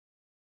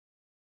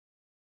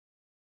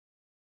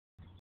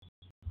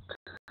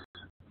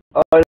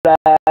Hola,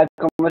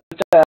 ¿cómo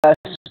estás?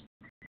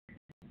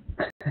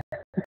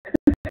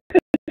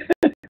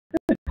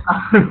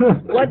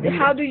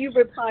 How do you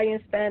reply in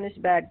Spanish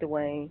back,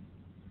 Dwayne?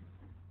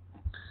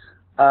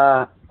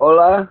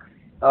 Hola,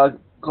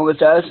 ¿cómo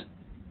estás?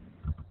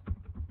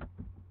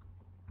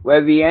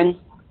 Muy bien,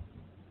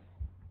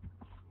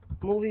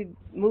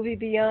 Movie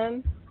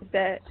Beyond? Is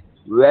that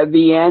muy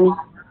bien.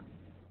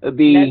 It'll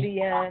be,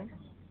 Levian?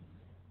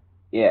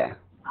 yeah.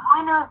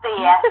 Buenos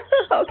días.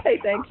 Okay,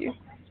 thank you.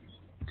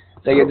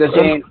 So you're just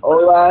saying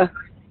hola,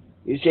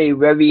 you say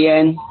muy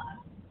bien.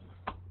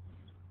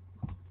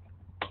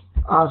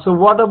 So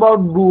what about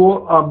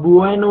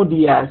Bueno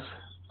Diaz?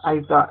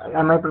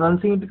 Am I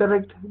pronouncing it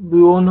correct?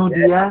 Buono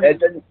Diaz?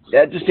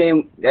 That's the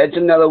same, that's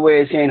another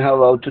way of saying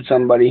hello to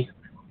somebody.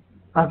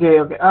 Okay,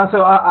 okay.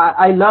 So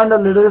I learned a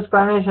little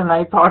Spanish and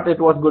I thought it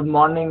was good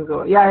morning.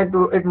 So yeah,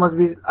 it must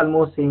be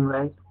almost same,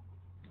 right?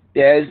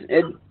 Yeah,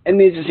 it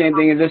means the same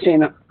thing. It's just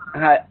saying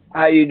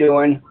how you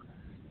doing,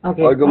 or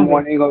Okay, good okay,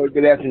 morning, or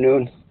good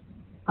afternoon.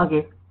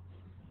 okay.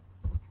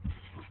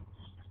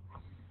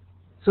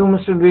 So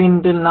Mr.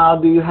 Green, till now,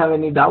 do you have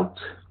any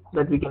doubts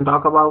that we can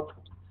talk about?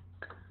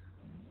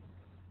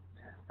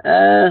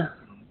 Uh,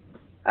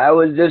 I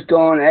was just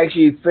going,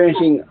 actually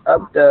finishing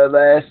up the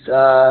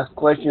last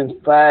questions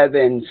 5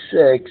 and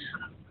 6.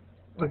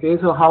 Okay,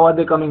 so how are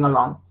they coming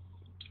along?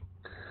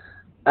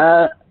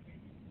 Uh,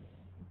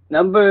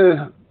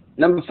 number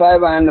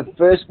 5 on the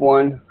first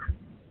one,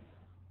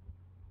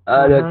 the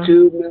Mm-hmm.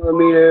 2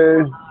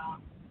 millimeter,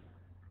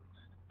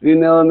 3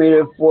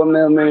 millimeter, 4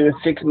 millimeter,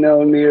 6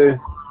 millimeter.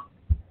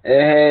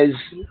 It has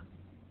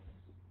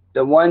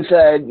the one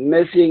side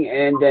missing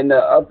and then the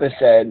upper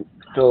side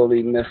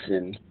totally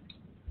missing.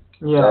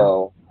 Yeah.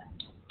 So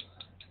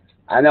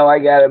I know I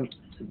got to,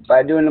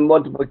 by doing the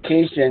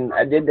multiplication,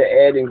 I did the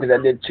adding because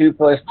I did 2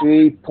 plus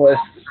 3 plus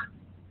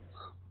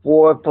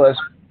 4 plus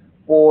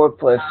 4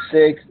 plus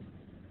 6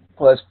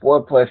 plus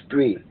 4 plus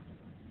 3,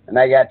 and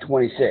I got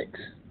 26.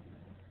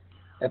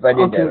 If I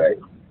did that Okay. right.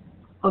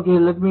 Okay.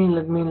 Let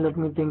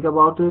me think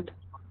about it.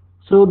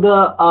 So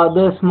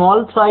the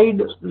small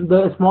side,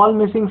 the small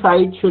missing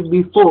side should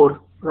be 4,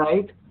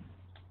 right?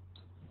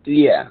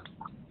 Yeah.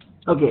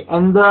 Okay,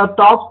 and the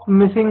top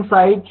missing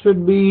side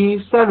should be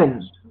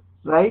 7,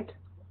 right?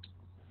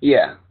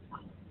 Yeah.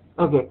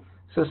 Okay,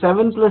 so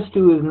 7 plus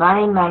 2 is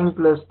 9, 9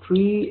 plus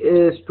 3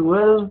 is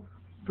 12,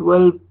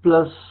 12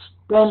 plus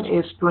 10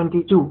 is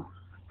 22,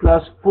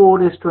 plus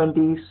 4 is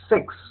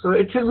 26. So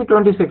it should be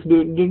 26. Do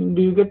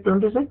you get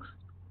 26?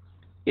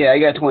 Yeah, I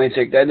got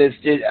 26. I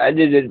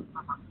did it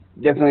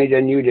differently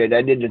than you did.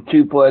 I did the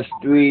 2 plus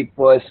 3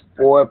 plus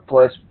 4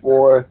 plus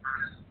 4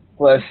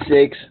 plus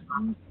 6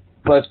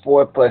 plus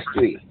 4 plus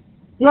 3.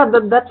 Yeah,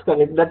 that's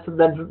correct. That's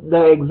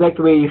the exact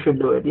way you should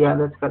do it. Yeah,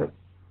 that's correct.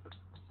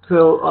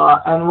 So,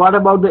 and what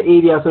about the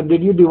area? So,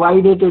 did you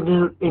divide it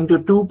into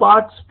two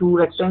parts, two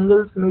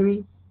rectangles,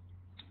 maybe?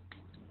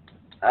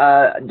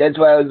 That's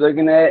what I was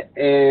looking at,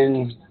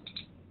 and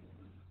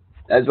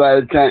that's why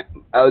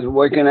I was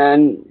working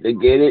on to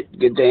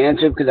get the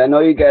answer, because I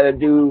know you gotta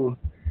do,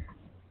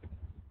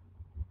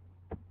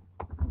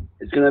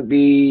 it's gonna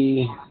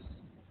be,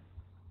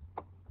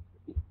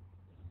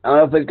 I don't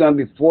know if it's gonna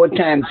be 4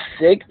 times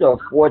 6 or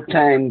 4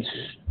 times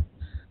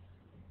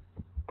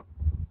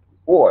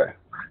 4.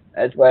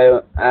 That's why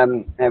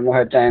I'm having a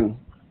hard time.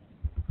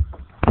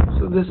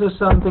 So, this is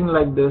something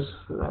like this,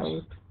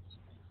 right?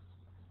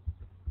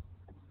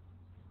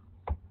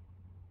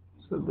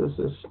 So, this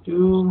is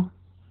 2,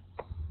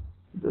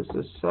 this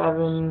is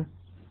 7,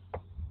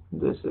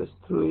 this is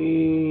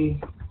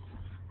 3.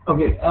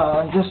 Okay,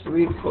 just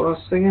wait for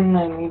a second.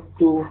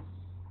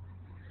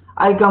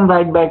 I'll come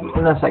right back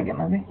in a second,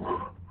 okay?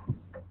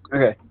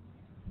 Okay.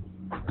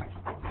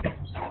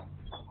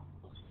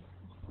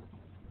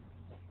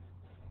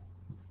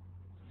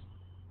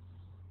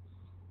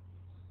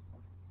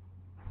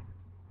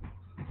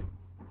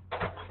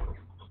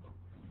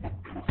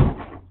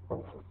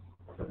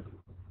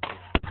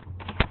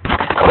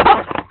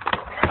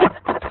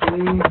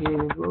 Okay,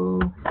 here we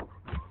go.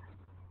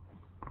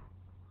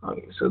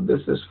 Okay, so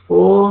this is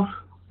 4,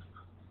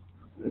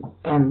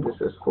 and this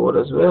is 4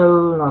 as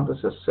well. Now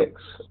this is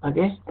 6,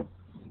 okay?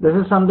 This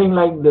is something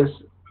like this,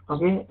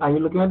 okay? Are you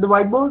looking at the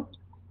whiteboard?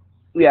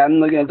 Yeah, I'm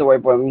looking at the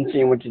whiteboard. I'm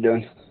seeing what you're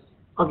doing.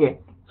 Okay,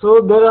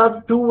 so there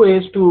are two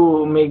ways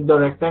to make the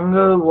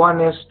rectangle.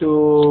 One is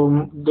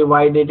to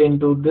divide it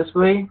into this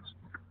way.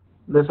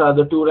 These are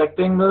the two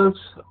rectangles,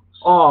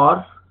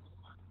 or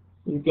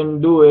you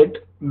can do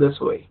it this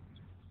way.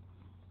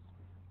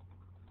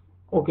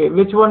 Okay,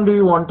 which one do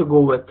you want to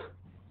go with?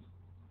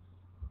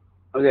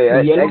 Okay, The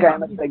that yellow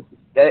kind of looks like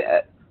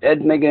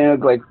that's making it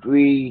look like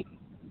 3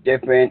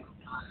 different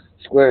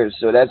squares.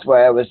 So that's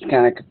why I was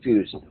kind of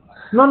confused.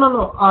 No, no,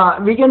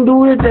 no. We can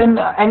do it in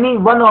any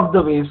one of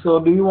the ways. So,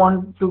 do you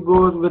want to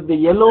go with the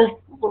yellow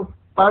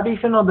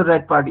partition or the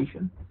red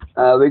partition?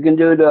 We can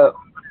do the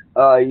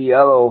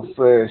yellow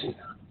first.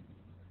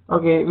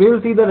 Okay, we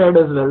will see the red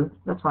as well.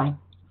 That's fine.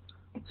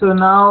 So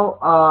now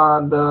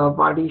the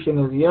partition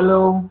is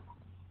yellow.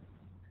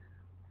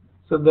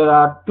 So there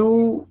are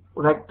two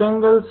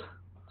rectangles.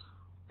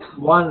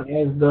 One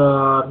is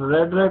the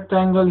red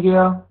rectangle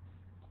here,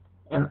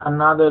 and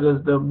another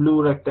is the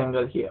blue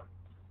rectangle here.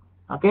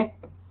 Okay.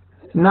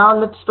 Now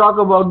let's talk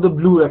about the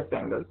blue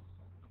rectangle.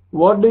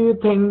 What do you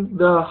think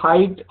the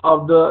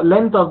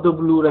length of the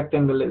blue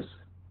rectangle is?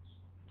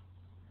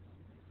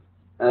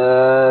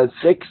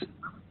 6.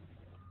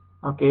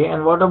 Okay,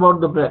 and what about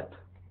the breadth?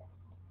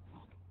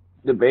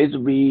 The base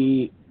will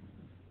be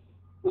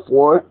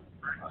 4.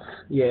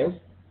 Yes.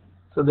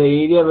 So the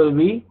area will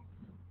be?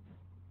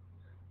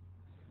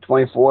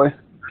 24.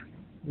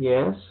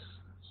 Yes.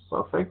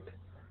 Perfect.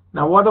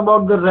 Now what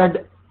about the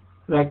red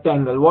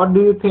rectangle? What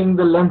do you think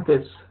the length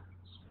is?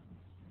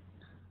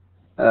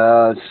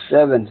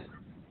 7.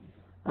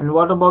 And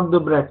what about the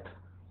breadth?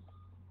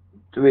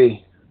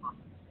 3.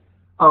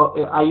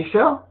 Oh, are you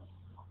sure?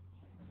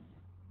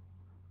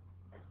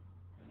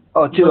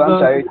 Oh, 2. I'm Because,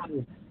 sorry.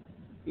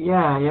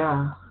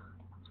 yeah.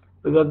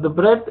 Because the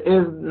breadth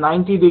is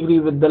 90 degree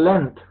with the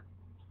length.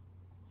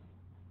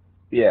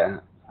 Yeah.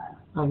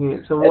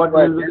 Okay, so what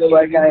will be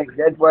the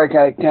That's why I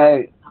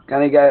kind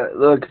of got a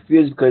little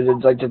confused because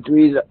it's like the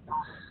 3's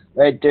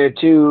right there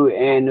too,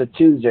 and the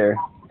 2's there,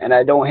 and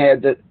I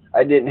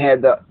didn't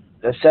have the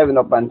 7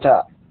 up on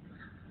top.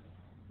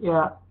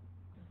 Yeah.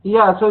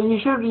 So you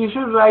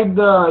should write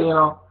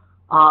the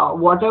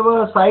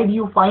whatever side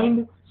you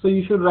find. So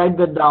you should write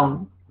that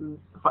down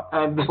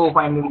before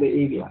finding the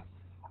area.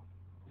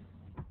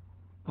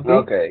 Okay.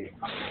 Okay.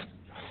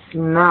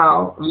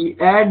 Now we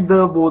add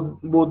the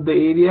both the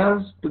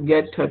areas to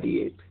get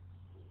 38.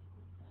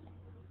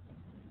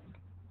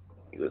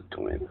 It was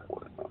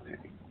 24. Okay.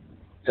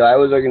 So I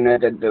was looking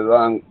at it the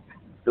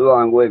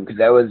wrong way because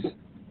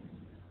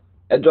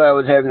that's why I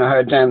was having a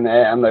hard time.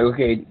 I'm like,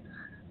 okay,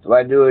 do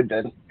I do it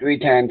the 3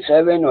 times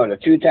 7 or the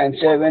 2 times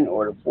 7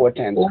 or the 4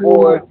 times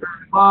 4?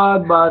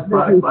 But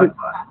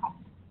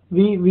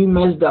we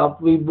messed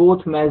up. We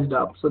both messed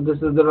up. So this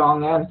is the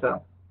wrong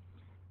answer.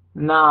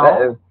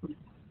 Now,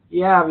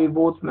 yeah, we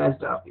both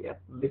messed up. Yeah,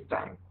 big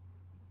time.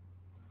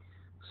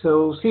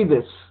 So see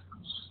this.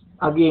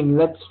 Again,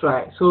 let's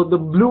try. So the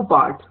blue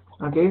part.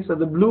 Okay, so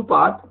the blue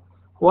part.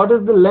 What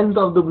is the length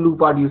of the blue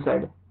part? You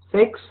said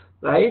 6,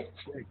 right?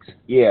 6.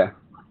 Yeah.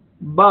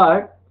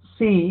 But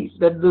see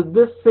that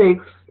this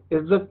 6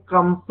 is the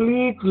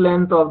complete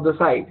length of the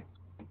side,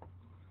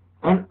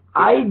 and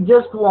I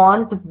just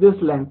want this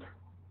length.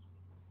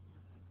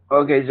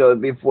 Okay, so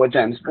it'd be 4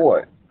 times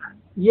 4.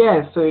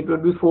 Yes, so it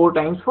would be 4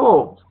 times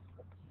 4.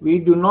 We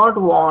do not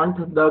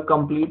want the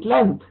complete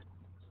length.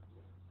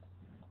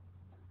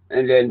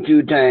 And then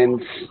 2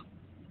 times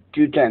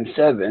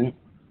 7.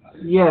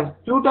 Yes,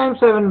 2 times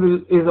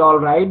 7 is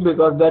alright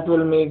because that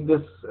will make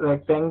this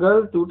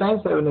rectangle. 2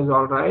 times 7 is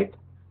alright.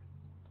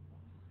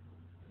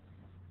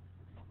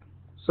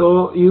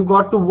 So you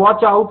got to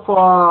watch out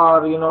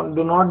for,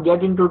 do not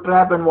get into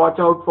trap and watch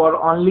out for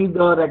only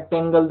the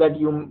rectangle that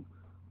you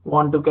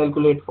want to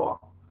calculate for.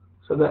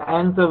 So the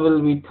answer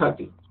will be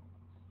 30.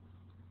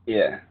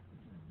 Yeah.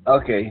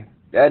 Okay.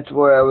 That's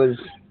where I was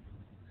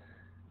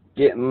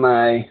getting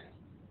my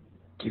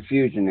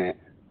confusion at.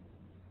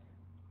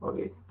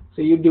 Okay.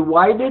 So you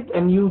divide it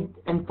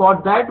and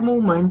for that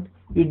movement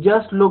you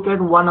just look at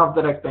one of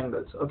the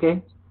rectangles,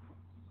 okay?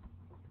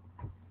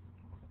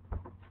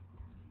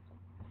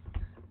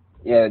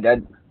 Yeah,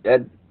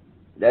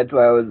 that's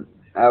why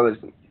it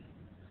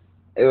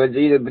was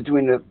either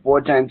between the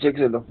 4 times 6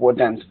 or the 4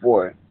 times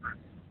 4.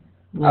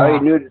 Yeah. I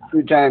already knew the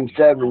 2 times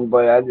 7,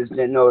 but I just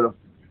didn't know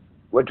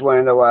which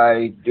one do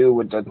I do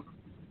with the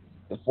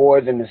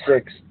 4s and the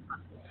 6.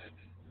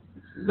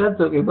 That's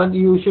okay, but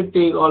you should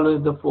take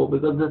always the 4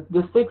 because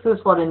the 6 is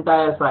for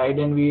entire side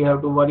and we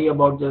have to worry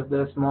about just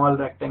the small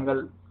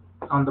rectangle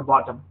on the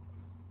bottom.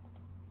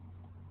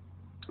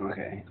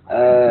 Okay.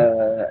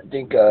 I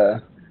think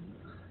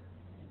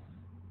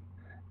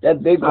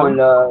that big one,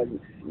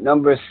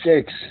 number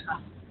 6.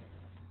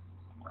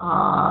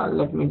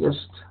 Let me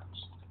just.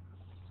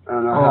 I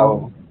don't know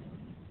how.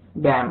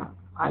 Damn,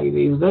 I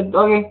erased it.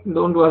 Okay,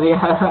 don't worry,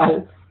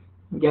 I'll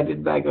get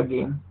it back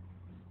again.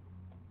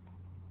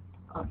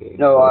 Okay.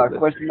 No,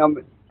 question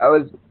number. I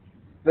was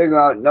figuring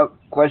out. No,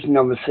 question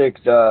number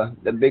 6.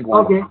 The big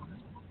one. Okay.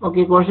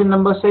 Okay. Question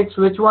number 6.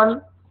 Which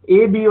one?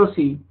 A, B, or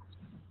C?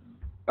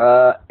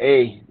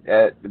 A.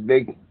 The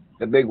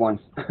big one.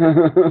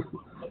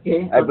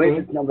 Okay. I believe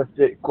it's number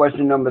 6.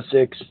 Question number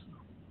 6.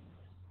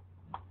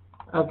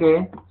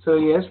 Okay. So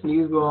yes,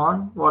 please go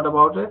on. What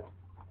about it?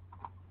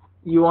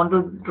 You want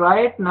to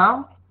try it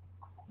now?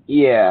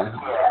 Yeah.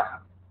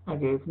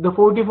 Okay. The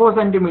 44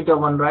 centimeter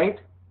one, right?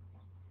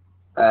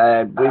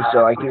 I believe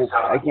so. I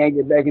can't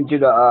get back into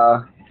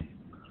the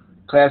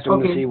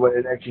classroom to see what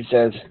it actually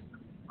says.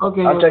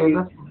 Okay. I'll tell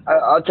you.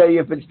 I'll tell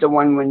you if it's the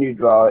one when you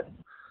draw it.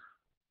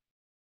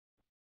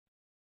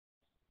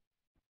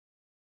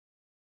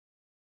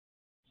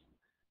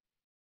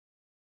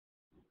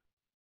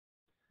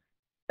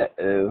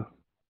 Uh-oh.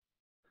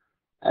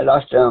 I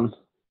lost him.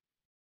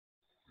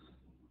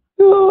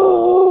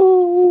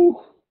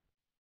 No.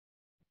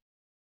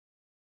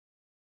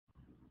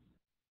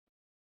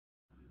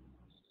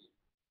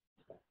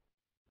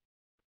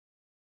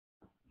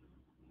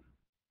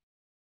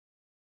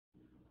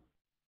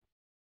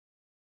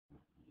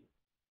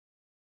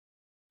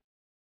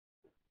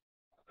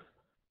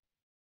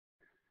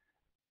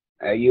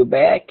 Are you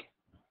back?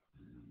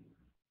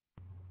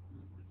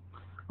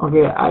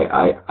 Okay,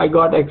 I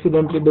got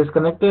accidentally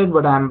disconnected,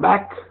 but I'm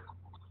back.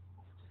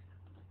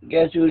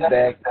 Guess who's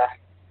back?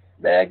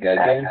 Back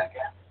again.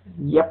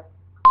 Yep.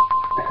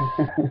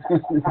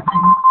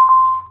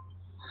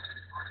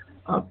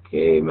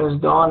 Okay, Miss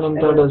Dawn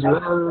entered as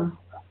well.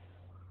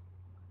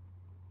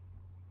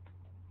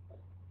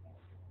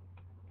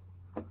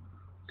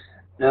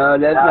 No,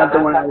 that's not the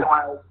one.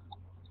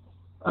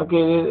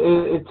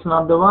 Okay, it's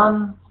not the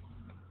one.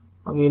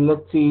 Okay,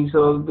 let's see.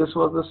 So this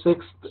was the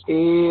sixth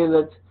A.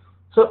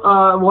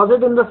 Was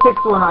it in the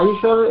sixth one? Are you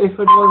sure if it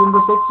was in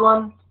the sixth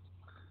one?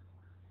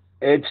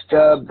 It's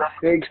the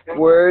fixed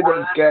word.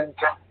 It's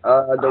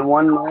got the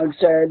one long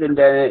side, and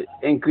then it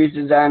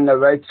increases on the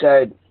right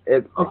side.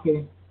 It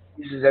Okay.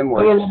 increases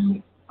inwards.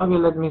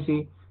 Let me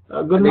see.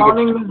 Good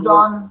morning, Miss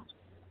Dawn.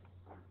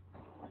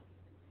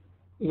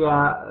 Yeah,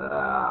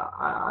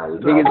 I'll I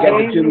think it's got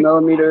the 2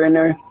 millimeter in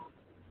there.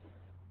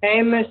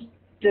 Hey,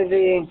 Mr.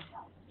 V.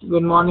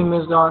 Good morning,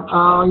 Miss Dawn.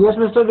 Yes,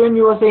 Mr. Dwayne,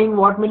 you were saying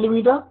what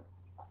millimeter?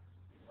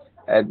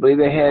 I believe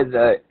it has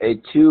a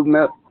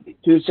 2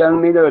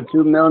 centimeter or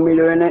 2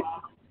 millimeter in it.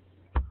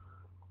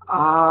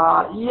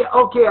 Yeah,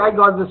 okay, I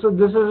got this. So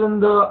this is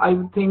I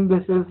think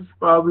this is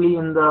probably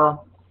in the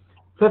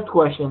fifth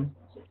question.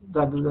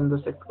 That is in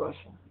the sixth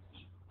question.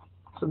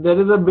 So there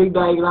is a big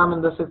diagram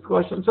in the sixth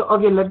question. So,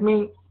 okay, let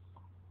me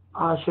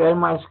share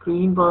my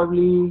screen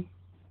probably.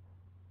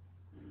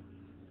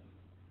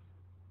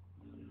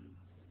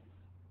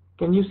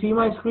 Can you see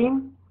my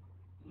screen?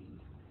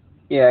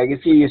 Yeah, I can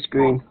see your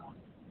screen.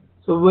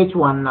 So which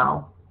one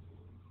now?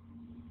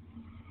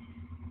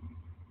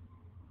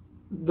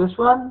 This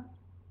one?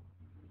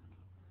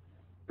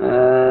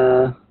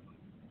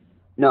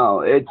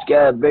 No, it's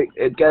got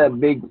a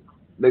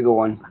bigger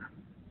one.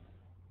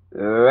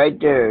 Right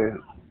there.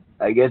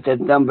 I guess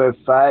that's number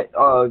 5.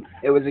 Oh,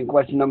 it was in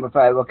question number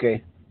 5.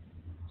 Okay.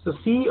 So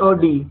C or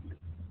D?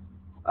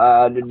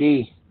 The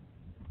D.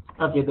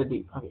 Okay, the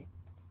D. Okay.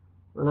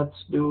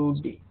 Let's do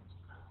D.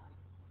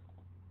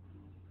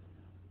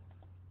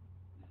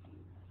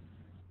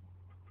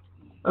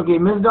 Okay,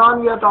 Ms.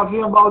 Dawn, we are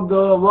talking about the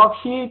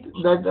worksheet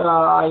that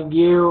I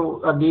gave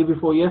a day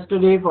before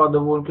yesterday for the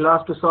whole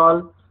class to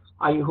solve.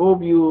 I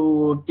hope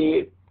you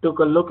took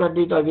a look at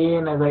it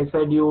again, as I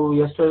said you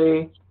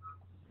yesterday.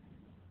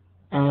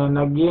 And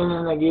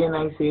again,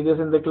 I say this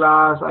in the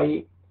class.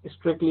 I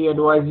strictly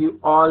advise you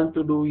all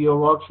to do your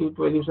worksheet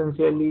very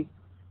sincerely.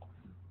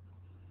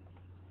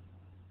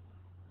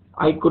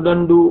 I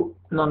couldn't do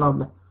none of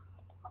them.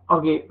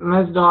 Okay,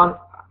 Ms. Dawn,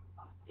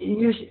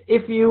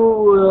 if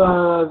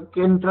you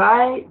can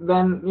try,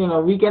 then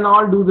we can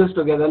all do this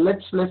together.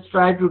 Let's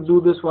try to do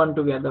this one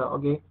together.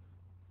 Okay,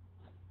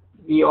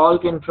 we all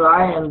can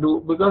try and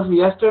do, because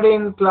yesterday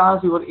in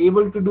class you were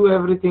able to do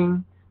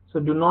everything. So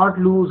do not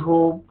lose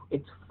hope.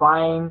 It's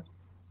fine.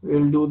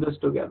 We'll do this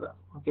together.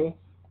 Okay.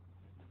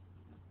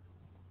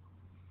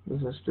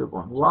 This is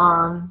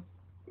 2.1.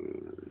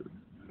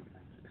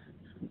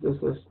 This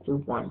is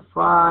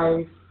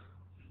 2.5.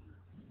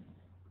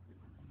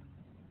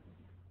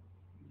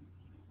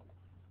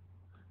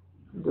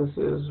 This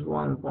is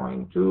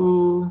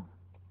 1.2.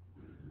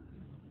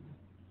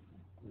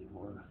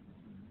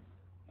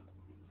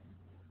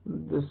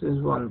 This is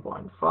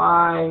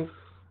 1.5.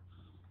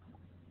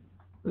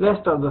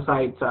 Rest of the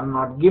sites are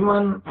not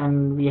given,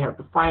 and we have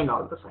to find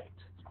all the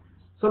sites.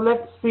 So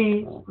let's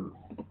see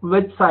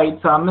which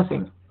sites are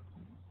missing.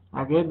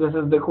 Okay, this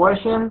is the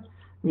question.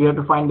 We have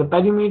to find the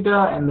perimeter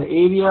and the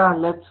area.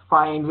 Let's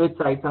find which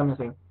sites are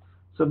missing.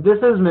 So this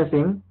is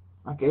missing,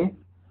 okay,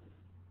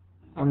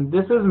 and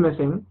this is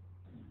missing,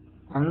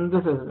 and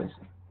this is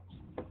missing.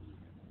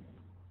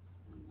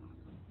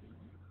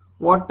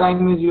 What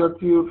time is your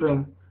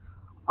tutoring?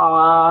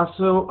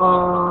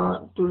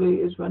 Today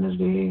is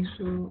Wednesday,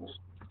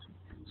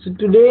 so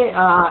today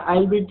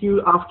I'll be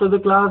after the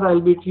class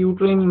I'll be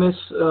tutoring Miss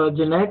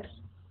Jeanette.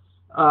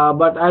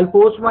 But I'll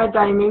post my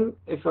timing.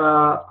 If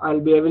I'll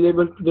be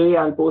available today,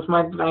 I'll post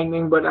my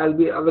timing, but I'll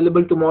be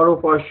available tomorrow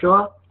for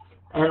sure.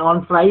 And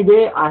on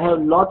Friday, I have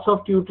lots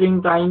of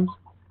tutoring times.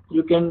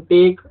 You can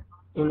take,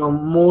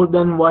 more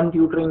than one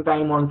tutoring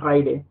time on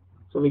Friday.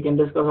 So we can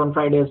discuss on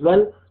Friday as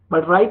well.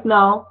 But right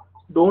now,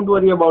 don't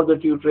worry about the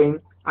tutoring.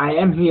 I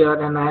am here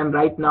and I am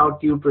right now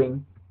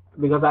tutoring,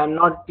 because I'm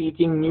not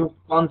teaching new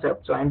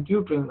concepts. So I'm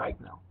tutoring right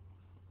now.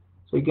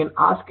 So you can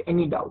ask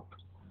any doubt.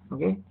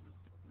 Okay.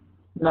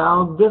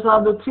 Now these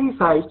are the 3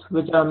 sites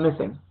which are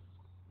missing.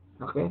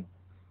 Okay.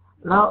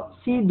 Now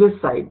see this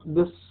site,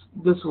 this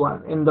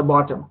one in the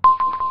bottom.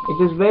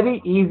 It is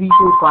very easy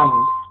to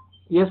find.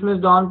 Yes, Miss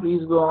Dawn,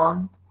 please go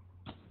on.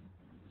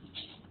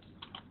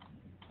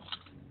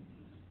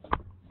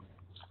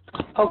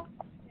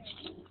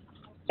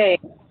 Okay.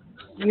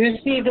 You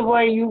see the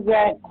way you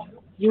got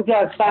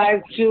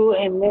 5-2,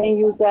 and then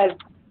you got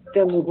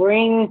them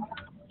green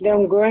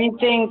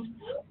things.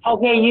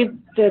 Okay,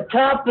 the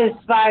top is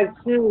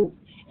 5-2.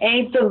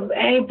 Ain't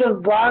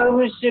the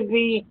bottom should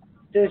be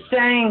the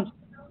same?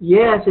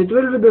 Yes, it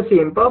will be the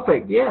same.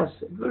 Perfect. Yes,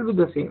 it will be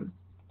the same.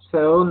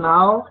 So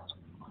now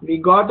We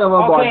got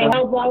our Okay,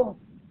 bottom.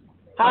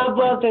 how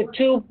about the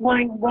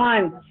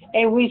 2.1?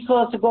 Are we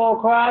supposed to go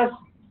across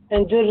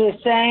and do the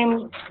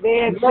same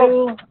there Yes,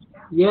 too?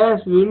 yes,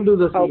 we'll do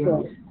the same.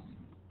 Okay.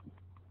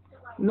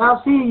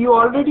 Now see, you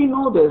already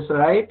know this,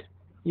 right?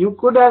 You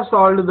could have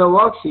solved the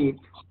worksheet.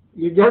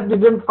 You just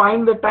didn't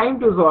find the time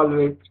to solve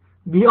it.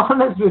 Be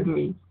honest with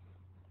me.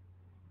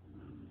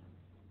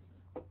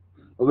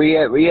 We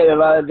had a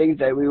lot of things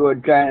that we were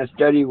trying to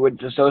study with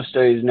the social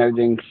studies and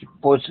everything. She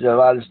posted a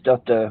lot of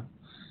stuff to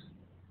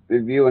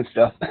review and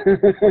stuff.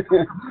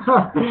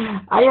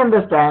 I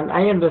understand,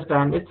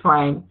 it's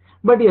fine.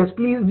 But yes,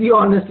 please be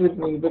honest with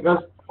me,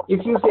 because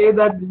if you say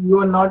that you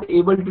are not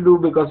able to do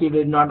because you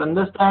did not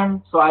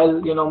understand, so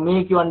I'll,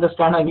 make you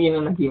understand again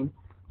and again.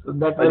 So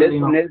that But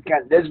will,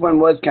 this one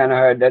was kind of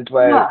hard. That's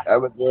why yeah, I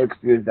was very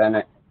confused on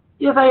it.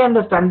 yes, I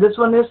understand. This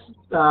one is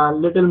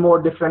little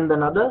more different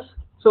than others.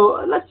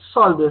 So let's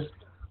solve this.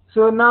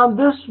 So now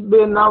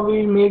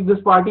we make this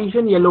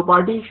partition, yellow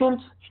partitions,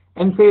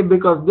 and say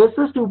because this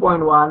is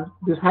 2.1,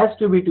 this has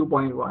to be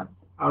 2.1.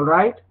 All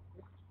right.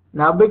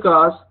 Now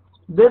because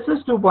this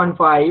is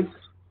 2.5,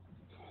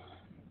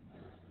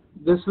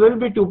 this will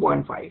be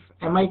 2.5.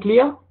 Am I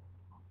clear?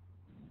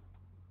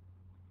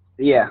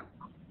 Yeah.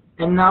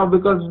 And now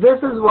because this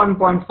is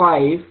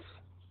 1.5,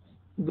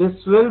 this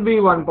will be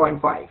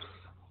 1.5.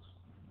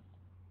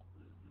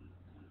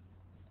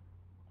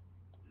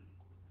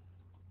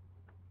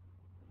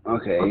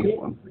 Okay. Okay.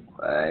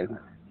 1.5.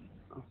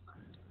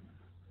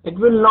 It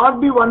will not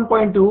be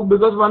 1.2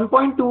 because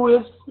 1.2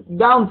 is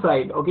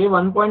downside. Okay,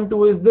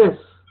 1.2 is this.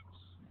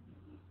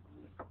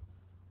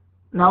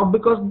 Now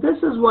because this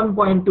is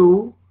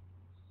 1.2,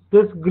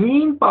 this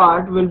green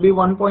part will be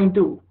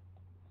 1.2.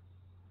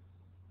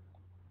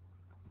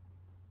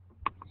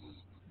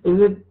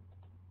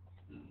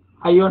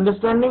 Are you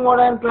understanding what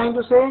I am trying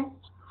to say?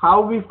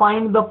 How we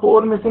find the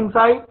 4 missing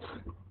sides?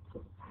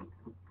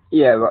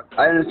 Yeah, but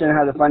I understand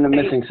how to find the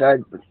missing side.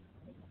 But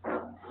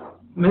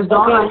Miss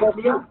Dawn, are Okay, you but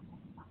clear?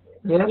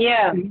 Yes.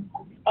 yeah.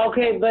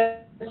 Okay,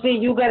 but see,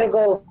 you gotta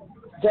go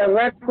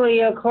directly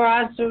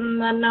across from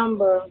the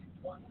number.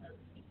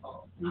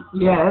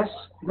 Yes,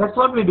 that's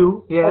what we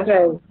do. Yes.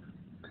 Okay.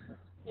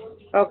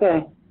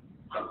 Okay.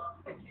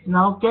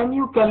 Now, can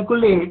you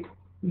calculate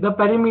the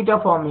perimeter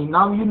for me?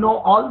 Now you know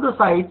all the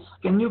sides.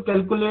 Can you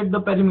calculate the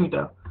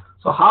perimeter?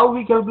 So how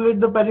we calculate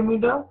the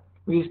perimeter?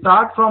 We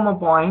start from a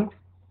point,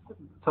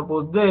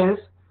 suppose this,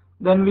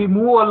 then we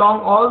move along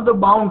all the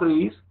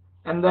boundaries,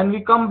 and then we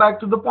come back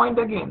to the point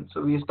again.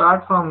 So we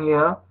start from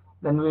here,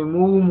 then we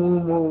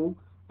move,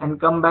 and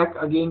come back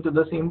again to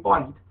the same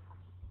point.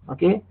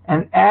 Okay,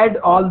 and add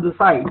all the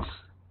sides.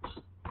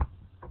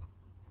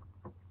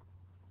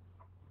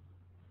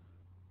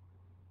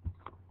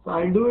 So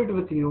I'll do it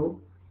with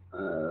you.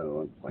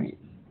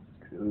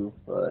 1.2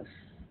 plus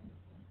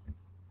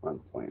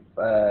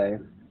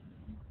 1.5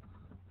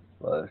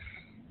 plus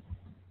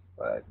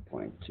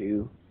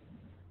 5.2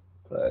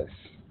 plus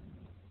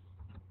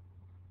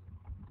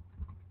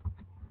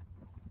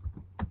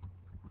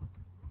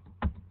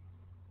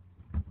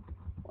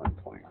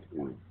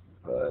 1.2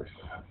 plus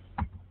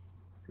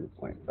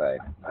 2.5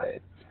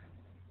 plus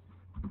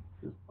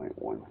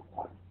 2.1.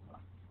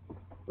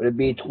 Would it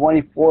be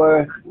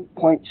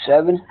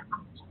 24.7?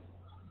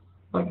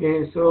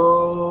 Okay,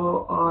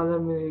 so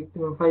let me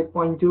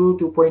 5.2,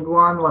 2.1,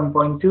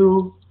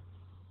 1.2,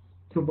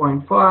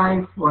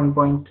 2.5,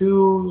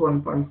 1.2,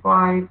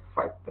 1.5,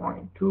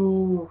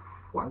 5.2,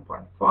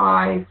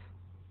 1.5,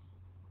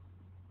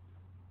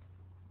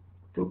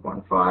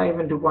 2.5,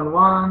 and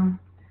 2.1.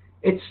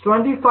 It's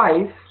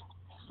 25,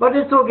 but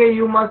it's okay.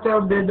 You must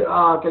have did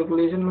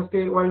calculation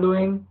mistake while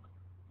doing.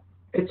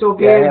 It's Yeah,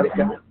 okay.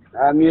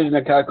 I'm using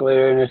a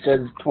calculator and it says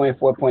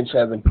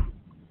 24.7.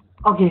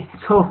 Okay,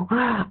 so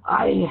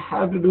I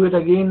have to do it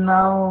again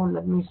now.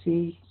 Let me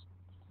see.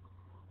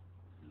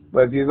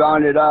 But if you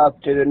round it off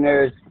to the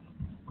nearest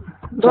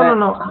No. I'm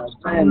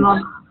tens,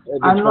 not.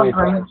 it'd be I'm not 25.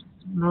 trying.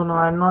 No.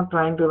 I'm not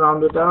trying to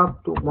round it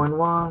up.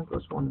 2.1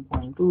 plus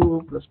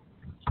 1.2 plus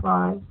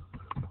 5.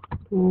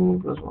 2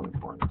 plus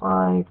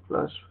 1.5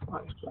 plus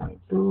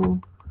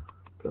 5.2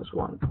 plus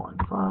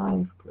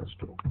 1.5 plus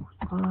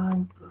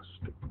 2.5 plus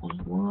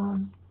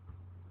 2.1.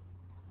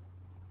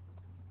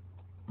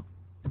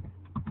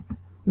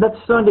 That's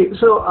 20.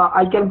 So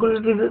I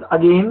calculated it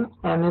again,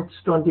 and it's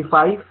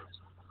 25.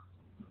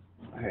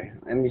 Okay,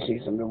 let me see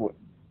something.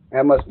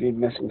 I must be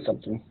missing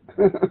something.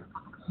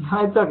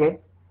 It's okay.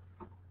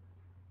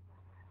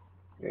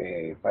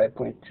 Okay,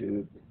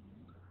 5.2.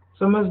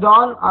 So Ms.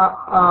 Dawn,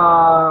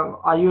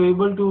 are you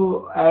able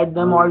to add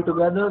them all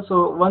together?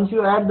 So once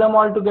you add them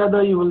all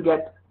together, you will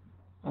get,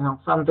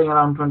 something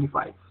around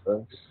 25.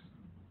 Plus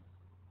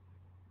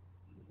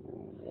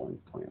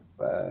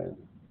 1.5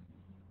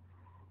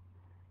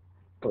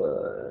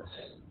 plus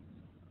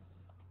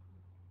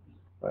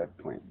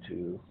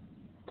 5.2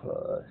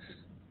 plus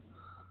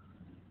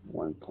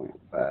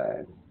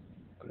 1.5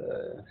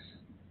 plus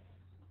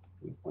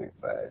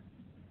 2.5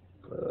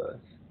 plus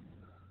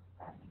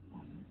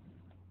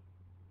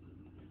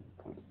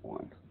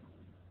 0.1.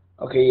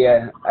 Okay,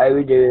 yeah, I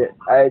redid it.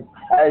 I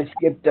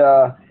skipped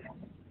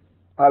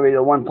probably the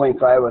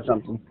 1.5 or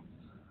something.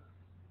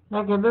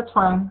 Okay, that's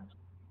fine.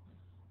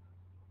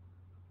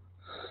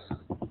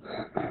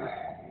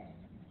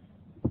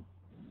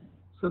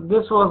 So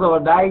this was our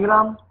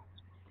diagram.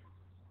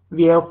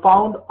 We have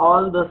found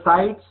all the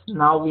sites.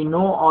 Now we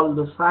know all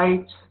the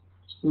sites.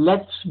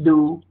 Let's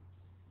do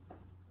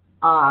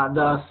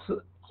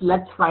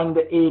let's find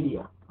the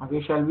area.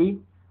 Okay, shall we?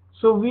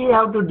 So we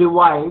have to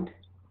divide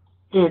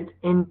it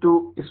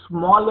into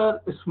small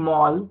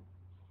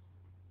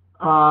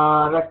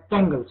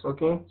rectangles.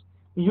 Okay,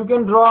 you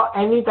can draw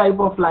any type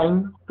of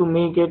line to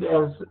make it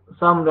as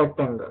some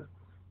rectangle.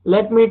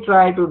 Let me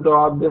try to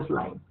draw this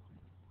line.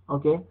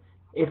 Okay,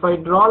 if I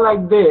draw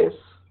like this,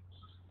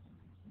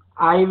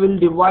 I will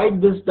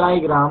divide this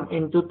diagram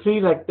into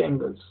three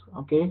rectangles.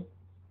 Okay,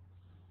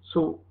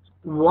 so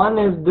one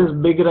is this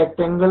big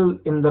rectangle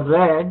in the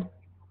red,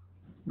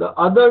 the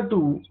other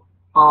two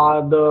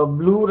are the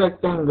blue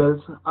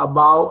rectangles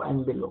above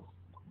and below.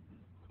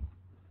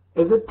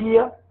 Is it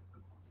clear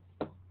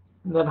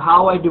that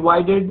how I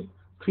divided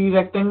three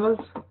rectangles?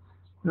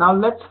 Now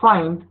let's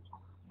find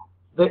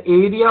the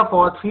area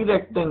for three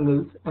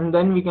rectangles and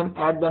then we can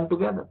add them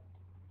together.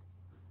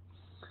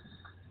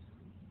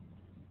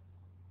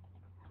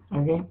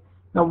 Okay.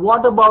 Now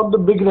what about the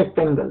big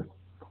rectangle?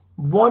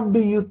 What do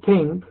you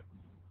think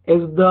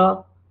is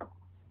the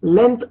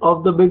length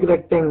of the big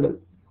rectangle?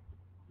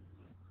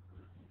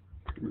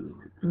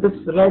 This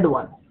red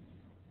one.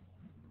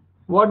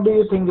 What do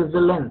you think is the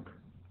length?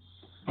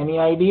 Any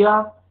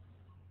idea?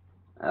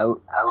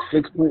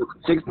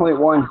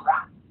 6.1.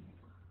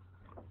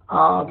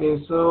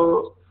 Okay,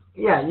 so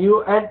yeah,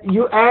 you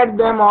add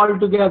them all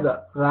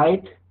together,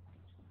 right?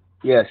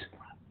 Yes.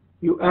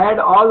 You add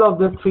all of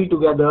the three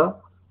together.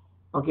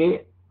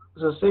 Okay,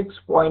 so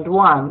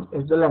 6.1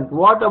 is the length.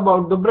 What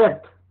about the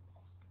breadth?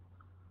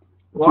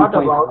 What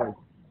about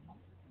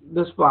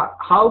this part?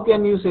 How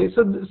can you say?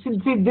 So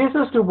see this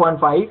is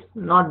 2.5,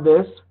 not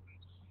this.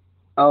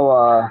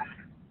 Oh,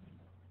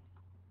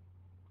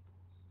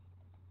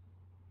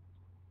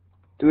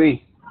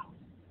 3.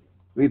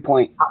 3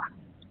 point.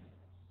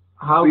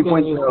 How 3.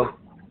 can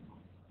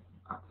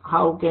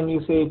you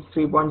say it's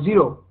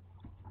 3.0?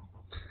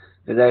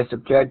 Because I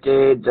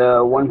subtracted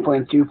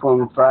 1.2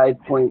 from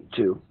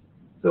 5.2.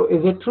 So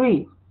is it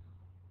 3?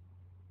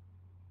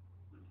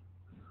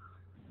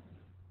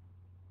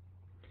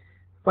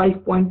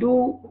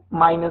 (5.2)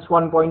 minus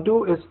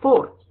 1.2 is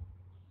 4.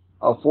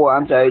 Oh, 4.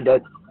 I'm sorry.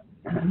 That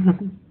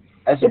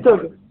I It's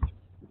okay.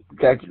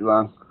 subtracted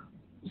wrong.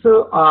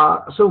 So,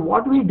 so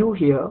what we do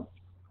here,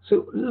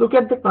 so look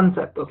at the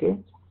concept, okay?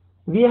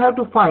 We have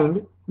to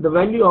find the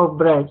value of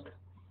breadth.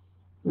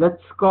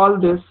 Let's call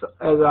this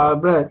as our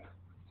breadth.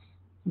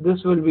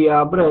 This will be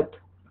our breadth.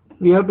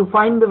 We have to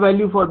find the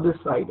value for this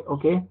side,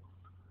 okay?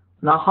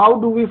 Now, how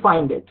do we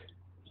find it?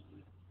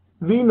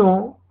 We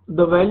know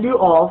the value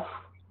of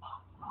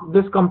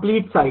this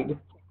complete side,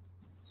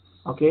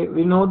 okay?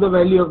 We know the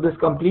value of this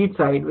complete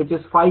side, which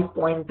is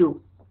 5.2.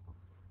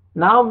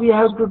 Now we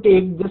have to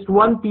take just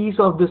one piece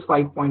of this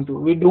 5.2.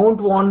 We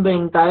don't want the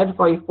entire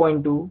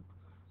 5.2.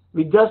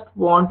 We just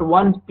want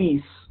one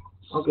piece.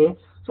 Okay.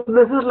 So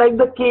this is like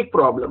the cake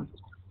problem.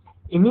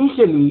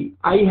 Initially,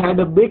 I had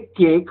a big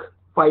cake,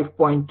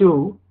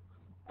 5.2,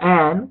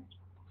 and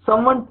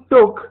someone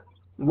took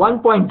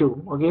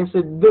 1.2. Okay.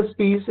 So this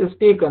piece is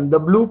taken. The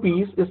blue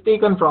piece is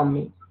taken from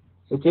me,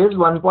 which is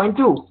 1.2.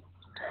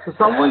 So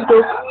someone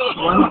took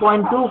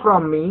 1.2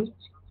 from me.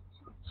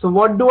 So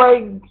what do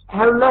I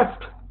have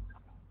left?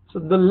 So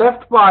the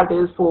left part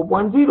is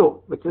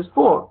 4.0, which is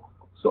 4.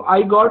 So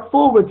I got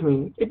 4 with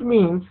me. It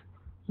means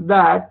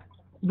that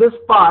this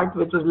part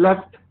which is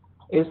left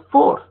is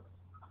 4.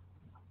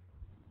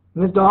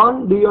 Ms.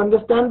 Dawn, do you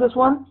understand this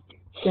one?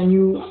 Can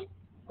you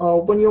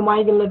open your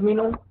mic and let me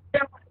know?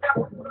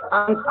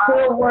 I'm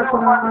still working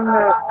on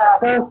the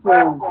first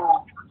one.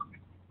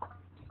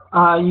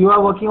 You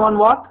are working on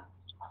what?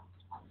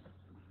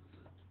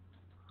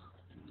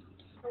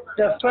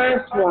 The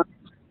first one.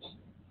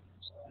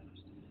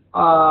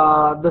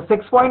 The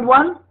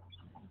 6.1,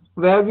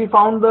 where we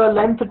found the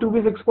length to be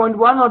 6.1,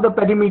 or the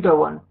perimeter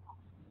one?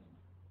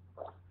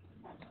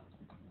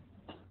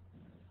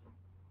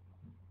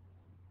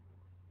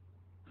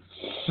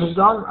 Ms.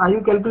 Dawn, are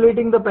you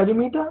calculating the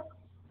perimeter?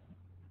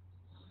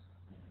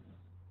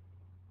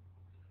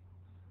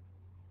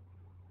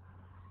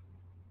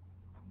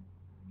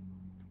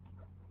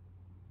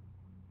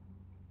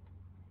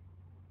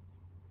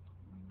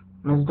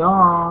 Ms.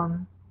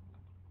 Dawn.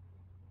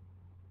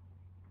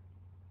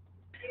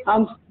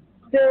 I'm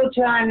still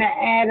trying to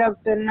add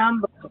up the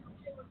number.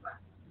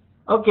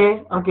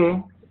 Okay,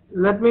 okay.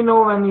 Let me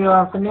know when you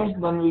are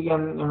finished, then we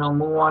can,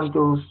 move on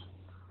to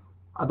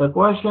other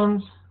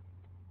questions.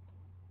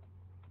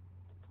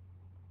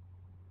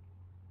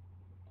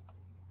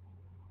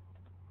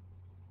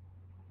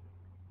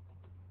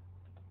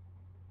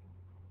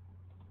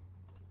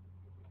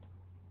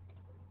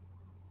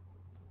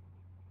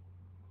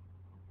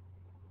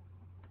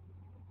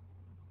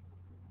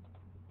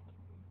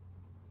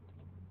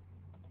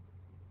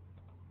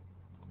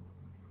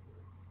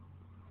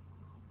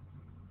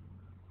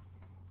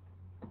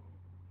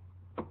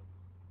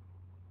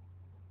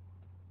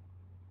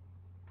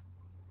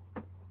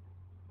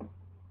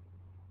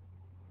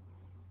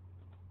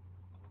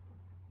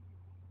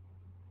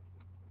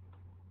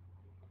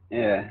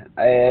 Yeah,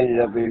 I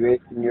ended up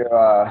erasing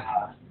your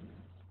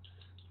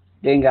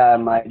thing out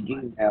of my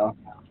Gmail,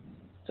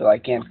 so I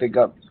can't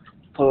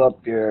pull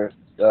up your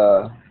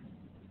the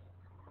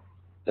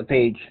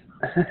page.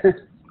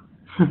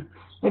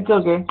 It's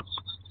okay.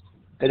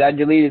 Cause I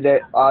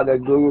deleted all the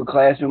Google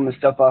Classroom and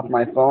stuff off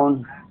my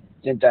phone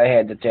since I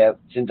had the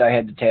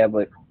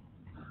tablet.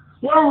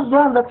 Yeah,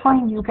 yeah, that's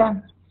fine. You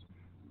can.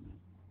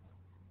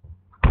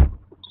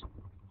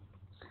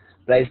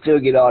 But I still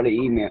get all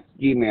the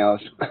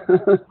Gmails.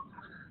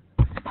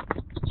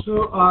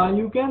 So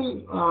you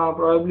can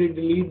probably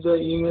delete the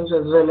emails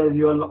as well as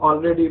you are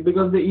already,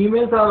 because the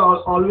emails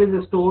are always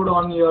stored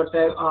on your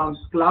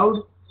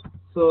cloud.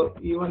 So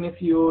even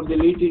if you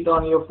delete it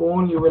on your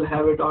phone, you will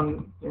have it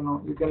on.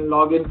 You can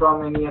log in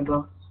from any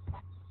other.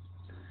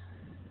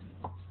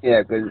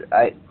 Yeah, cause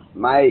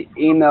my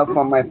email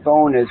from my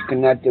phone is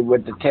connected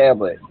with the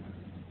tablet.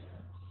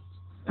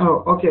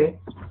 Oh, okay.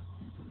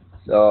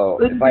 So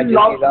So you can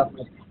log.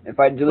 if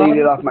I delete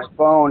it off my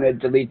phone, it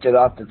deletes it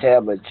off the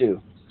tablet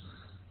too.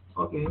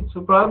 Okay,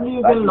 so probably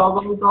you But can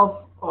log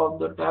out of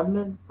the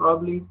tablet,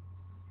 probably.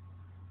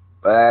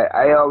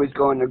 I always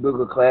go into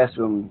Google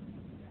Classroom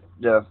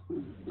to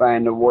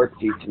find the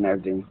worksheets and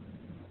everything.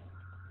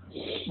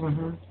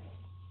 Mm-hmm.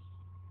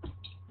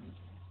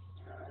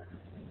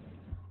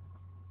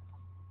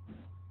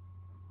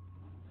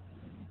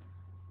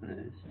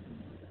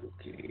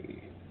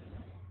 Okay.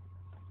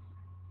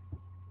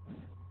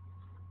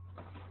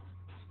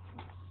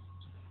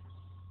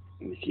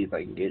 Let me see if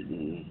I can get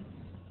in.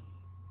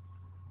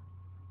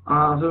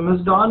 So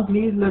Miss Dawn,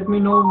 please let me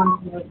know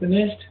once you are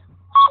finished.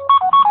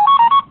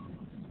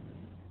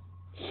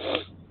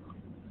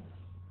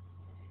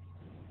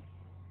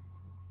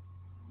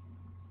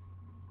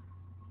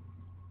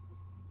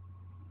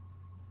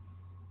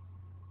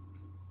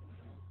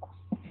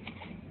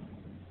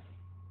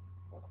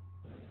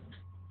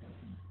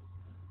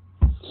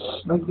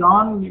 Miss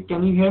Dawn,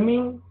 can you hear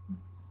me?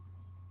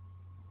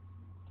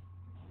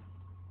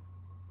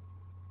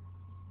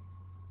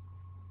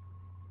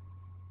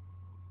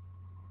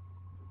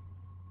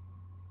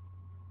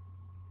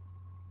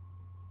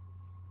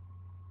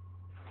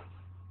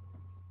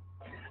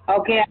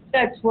 Okay, I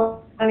got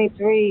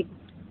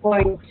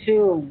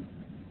 23.2.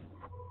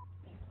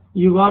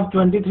 You got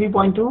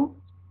 23.2?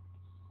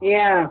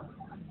 Yeah,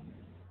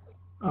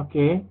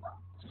 Okay.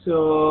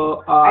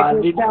 So, I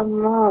did something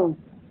wrong.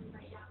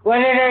 What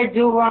did I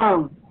do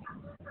wrong?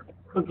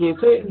 okay,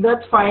 so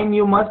that's fine.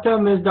 You must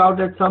have missed out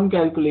at some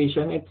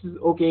calculation. It's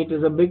okay, it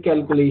is a big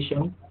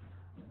calculation.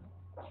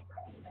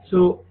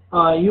 So,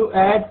 you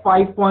add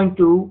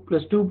 5.2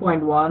 plus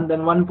 2.1,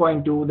 then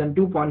 1.2, then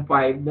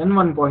 2.5, then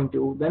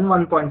 1.2, then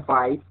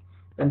 1.5,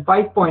 then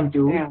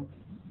 5.2, Yeah.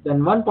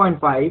 then 1.5,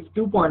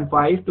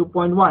 2.5,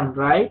 2.1,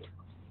 right?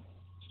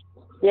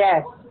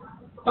 Yes.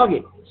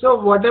 Okay, so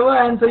whatever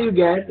answer you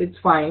get, it's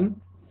fine,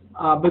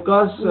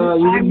 because you I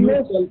will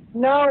use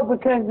no,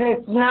 because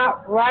it's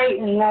not right,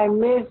 and I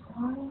missed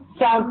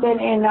something,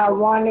 and I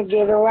want to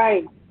get it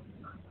right.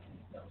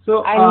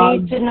 so I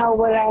need to know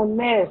what I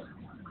missed.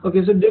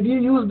 okay, so did you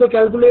use the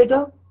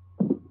calculator?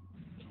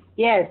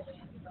 Yes.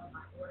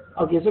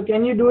 Okay, so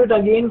can you do it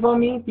again for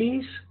me,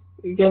 please?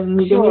 Can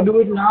you Sure. do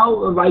it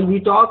now while we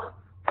talk?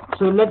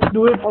 So let's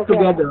do it Okay.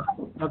 together,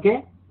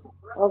 okay?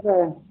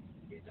 Okay.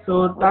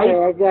 So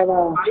Okay. I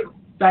got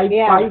type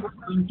yeah.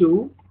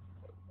 5.2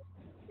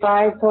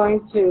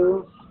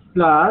 5.2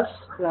 plus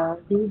plus.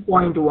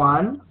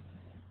 2.1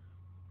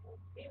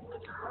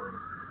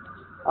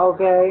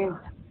 Okay.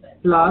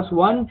 plus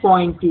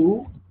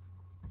 1.2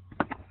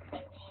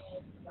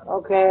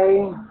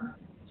 Okay.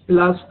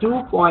 plus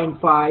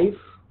 2.5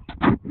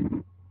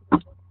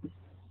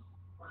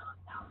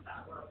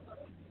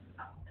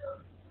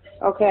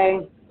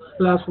 Okay.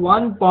 plus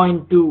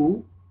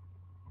 1.2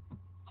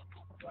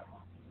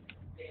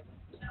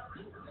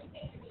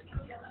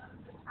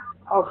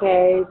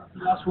 Okay.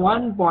 plus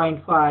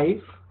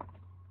 1.5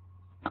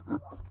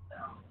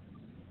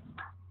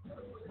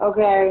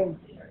 Okay.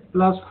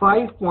 plus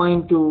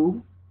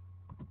 5.2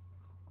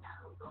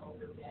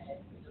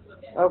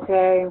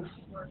 Okay.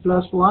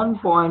 plus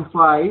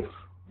 1.5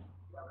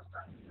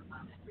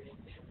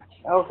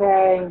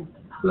 Okay.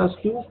 plus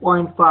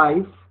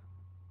 2.5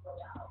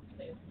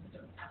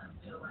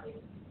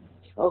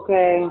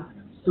 Okay.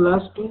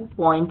 plus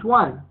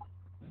 2.1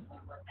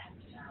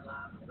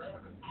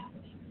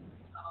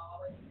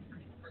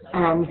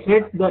 and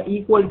hit the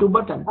equal to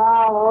button.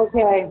 Oh,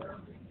 okay.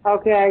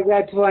 Okay, I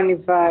got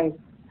 25.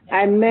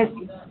 I missed.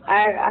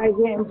 I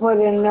didn't put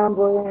a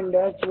number in.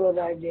 That's what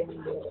I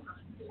didn't do.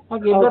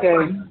 Okay, that's Okay,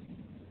 fine.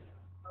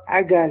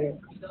 I got it.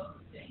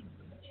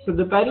 So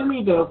the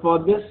perimeter for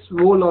this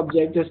whole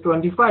object is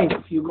 25.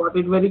 You got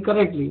it very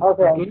correctly.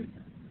 Okay.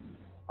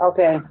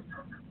 Okay.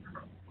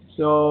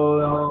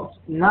 So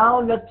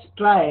now let's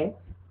try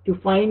to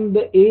find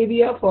the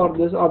area for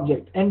this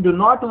object. And do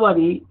not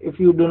worry if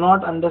you do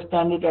not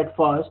understand it at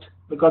first,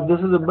 because this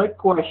is a big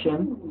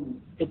question.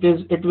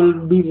 It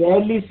will be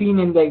rarely seen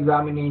in the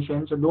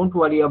examination, so don't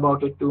worry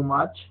about it too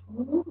much.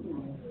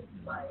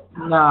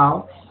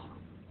 Now,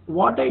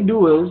 what I do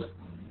is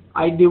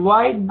I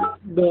divide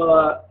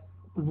the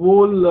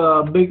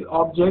whole big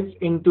objects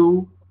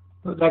into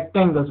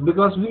rectangles,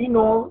 because we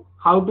know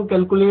how to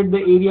calculate the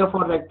area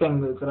for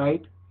rectangles,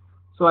 right?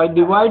 So I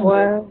divide.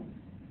 Well,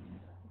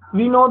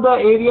 We know the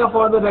area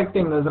for the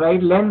rectangles,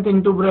 right? Length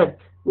into breadth.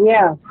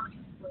 yeah,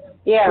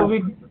 So yeah.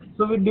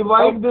 we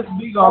divide this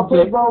big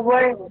Okay, object. but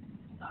wait,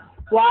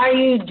 why are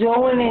you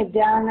doing it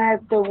down at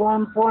the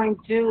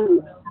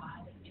 1.2?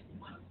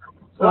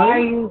 Why are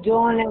Sorry. you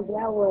doing it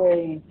that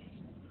way?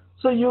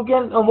 So you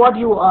can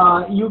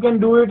you can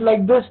do it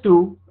like this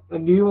too.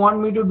 Do you want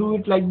me to do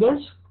it like this?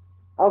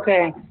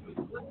 Okay,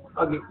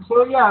 Okay.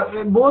 So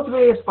yeah, both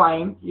way is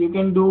fine. You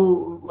can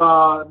do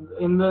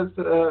in this.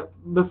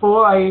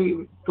 Before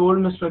I told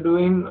Mr.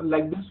 doing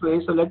like this way.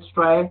 So let's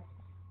try.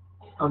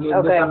 Okay, this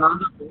okay,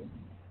 another way.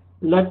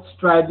 Let's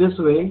try this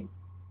way.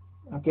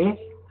 Okay.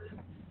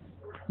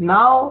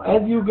 Now,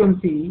 as you can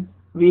see,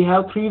 we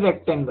have three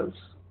rectangles.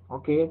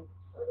 Okay.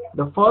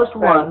 The first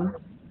right. one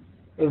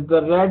is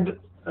the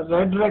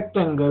red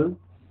rectangle.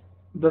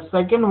 The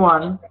second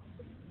one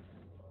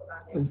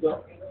is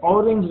the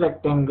orange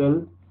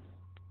rectangle,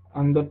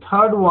 and the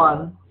third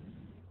one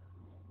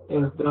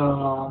is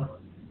the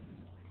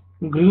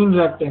green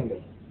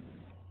rectangle.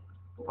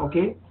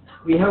 Okay,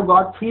 we have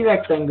got three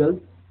rectangles.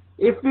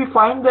 If we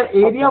find the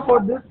area Okay. for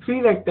these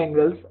three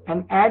rectangles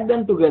and add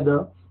them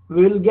together,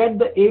 we will get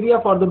the area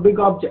for the big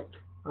object,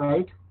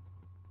 right?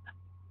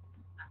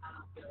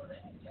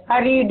 How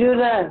do you do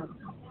that?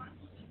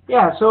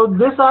 Yeah, so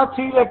these are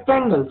three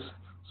rectangles.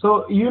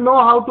 So you know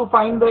how to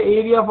find the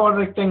area for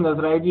rectangles,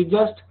 right? You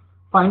just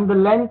find the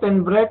length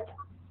and breadth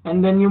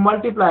and then you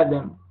multiply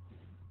them.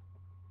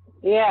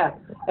 Yeah,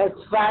 that's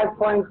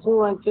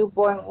 5.2 and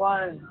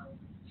 2.1.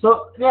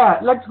 So yeah,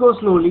 let's go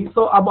slowly.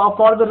 So about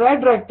for the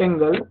red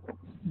rectangle,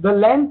 the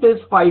length is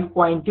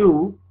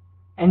 5.2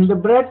 and the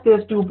breadth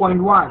is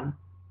 2.1.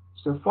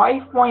 So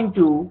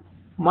 5.2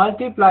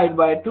 multiplied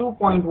by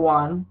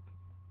 2.1,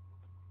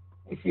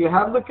 if you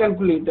have the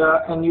calculator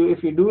and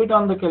if you do it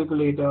on the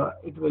calculator,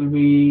 it will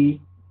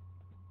be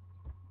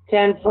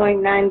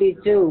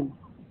 10.92.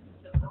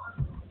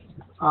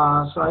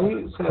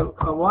 sorry, so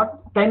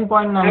what?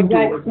 I 10.92.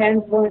 got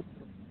 10 point,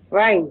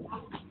 right.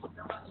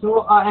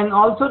 So and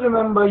also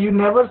remember, you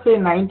never say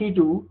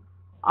 92.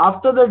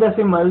 After the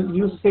decimal,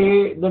 you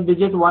say the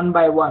digit one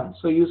by one.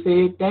 So you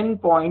say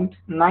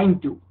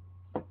 10.92.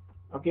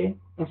 Okay,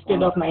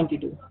 instead of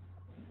 92.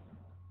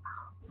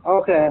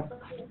 Okay,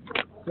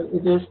 So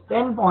it is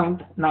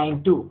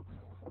 10.92.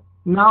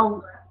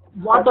 Now,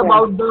 what okay.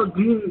 about the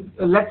green?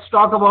 Let's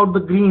talk about the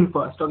green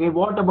first. Okay,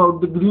 what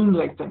about the green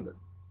rectangle?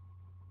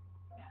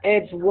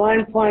 It's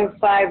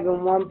 1.5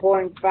 and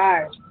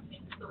 1.5.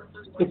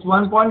 It's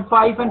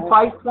 1.5 and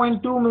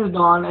 5.2, Ms.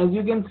 Dawn. As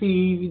you can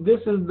see, this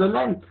is the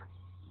length.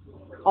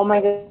 Oh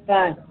my God.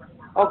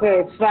 Okay, it's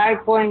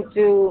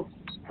 5.2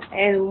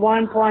 and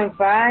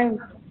 1.5.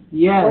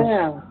 Yes.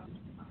 Wow.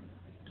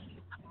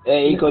 That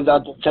equals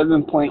out to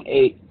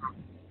 7.8.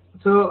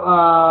 So,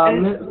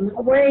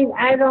 Wait,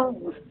 I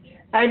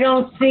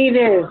don't see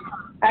this.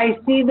 I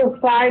see the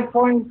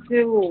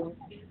 5.2.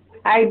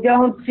 I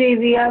don't see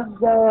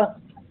the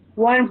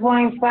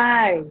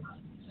 1.5.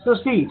 so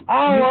see.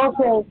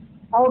 Oh,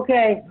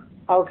 okay.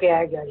 Okay,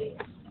 I got it.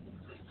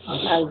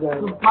 I got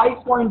So it.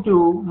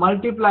 5.2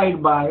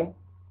 multiplied by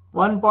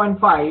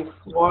 1.5.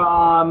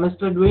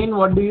 Mr. Dwayne,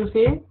 what do you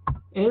say?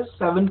 Is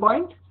 7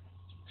 point?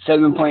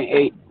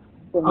 7.8.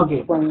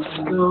 Okay.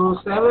 So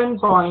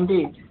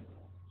 7.8.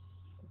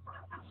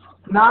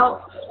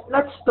 Now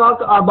let's talk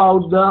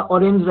about the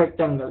orange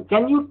rectangle.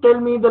 Can you tell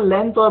me the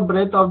length or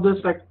breadth of this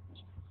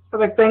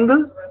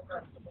rectangle?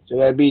 So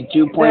that'd be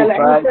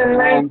 2.5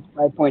 times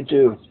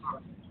 5.2.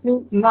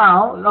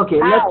 Now, okay,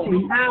 let's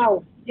see.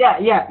 How?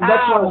 Yeah,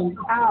 that's what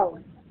How?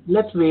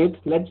 let's wait,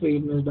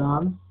 Ms.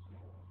 Dawn.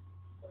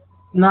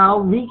 Now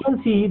we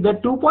can see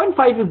that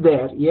 2.5 is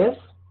there, yes?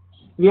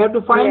 We have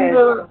to find Yes.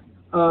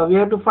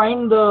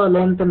 the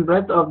length and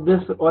breadth of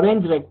this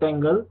orange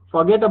rectangle.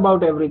 Forget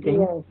about everything.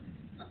 Yes.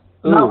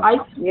 Now Ooh. I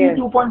see Yes.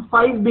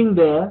 2.5 being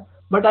there,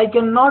 but I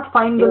cannot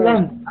find the Yes.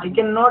 length. I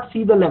cannot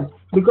see the length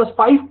because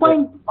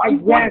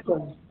 5.5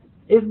 Exactly.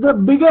 is the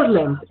bigger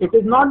length. It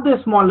is not the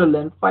smaller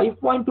length.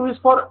 5.2 is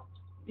for,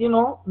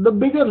 the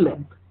bigger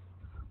length.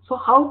 So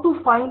how to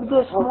find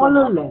the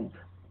smaller length?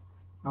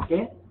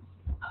 Okay.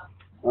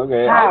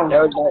 Okay, How?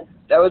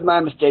 that was my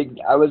mistake.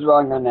 I was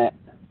wrong on that.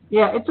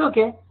 Yeah, it's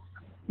okay.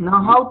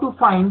 Now how to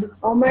find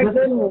Oh my the,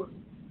 goodness.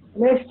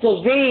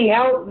 Mr. V,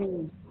 help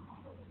me.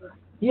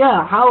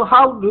 yeah,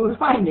 how do we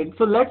find it?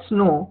 So let's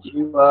know.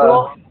 You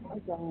So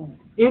Okay.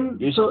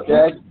 you so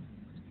subtract.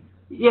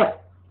 yeah,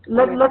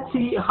 let's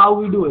see how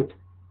we do it.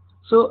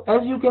 So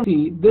as you can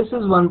see, this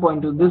is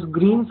 1.2. This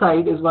green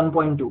side is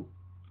 1.2,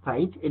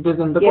 right? It is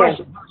in the Yes.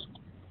 question.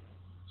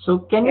 So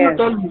can you Yes.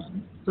 tell me?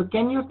 So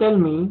can you tell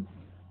me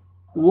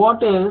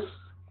what is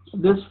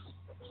this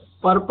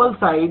purple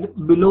side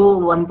below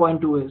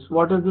 1.2 is?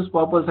 What is this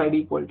purple side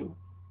equal to?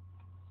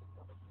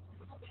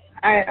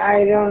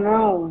 I don't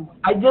know.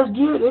 I just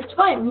do it. It's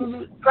fine.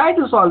 You try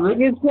to solve it.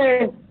 You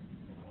said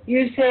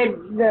You said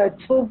the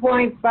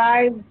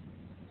 2.5.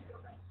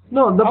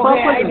 No, the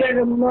Okay,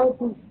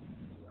 purple.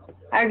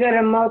 I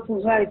gotta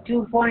multiply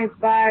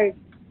 2.5.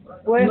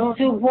 What's No,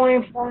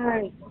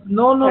 2.5?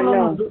 no, no, Oh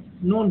no, no,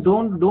 no.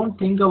 no. Don't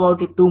think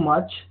about it too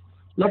much.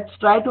 Let's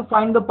try to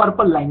find the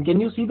purple line.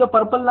 Can you see the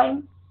purple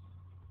line?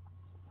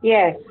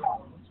 Yes.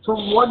 So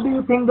what do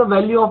you think the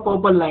value of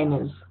purple line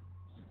is?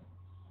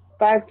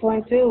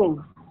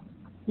 5.2.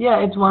 Yeah,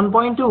 it's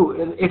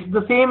 1.2. It's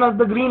the same as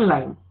the green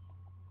line.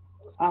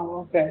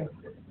 Oh, okay.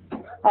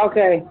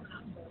 Okay.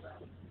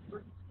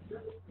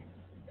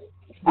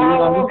 Do you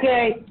Oh, understand?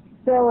 okay.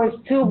 So it's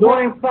Don't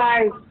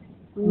 2.5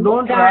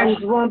 don't rush. times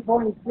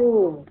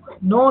 1.2.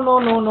 No, no,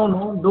 no, no,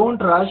 no.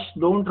 Don't rush.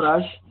 Don't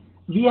rush.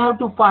 We have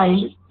to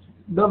find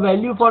the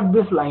value for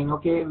this line.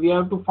 Okay, we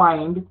have to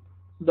find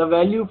the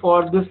value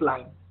for this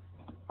line.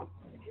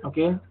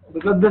 Okay,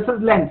 because this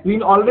is length.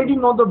 We already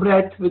know the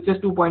breadth, which is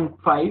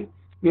 2.5.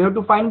 We have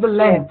to find the Yes.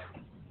 length.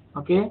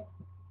 Okay.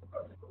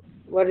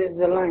 What is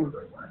the length?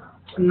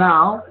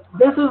 Now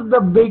this is the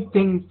big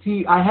thing.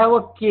 See, I have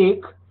a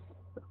cake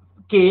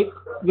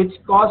which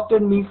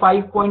costed me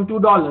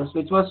 $5.2,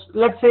 which was,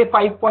 let's say,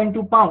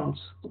 5.2 pounds.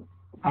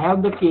 I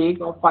have the cake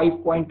of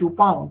 5.2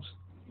 pounds,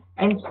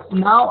 and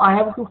now I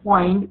have to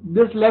find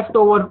this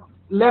leftover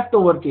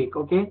cake.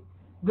 Okay,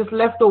 this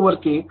leftover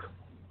cake,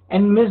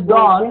 and Miss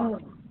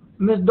Dawn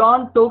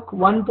took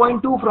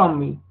 1.2 from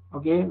me.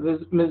 Okay,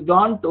 Miss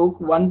Dawn took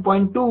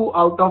 1.2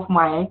 out of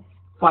my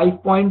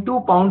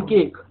 5.2 pound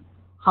cake.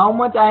 How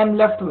much I am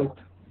left with?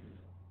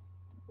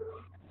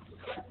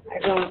 I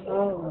don't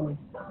know.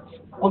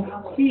 Okay,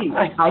 see,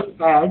 I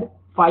had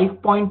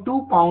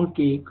 5.2 pound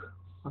cake.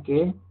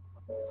 Okay,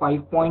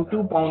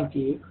 5.2 pound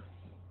cake.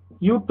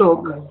 You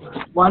took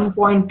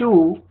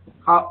 1.2.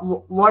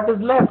 What is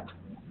left?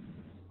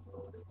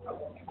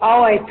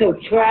 Oh, I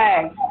took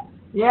track.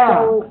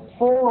 Yeah, So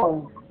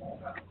 4.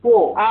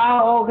 4.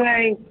 Oh,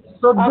 okay.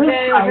 So this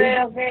Okay, side,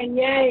 okay, okay,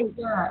 yay.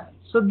 yeah.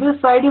 So this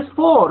side is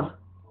 4.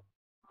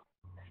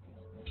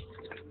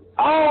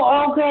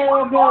 Oh, okay,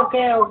 okay,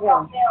 okay, okay.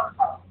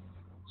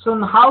 So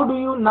how do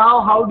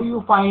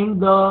you find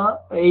the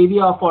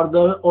area for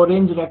the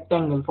orange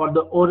rectangle? For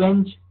the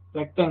orange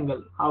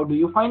rectangle, how do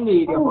you find the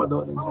area for the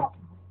orange rectangle?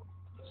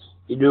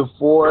 You do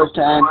 4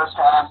 times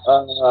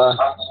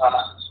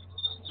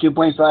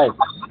 2.5.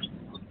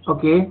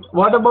 Okay.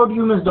 What about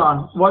you, Miss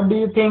Dawn? What do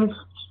you think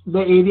the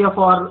area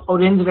for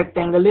orange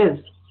rectangle is?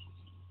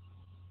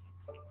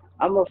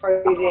 I'm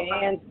afraid to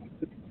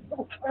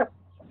answer.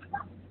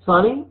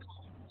 Sorry?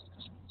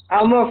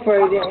 I'm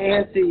afraid to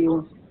answer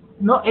you.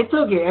 No, it's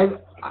okay.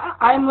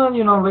 I'm a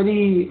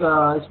very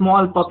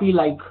small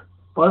puppy-like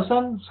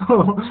person,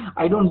 so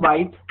I don't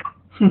bite.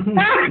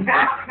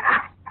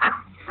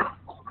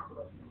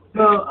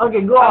 So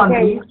okay, go on,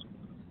 Okay, please.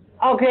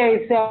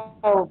 okay,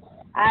 so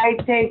I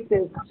take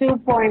the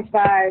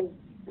 2.5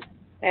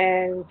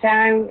 and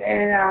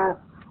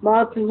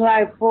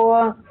multiply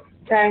 4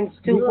 times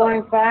Yeah.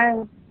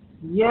 2.5.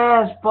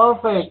 Yes,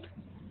 perfect.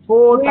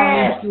 4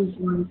 times Yes.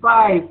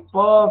 2.5.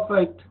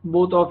 Perfect,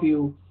 both of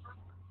you.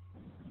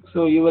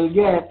 So you will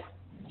get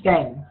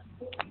 10.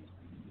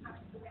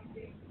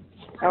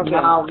 Okay.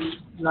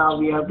 Now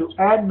we have to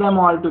add them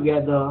all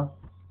together.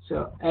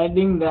 So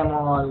adding them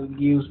all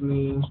gives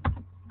me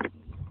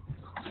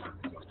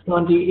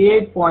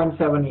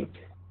 28.78.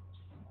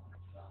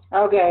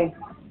 Okay.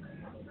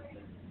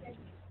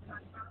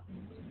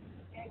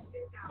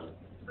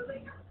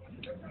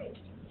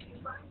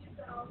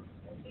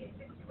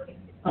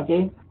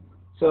 Okay,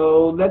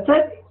 so that's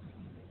it.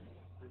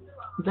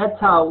 That's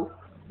how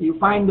you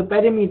find the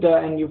perimeter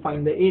and you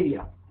find the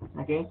area.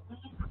 Okay,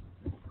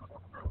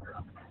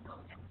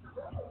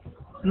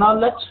 now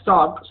let's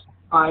start.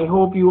 I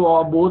hope you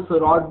all both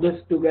wrote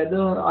this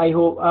together. I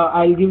hope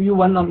I'll give you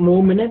one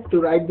more minute to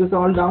write this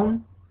all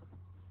down.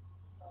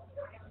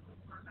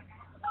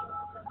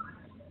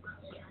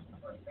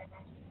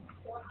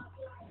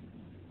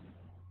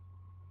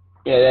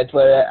 Yeah, that's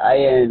what I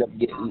ended up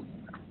getting.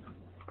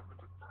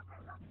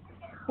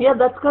 Yeah,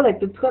 that's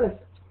correct. It's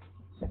correct.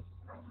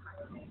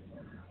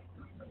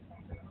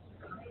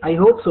 I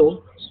hope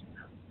so.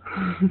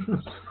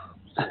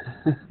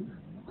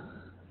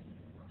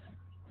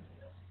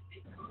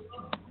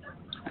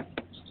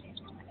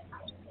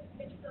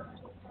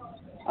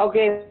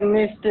 Okay,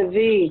 Mr.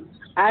 V.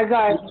 I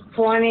got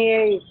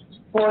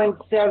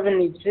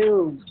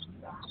 28.72.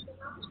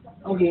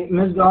 Okay,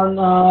 Miss Dawn.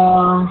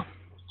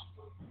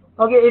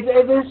 Okay, it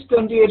is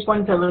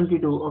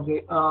 28.72.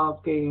 Okay,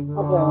 okay.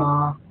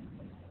 Okay.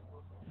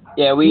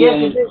 Yeah,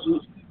 Yes, it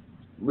is.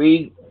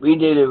 we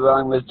did it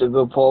wrong, Mr.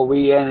 Vipul.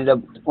 We ended up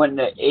putting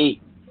the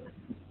 8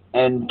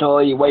 and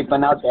totally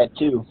wiping out that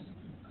 2.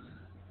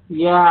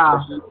 Yeah.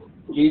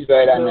 He's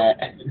right on So,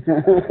 that.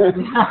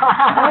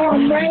 Oh,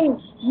 man,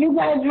 you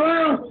got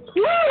wrong.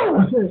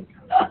 Woo!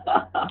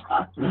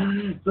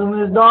 so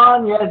Miss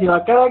Dawn, yes, you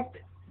are correct.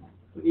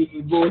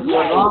 We both were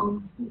Yay!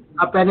 wrong.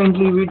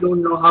 Apparently, we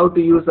don't know how to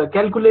use a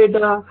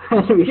calculator.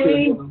 We should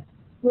See? know.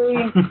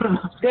 See?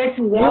 This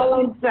is all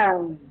I'm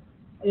saying.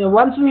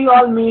 once we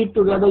all meet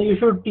together, you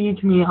should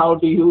teach me how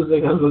to use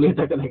a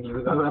calculator correctly,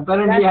 because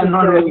apparently That's I'm a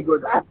not very joke.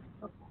 good.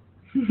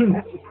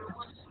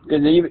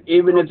 Because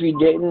even if you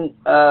didn't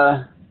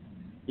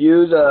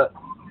use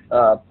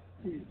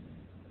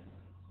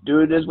do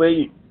it this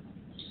way,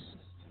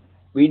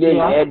 we didn't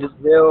Yeah. add the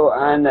zero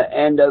on the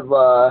end of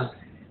the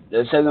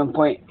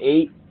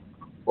 7.8,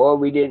 or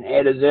we didn't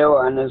add a zero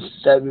on the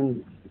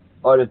 7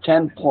 or the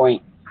 10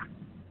 point.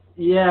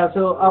 Yeah,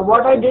 so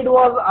what I did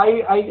was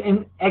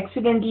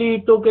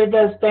accidentally took it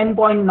as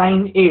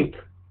 10.98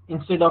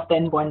 instead of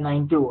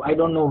 10.92. I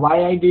don't know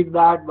why I did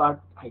that, but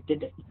I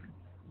did it.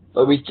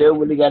 But we still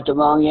would have got the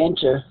wrong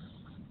answer.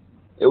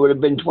 It would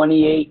have been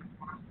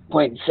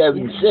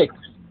 28.76,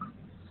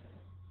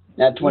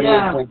 not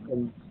Yeah.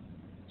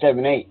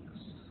 28.78.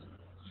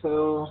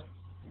 So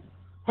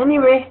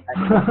anyway,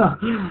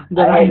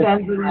 the I right added,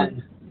 answer is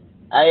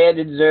I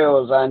added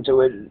zeros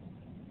onto it, and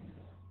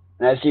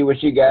I see what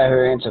she got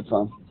her answer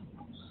from.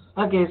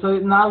 okay. So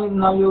now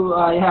you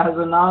yeah.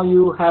 So now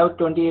you have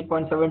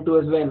 28.72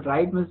 as well,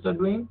 right, Mr.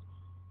 Dwayne?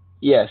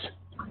 Yes.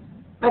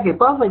 Okay,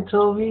 perfect.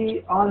 So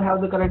we all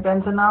have the correct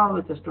answer now,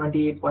 which is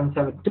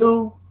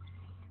 28.72.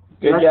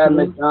 Good Let's job,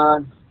 Miss move.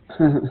 Dawn.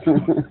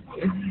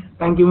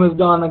 Thank you, Ms.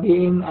 Dawn,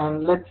 again,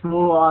 and let's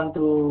move on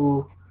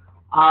to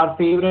our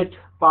favorite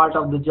part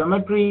of the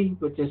geometry,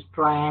 which is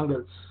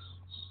triangles.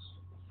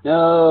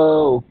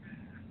 No.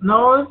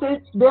 No,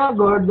 they are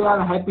good. They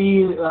are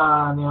happy,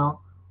 I know.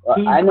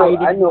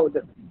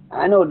 three-sided.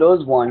 I know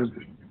those ones.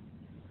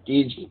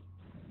 These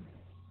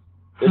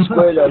the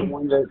squares are the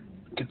ones that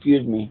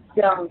confuse me.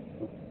 So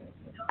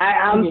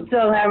I'm Okay.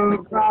 still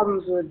having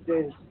problems with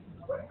this.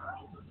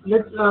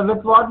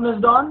 With what,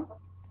 Ms. Dawn?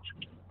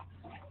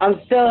 I'm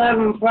still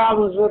having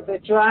problems with the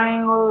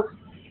triangles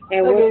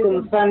and with Okay,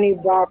 them funny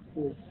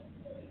boxes.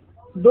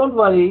 don't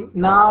worry.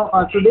 Now,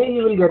 today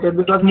you will get it,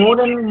 because more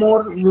and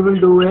more we will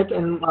do it,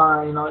 and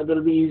it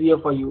will be easier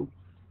for you.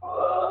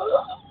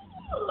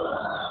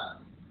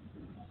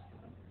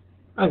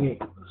 Okay,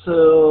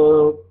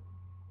 so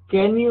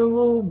can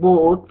you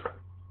both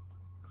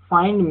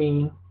find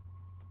me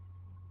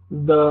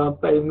the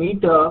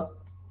perimeter?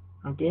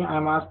 Okay,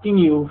 I'm asking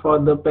you for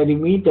the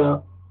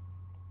perimeter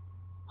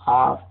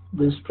of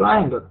this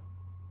triangle.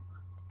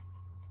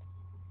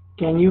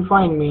 Can you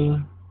find me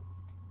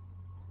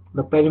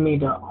the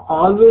perimeter?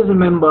 Always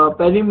remember,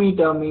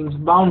 perimeter means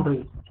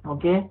boundary.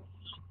 Okay.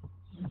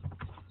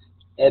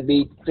 That'd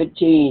be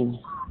 15.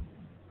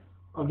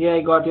 Okay,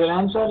 I got your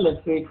answer.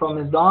 Let's wait for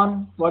Miss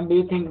Dawn. What do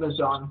you think, Miss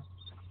Dawn?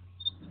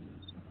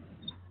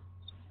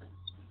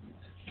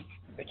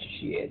 Bet you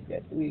she had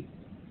that 3.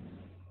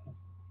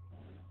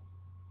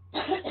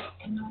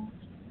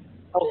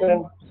 Okay.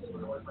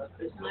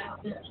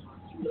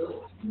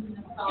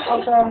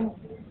 Okay.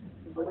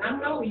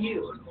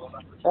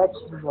 That's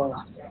good.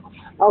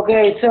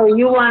 Okay, so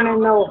you want to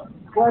know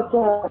what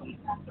the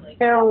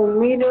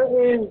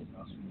perimeter is?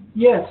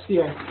 Yes,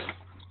 yes.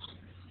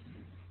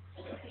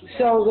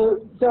 So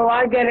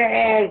I gotta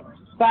add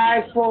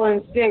 5, 4,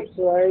 and 6,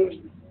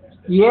 right?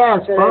 Yes,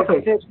 So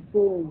perfect. that's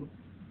 16.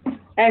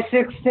 That's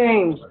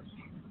 16.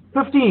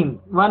 15,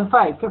 1,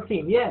 5,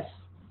 15, yes.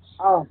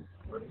 Oh,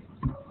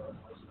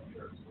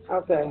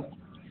 okay.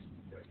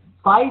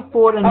 5,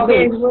 4, and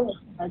Okay. 6.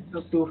 That's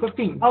up to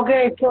 15.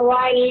 Okay, so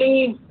I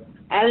leave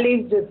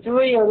the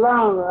 3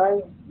 alone,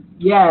 right?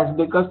 Yes,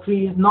 because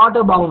 3 is not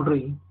a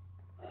boundary.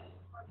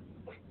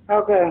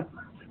 Okay.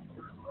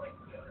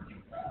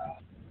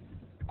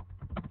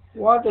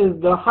 What is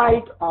the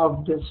height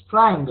of this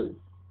triangle?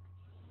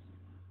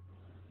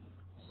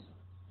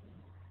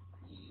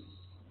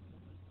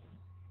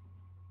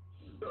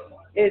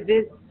 Is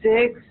it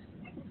 6?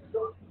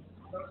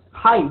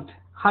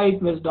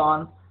 Height, Miss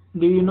Dawn.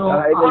 Do you know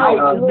height is, height?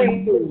 Oh,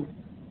 3.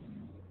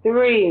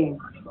 3.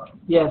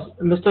 Yes,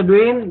 Mr.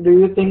 Dwayne, do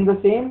you think the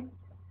same?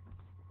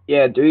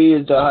 Yeah, 3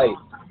 is the height,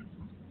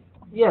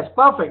 Yes,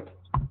 perfect.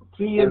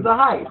 3 is and the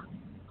height.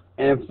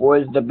 4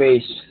 is the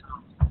base.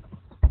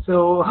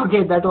 So,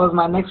 okay, that was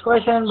my next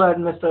question, but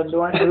Mr.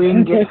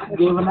 Dwayne gave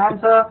an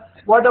answer.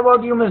 What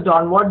about you, Miss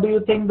Dawn? What do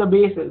you think the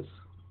base is?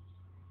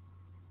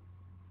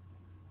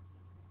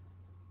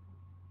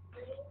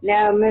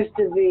 Now,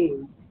 Mr.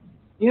 V,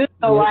 you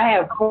know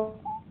Yes.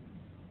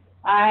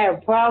 I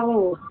have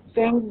problems with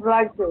things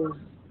like this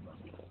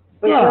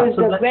Yeah, because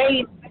so the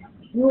base.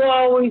 You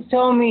always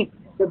told me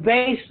the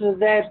base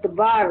was at the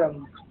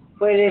bottom,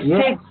 where the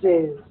yes, 6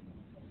 is.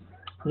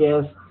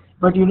 yes.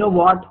 But you know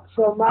what?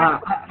 So my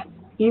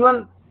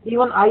Even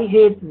I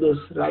hate this,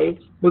 right?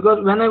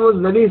 Because when I was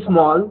very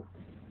small,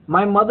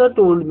 my mother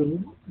told me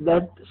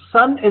that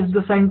sun is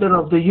the center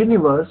of the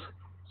universe,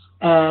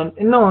 and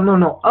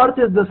no, earth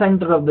is the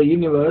center of the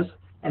universe,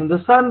 and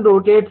the sun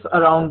rotates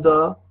around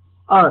the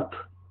earth.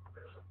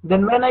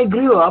 Then when I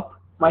grew up,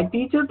 my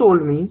teacher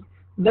told me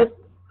that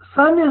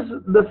sun is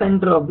the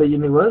center of the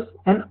universe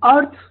and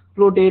earth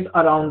rotate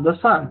around the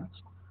sun.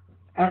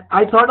 And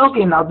I thought,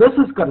 okay, now this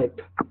is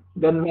correct.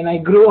 Then when I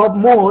grew up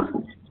more,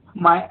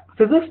 my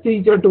physics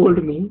teacher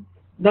told me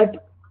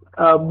that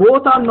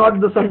both are not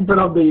the center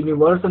of the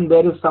universe, and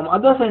there is some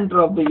other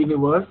center of the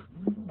universe,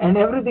 and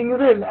everything is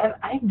real. And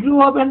I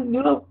grew up, and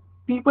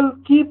people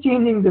keep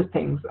changing these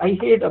things. I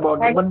hate about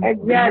it, but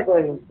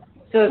Exactly.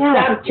 So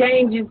yeah, stop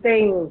changing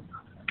things.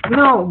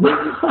 no.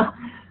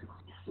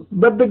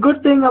 But the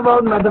good thing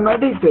about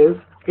mathematics is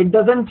it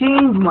doesn't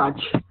change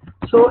much.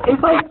 So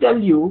if I tell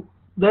you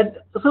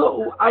that,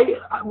 so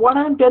what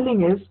I'm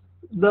telling is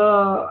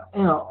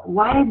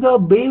why the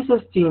base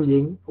is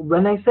changing.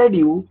 When I said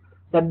you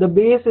that the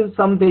base is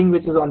something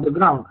which is on the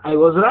ground, I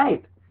was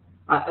right,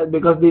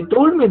 because they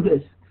told me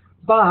this.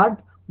 But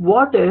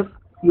what if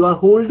you are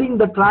holding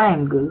the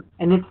triangle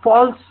and it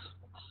falls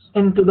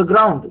into the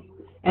ground,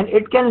 and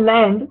it can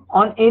land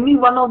on any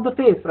one of the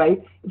face,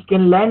 right? It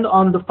can land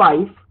on the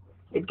 5,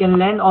 it can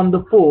land on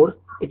the 4,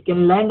 it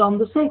can land on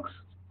the 6,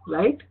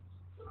 right?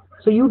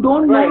 So you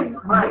don't know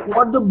Right.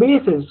 what the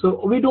base is.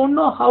 So we don't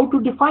know how to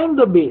define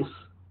the base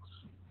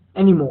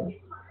anymore,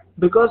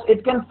 because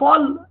it can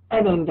fall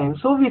at any time.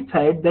 So we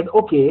said that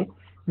okay,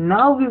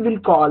 now we will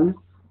call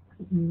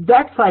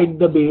that side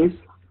the base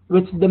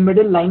which the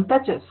middle line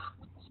touches.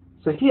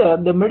 So here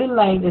the middle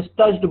line is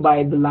touched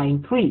by the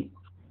line 3.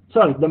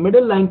 Sorry, the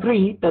middle line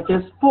 3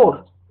 touches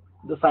 4,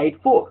 the side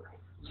 4.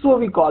 So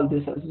we call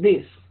this as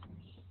base.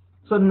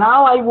 So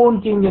now I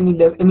won't change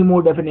any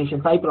more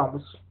definitions, I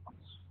promise.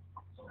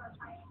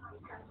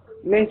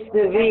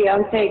 Mr. V,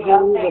 I'm taking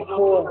you to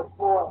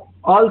court.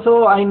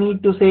 Also, I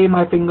need to say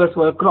my fingers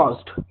were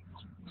crossed.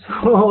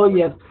 So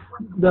yes,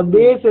 the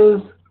base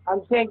is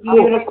I'm taking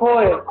you to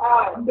court.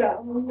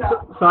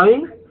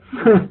 sorry.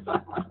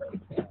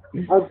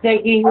 I'm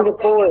taking you to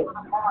court.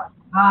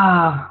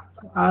 I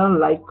don't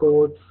like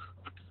quotes.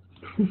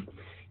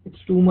 It's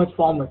too much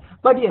formal.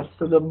 But yes,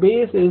 so the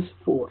base is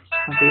 4.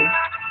 Okay,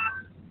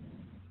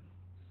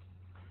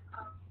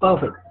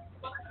 perfect.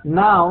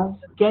 Now,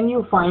 can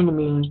you find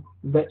me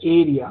the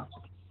area?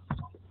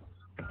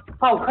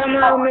 Oh, come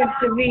on,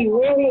 Mr. V.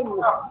 Really?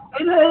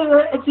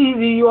 It's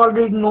easy. You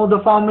already know the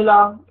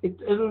formula. It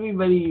will be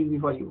very easy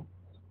for you,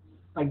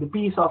 like the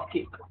piece of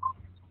cake.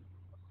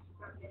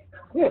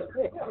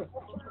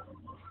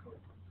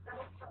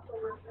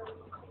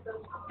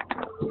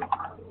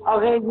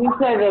 Okay, you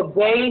said the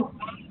base.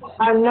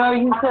 I know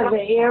you said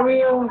the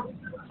area.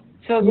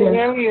 So the Yes.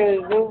 area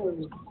is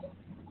this.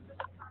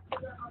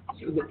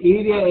 So the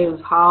area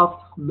is half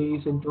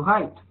base into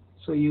height.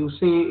 So you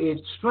say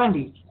it's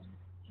 20.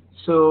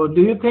 So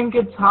do you think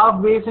it's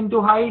half base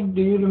into height?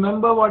 Do you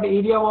remember what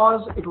area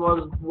was? It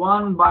was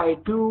 1 by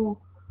 2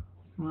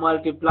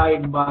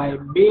 multiplied by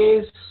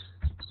base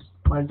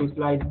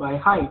multiplied by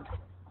height.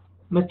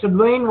 Mr.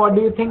 Dwayne, what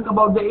do you think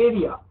about the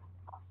area?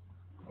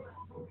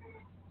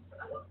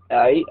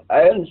 I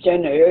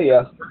understand the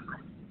area.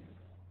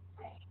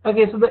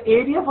 Okay, so the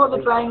area for the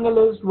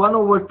triangle is 1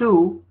 over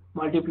 2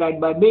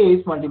 multiplied by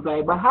base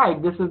multiplied by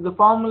height. This is the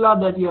formula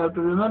that you have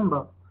to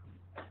remember.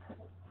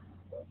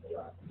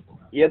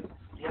 Yep.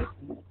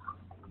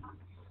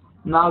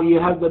 Now you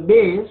have the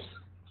base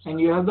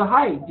and you have the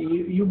height.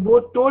 You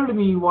both told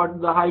me what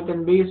the height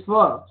and base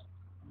were.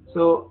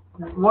 So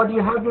what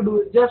you have to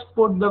do is just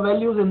put the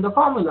values in the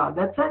formula.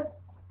 That's it.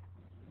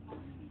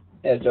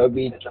 Yeah, so it'd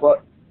be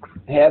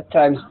half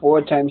times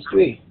 4 times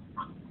 3.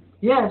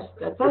 Yes,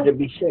 that's it. It'd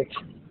be 6.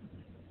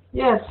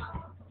 Yes.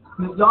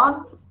 Ms.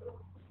 Dawn,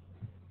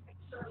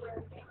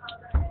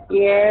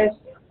 Yes.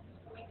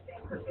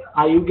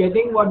 are you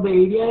getting what the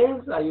area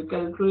is? Are you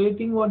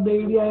calculating what the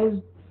area is?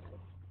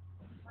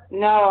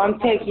 No, I'm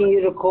taking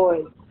you to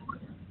court.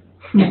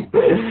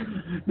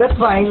 That's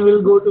fine.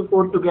 We'll go to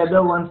court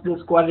together once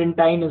this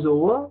quarantine is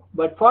over.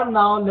 But for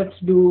now, let's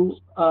do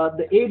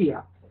the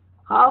area.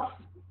 Half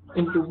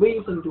into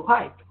base into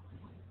height.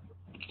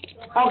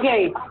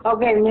 Okay,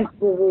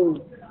 Mr.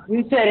 V.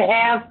 You said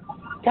half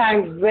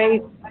times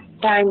base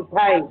times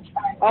height.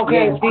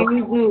 Okay, Yes. so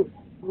you do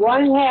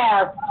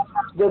 1/2.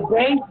 The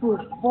base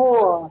is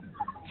 4.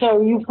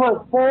 So you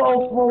put 4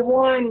 over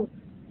 1,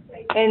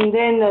 and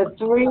then the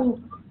 3,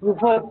 you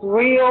put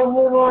 3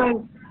 over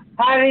 1.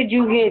 How did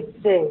you get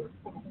 6?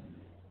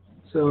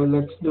 So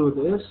let's do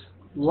this.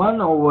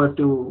 1 over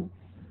 2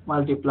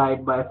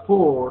 multiplied by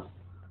 4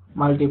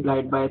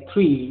 multiplied by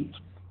 3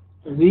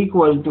 is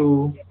equal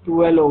to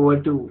 12 over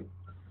 2.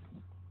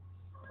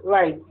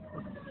 Right.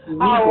 Is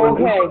Oh, equal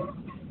to, okay.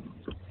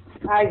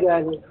 I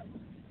got it.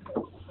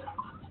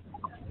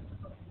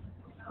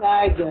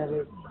 I got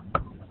it.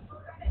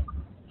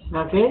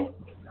 okay?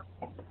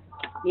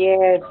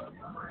 Yes.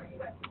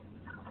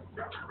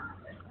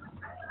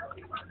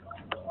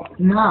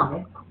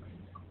 Now,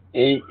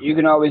 And you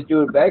can always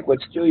do it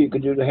backwards too. You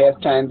could do the half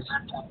times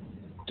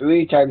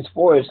 3 times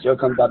 4. It still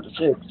comes out to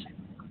 6.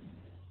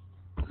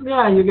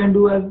 yeah, you can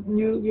do as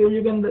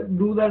you can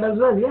do that as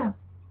well, yeah.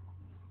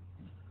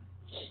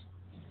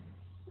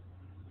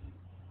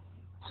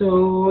 So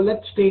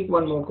let's take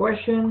one more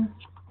question.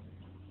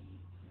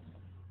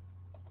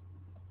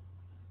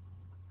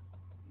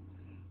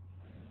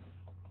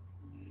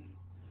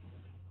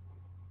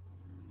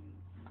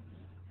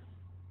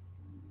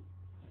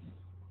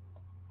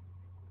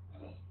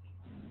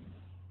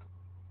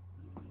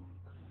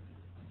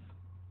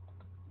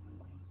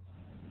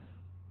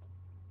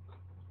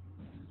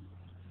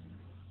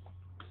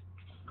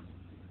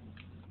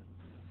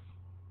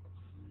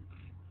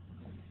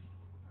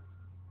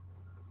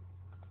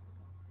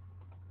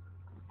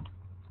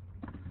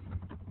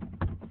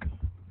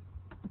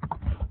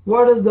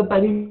 What is the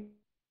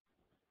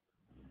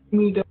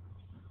perimeter?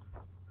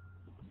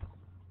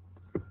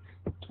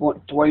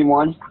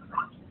 21.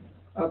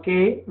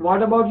 Okay.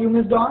 What about you,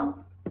 Miss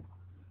Dawn?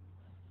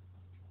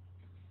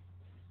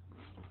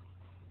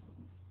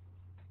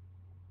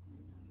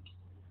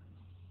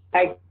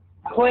 I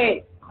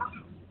quit.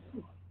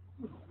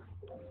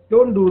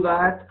 Don't do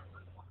that.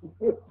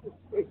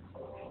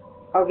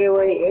 Okay,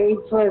 wait, 8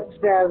 plus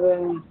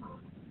 7,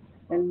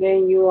 and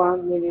then you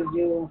want me to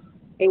do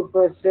 8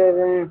 plus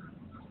 7,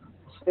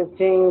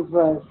 15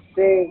 plus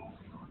 6,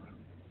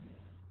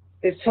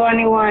 it's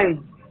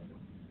 21,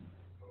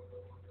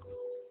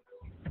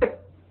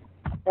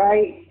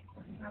 right?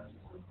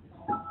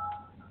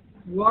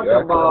 What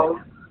Yeah, about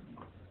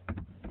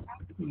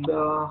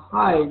the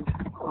height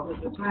of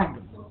the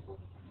triangle?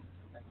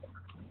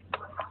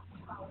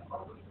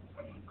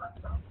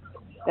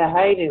 The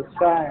height is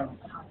 5.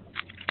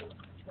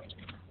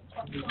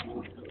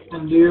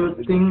 And do you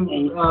think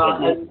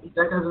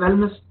that as well,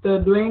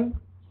 Mr. Dwayne?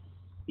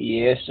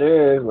 Yes,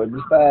 sir. Would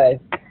be 5.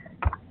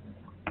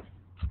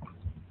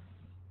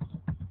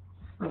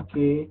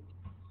 Okay.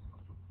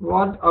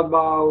 What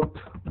about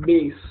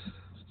base?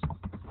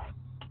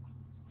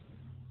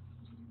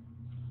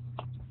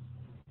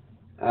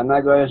 I'm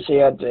not going to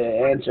say out the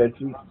answer.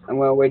 I'm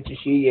going to wait till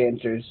she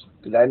answers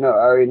because I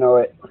already know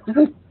it.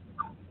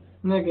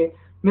 Okay.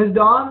 Miss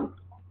Dawn,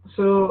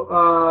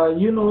 so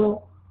you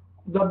know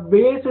the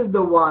base is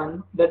the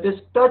one that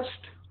is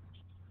touched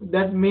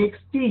that makes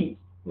T.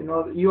 You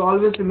know, you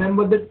always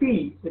remember the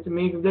T, which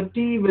makes the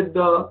T with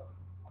the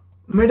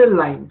middle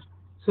line.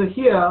 So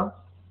here,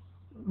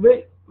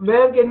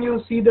 where can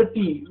you see the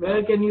T?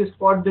 Where can you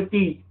spot the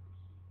T?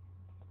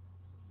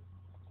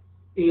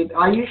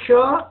 Are you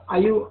sure? Are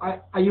you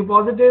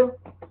positive?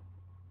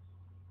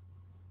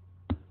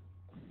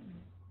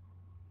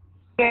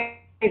 Okay,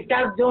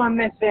 stop doing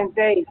this and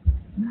say,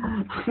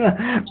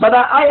 But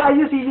are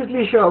you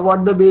seriously sure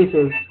what the base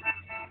is?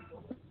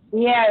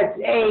 yes,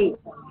 8.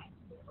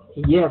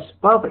 Yes,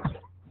 perfect.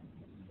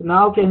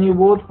 Now can you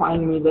both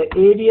find me the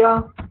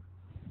area?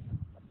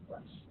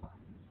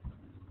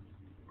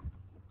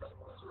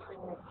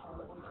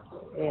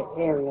 The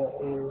area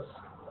is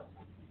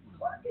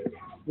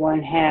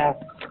 1/2.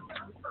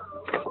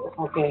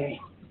 Okay,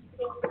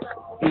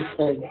 he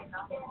said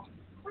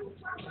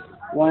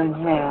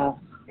 1/2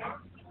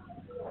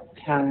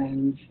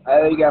 times I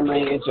already got my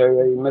answer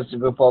already, Mr.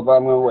 Vipul, but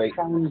I'm going to wait.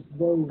 times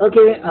base.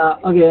 Okay,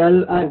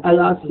 I'll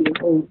ask you.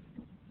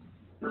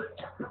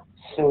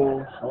 So,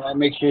 I want to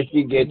make sure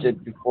she gets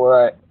it before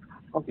I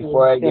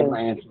give my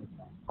answer.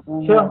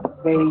 Sure.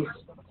 Base.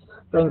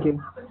 Thank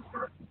you.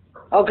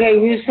 Okay,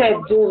 you said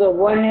do the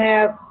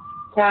 1/2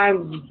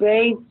 times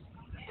base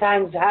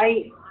times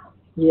height.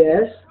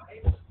 Yes.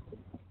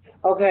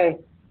 Okay.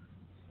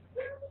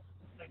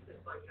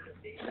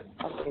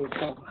 Okay,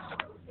 so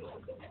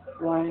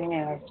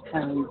 1/2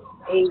 times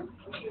 8,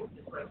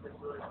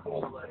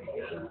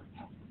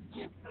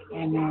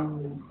 and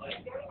then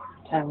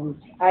times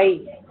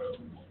height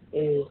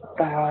is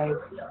 5.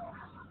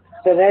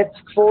 So that's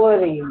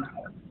 40.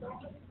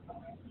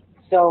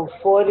 So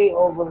 40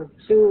 over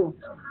 2.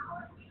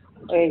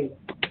 Wait.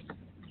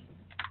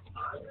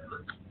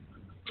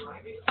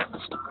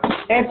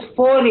 That's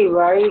 40,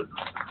 right?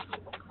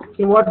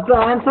 So what's the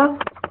answer?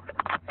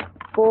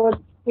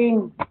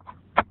 14.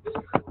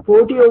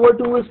 40 over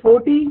 2 is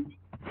 40?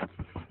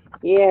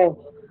 Yes.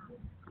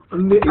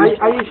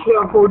 Are you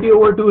sure 40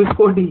 over 2 is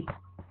 40?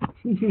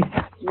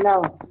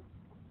 No.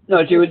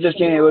 No, she was just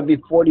saying it would be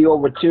 40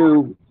 over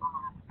 2.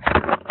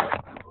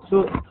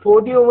 So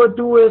 40 over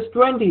 2 is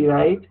 20,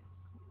 right?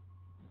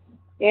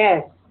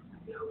 Yes.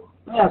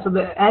 Yeah, so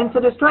the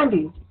answer is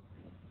 20.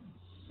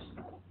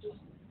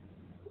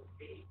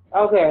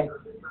 Okay.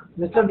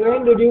 Mr.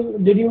 Dwayne,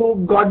 did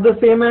you got the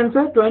same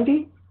answer,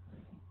 20?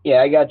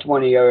 Yeah, I got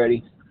 20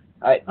 already.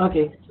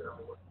 Okay.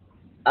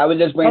 I was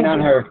just waiting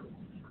on her.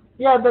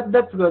 Yeah,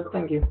 that's good.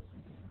 Thank you.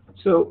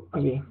 So,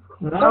 okay.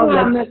 Now Come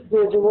on,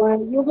 Mr.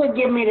 Dwayne. You can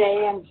give me the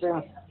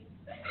answer.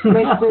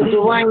 Mr.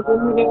 Dwayne,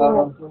 give me the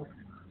answer.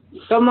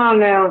 Come on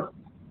now.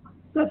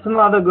 That's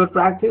another good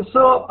practice.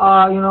 So,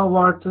 you know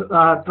what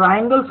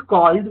triangles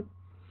called,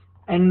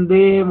 and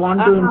they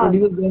want to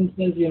introduce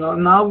themselves. You know,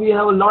 now we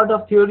have a lot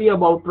of theory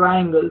about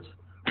triangles.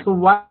 So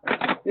why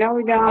No,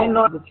 we why don't.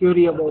 not the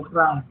theory about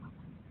triangles?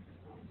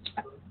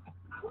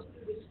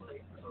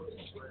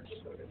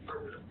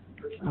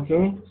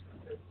 Okay.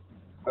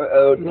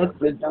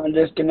 I'm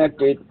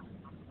disconnected.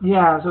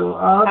 Yeah. So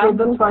okay, I'm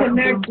that's fine.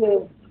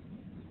 disconnected.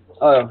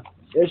 Oh,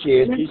 there she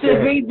is. She's Mr.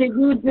 there. B, did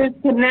you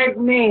disconnect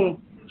me?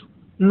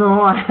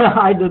 No,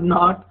 I did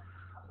not.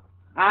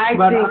 I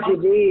But think you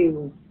did.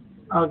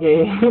 okay.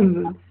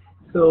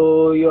 So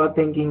you are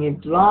thinking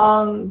it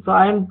wrong. So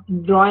I'm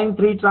drawing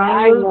 3 I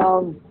triangles.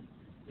 know.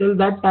 Till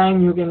that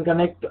time, you can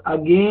connect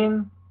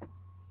again,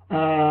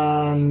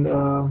 and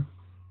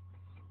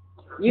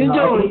You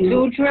doing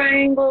 2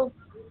 triangles?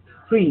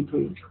 3.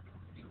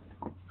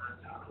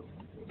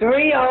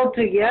 3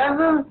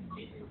 altogether?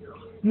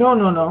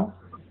 No.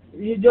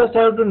 You just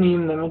have to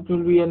name them. It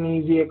will be an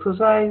easy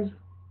exercise.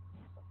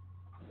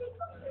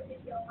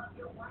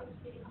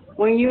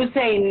 When you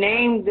say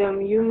name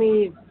them, you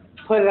mean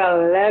put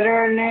a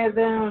letter near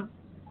them?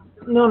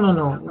 No,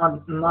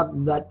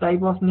 not that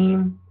type of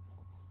name.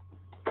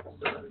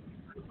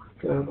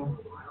 So,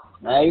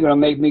 Now you're gonna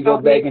make me go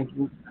back Okay.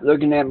 and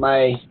looking at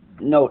my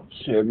notes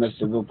here,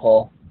 Mr.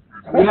 Vipul.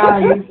 yeah,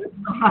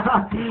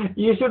 you,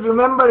 you should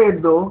remember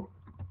it though.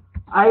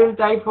 I will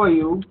type for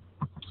you.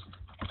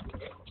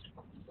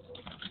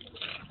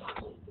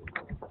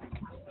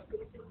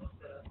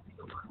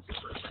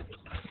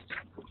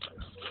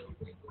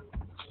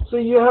 So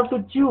you have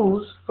to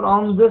choose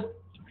from this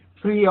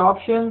three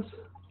options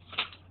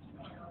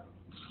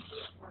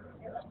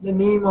the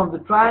name of the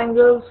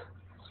triangles.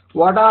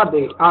 What are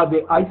they? Are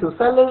they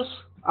isosceles?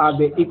 Are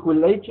they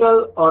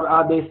equilateral? Or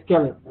are they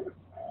scalene?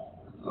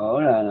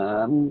 Hold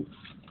on,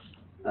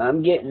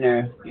 I'm getting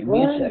there. Give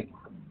me a What? second.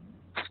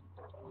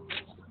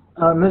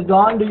 Ms.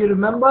 Dawn, do you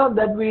remember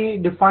that we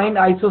defined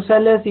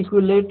isosceles,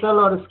 equilateral,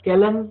 or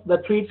scalene,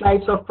 the three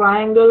types of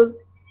triangle?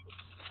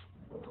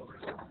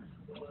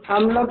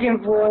 I'm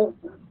looking for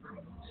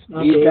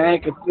it. He's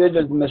trying to confuse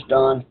us, Miss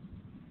Dawn.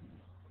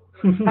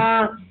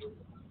 Huh?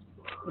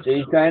 So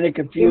he's trying to Give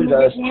confuse me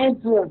us. the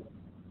answer.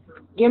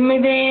 Give me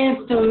the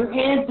answer,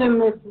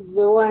 Mrs.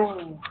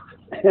 Dwayne.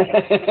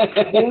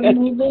 Give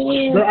me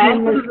the The answer,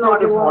 answer is Mr.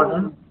 not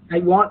important.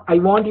 I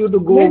want you to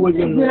go over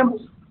your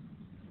notes.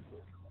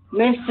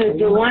 Mr.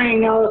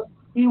 Dwayne knows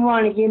he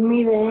want to give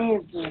me the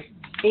answer.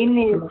 He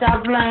needs to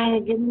stop lying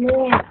and give me the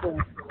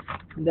answer.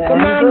 The Come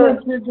on,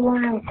 answer, Mr.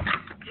 Dwayne.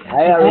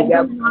 I already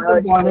got. is not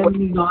important,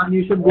 Ms. Dawn.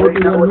 You should I go already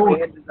to know your what the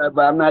notes. answers are,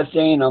 but I'm not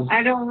saying them.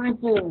 I don't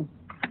want to.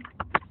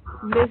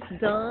 Miss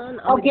Dunn,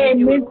 I'm Okay, gonna give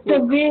you a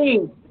Mr.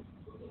 V.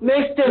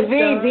 Mr. V,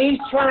 Dunn. these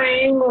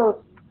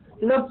triangles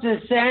look the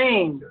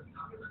same.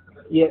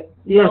 Yeah.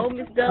 Yes. No,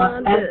 Miss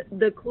Dunn,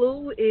 And the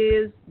clue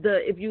is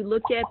if you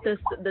look at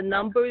the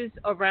numbers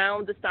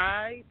around the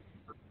sides,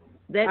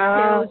 that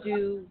tells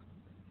you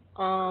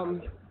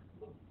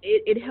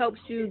it helps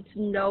you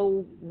to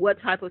know what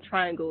type of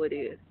triangle it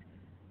is.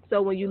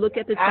 So when you look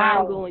at the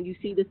triangle and you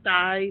see the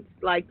sides,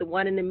 like the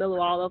one in the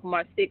middle, all of them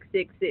are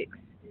 666.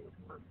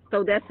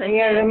 So that's a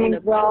Yeah, that hint and means a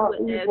they're all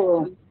clue as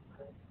equal. to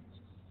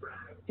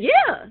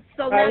yeah.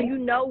 So now Right. you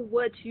know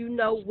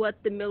what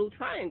the middle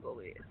triangle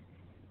is.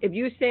 If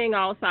you're saying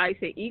all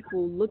sides are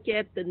equal, look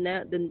at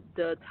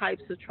the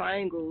types of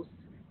triangles,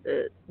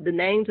 the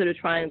names of the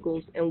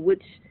triangles, and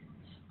which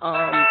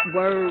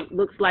word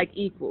looks like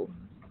equal.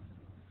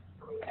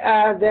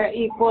 They're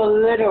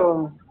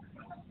equal.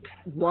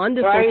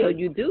 Wonderful. Right. So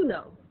you do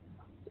know.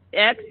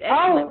 Excellent.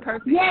 Oh,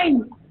 Perfect. yay!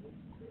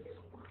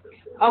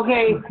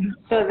 Okay,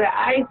 so the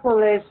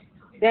isolus,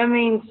 that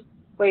means,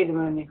 wait a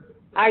minute.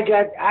 I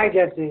got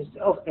this.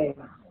 Okay,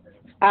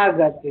 I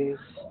got this.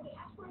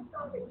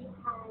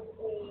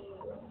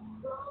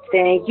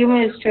 Thank you,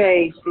 Miss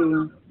Tracy.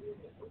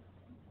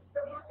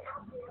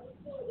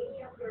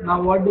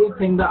 now, what do you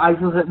think the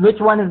isosceles? Which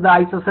one is the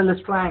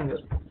isosceles triangle?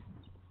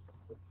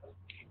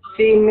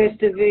 See,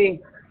 Mr. V,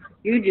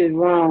 you just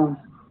wrong.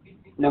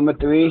 Number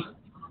 3.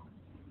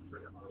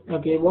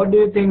 Okay. What do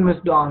you think, Miss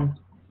Dawn?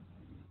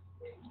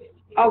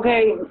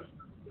 Okay,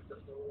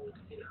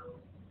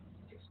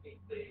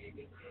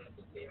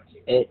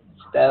 It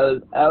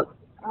spells out.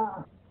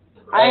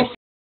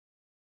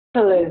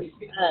 isolus.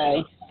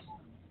 I.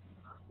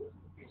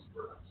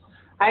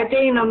 I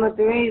think number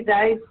 3 is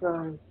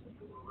isolus.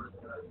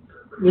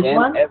 Which Sam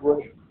one?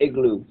 Edward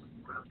Igloo.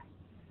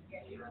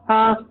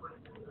 Huh?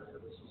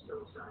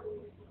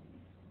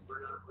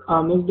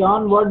 Miss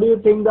Dawn, what do you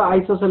think the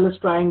isosceles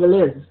triangle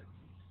is?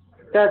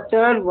 The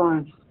third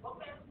one.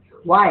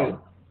 Why?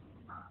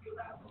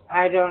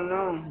 I don't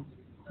know.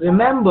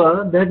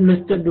 Remember that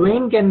Mr.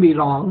 Dwayne can be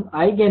wrong,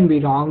 I can be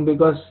wrong,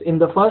 because in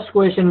the first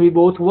question we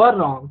both were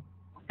wrong,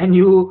 and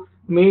you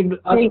made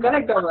us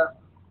correct our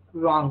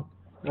wrong,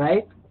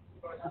 right?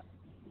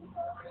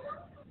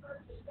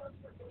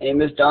 Hey,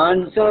 Miss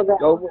Dawn, So the,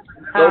 go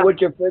with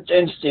your first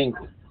instinct.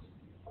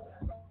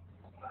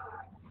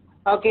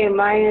 okay,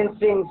 my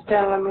instinct's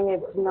telling me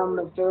it's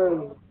number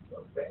 3.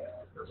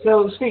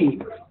 So see,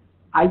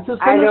 isosceles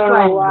I don't know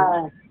triangles.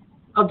 why.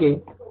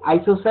 Okay,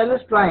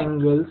 isosceles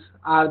triangles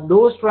are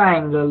those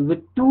triangles with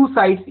two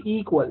sides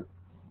equal.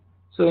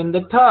 So in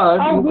the third,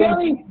 Oh, you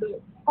really?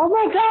 can Oh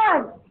my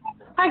God!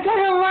 I got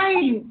it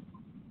right.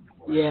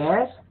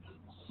 yes,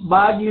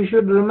 but you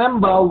should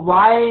remember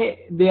why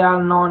they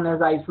are known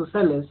as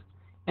isosceles.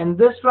 And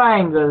this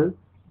triangle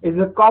is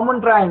a common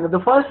triangle.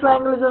 The first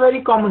triangle is a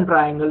very common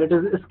triangle. It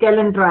is a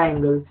scalene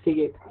triangle.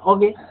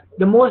 Okay,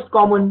 the most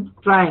common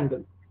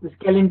triangle, the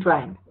scalene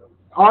triangle.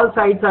 All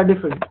sides are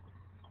different.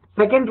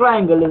 Second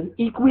triangle is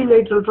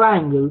equilateral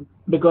triangle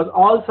because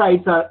all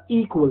sides are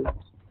equal.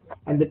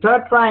 And the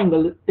third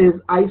triangle is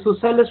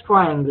isosceles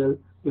triangle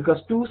because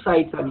two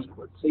sides are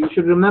equal. So you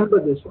should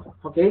remember this one,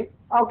 okay?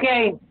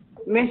 Okay,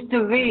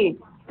 Mr. V,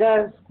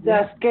 the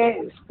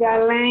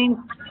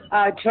scalene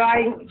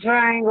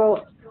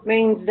triangle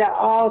means that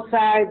all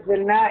sides are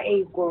not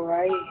equal,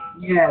 right?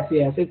 Yes,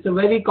 it's a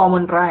very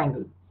common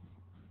triangle.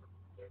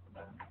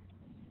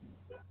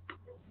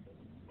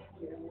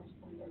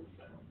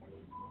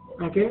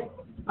 Okay.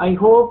 I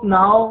hope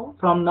now,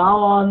 from now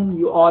on,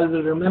 you all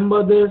will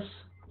remember this.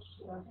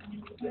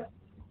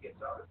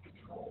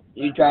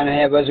 You trying to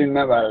have us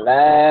remember a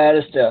lot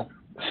of stuff.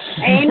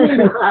 Hey,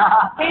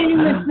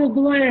 Mr.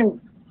 Dwayne.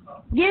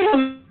 Get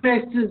him,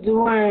 Mr.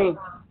 Dwayne.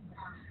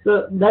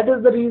 So that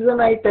is the reason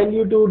I tell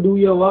you to do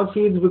your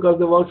worksheets, because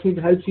the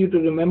worksheet helps you to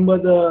remember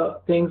the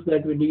things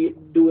that we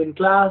do in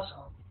class.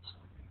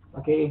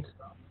 Okay.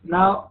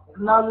 Now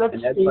let's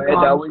And that's take why it's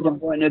on always some.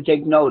 important to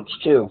take notes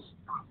too.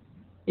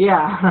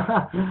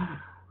 Yeah.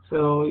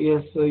 So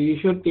yes, so you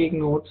should take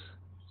notes.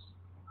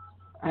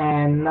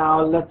 And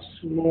now let's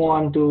move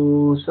on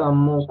to some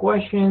more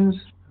questions.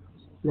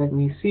 Let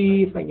me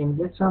see if I can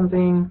get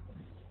something.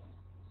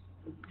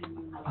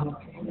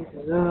 Okay.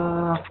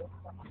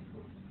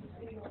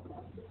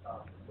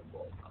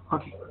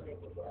 Okay.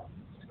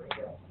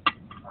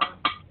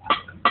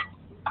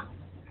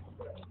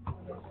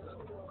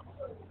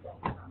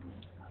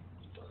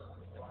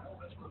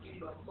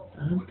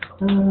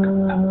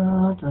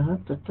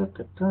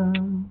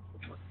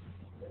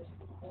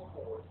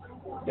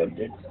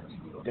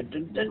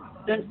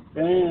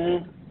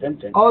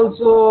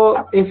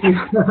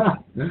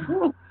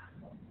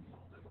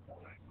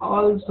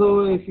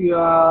 Also, if you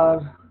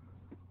are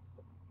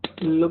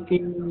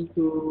looking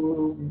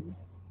to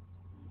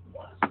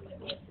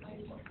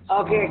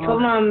Okay,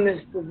 come on,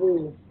 Mr.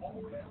 Boo.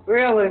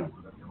 Really?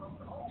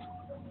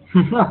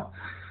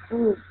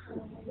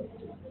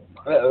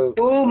 Uh-oh.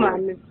 Oh, my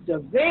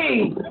Mr.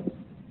 B.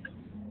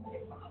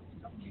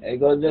 There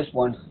goes this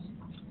one.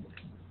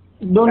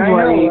 don't I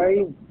worry. know,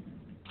 right?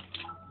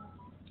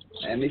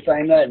 Let me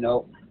find that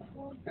note.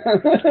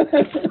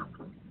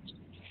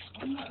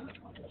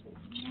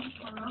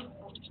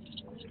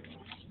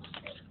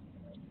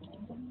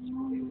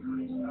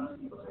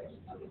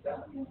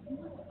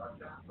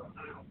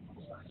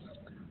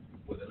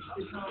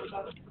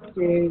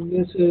 Okay,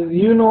 this is,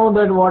 you know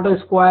that what a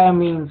square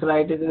means,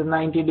 right? It is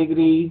 90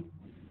 degree.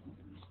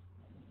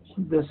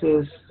 This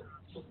is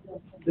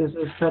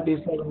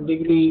 37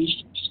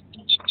 degree,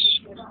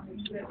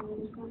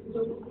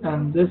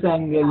 and this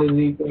angle is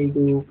equal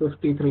to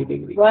 53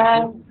 degree.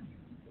 Well,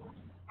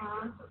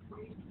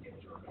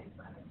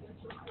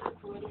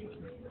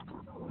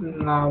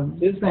 Now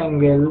this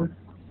angle is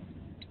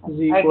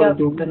I equal got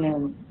to,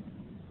 banana.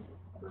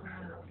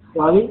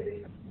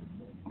 sorry,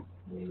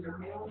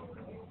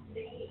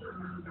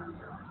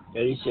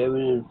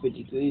 37 and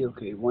 53.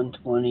 Okay,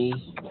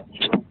 120.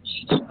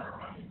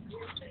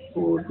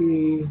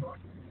 40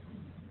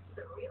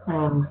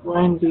 and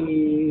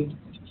 20.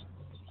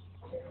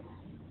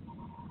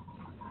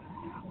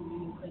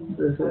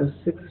 This is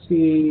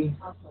 60.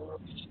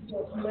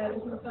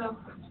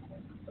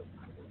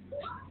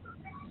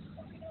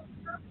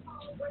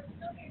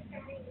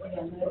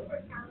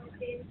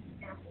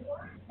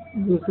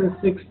 This is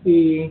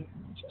 60,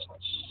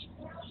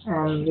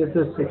 and this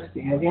is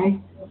 60. Okay.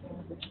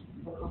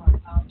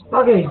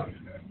 Okay.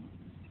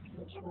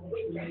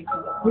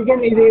 We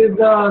can erase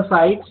the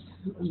sides.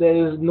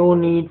 There is no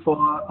need for.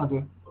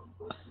 Okay.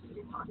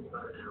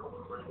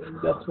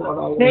 That's what I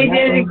will Say that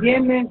happen.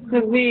 again,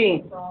 Mr.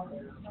 B.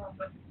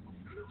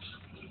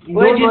 Don't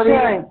What'd you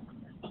worry. say?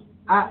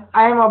 I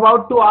am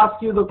about to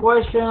ask you the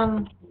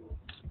question.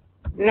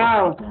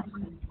 No.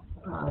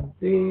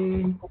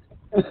 See.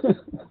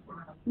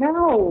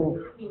 No.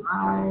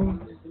 I.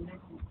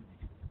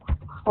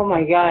 Oh,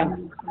 my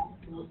God.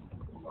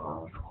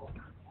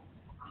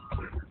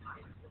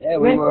 Yeah,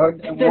 we were.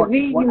 Mr. B,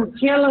 you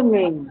killing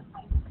me.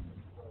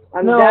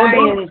 I'm No,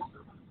 dying.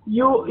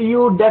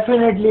 you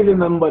definitely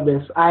remember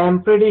this. I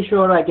am pretty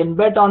sure, I can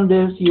bet on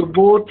this. You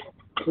both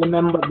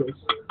remember this.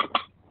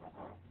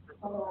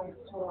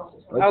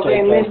 Okay,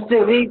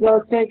 Mr. V,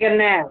 go take a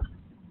nap.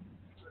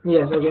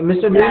 Yes. Okay,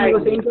 Mr. Dwayne, you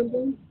were saying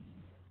something?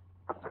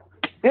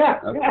 Yeah.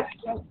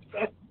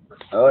 Okay.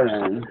 Hold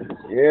on.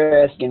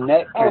 You're asking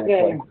that kind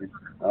Okay. of question.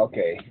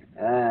 Okay.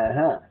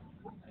 Uh-huh.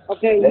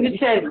 Okay, you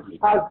said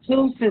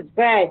obtuse is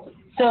bad,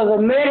 so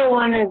the middle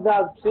one is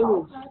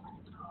obtuse.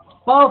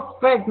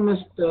 Perfect,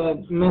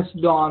 Miss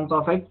Dawn.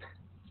 Perfect.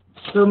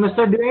 So,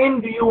 Mr.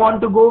 Dwayne, do you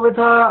want to go with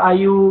her? Are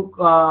you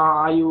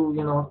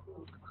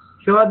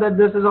sure that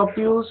this is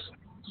obtuse?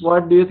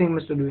 What do you think,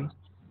 Mr. Dwayne?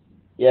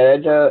 Yeah,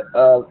 that's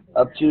a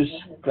obtuse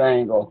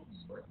triangle.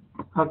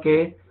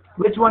 Okay.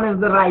 Which one is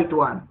the right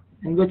one,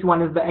 and which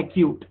one is the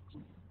acute?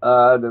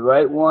 The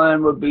right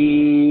one would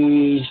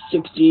be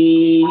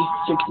 60,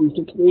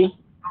 60, 60.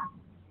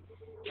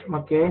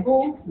 Okay.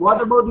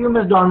 What about you,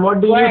 Miss Dawn?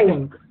 What do you Right.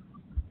 think?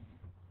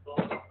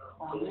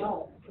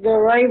 The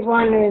right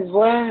one is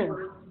what?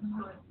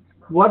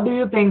 What do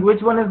you think?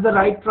 Which one is the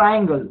right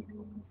triangle?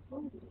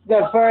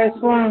 The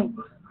first one.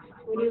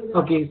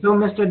 Okay, so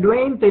Mr.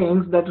 Dwayne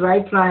thinks that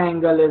right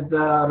triangle is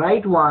the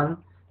right one,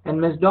 and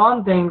Miss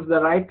Dawn thinks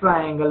the right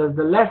triangle is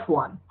the left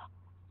one.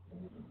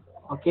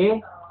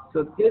 Okay,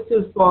 so this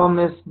is for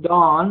Miss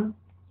Dawn,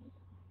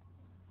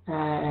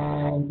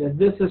 and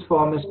this is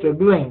for Mr.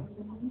 Dwayne.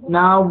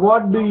 Now,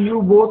 what do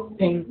you both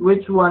think?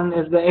 Which one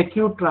is the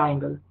acute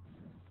triangle?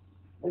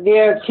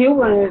 The acute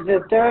one is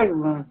the third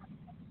one.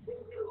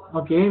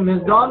 Okay,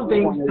 Miss Dawn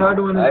thinks third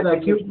one is the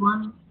acute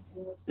one.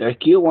 The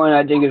acute one,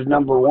 I think, is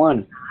number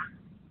 1.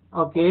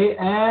 Okay,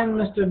 and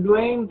Mr.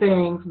 Dwayne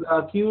thinks the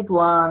acute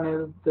one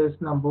is this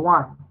number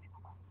 1.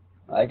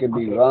 I could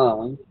be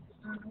wrong.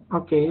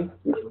 Okay,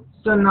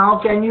 so now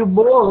can you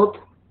both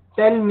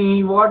tell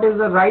me what is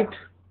the right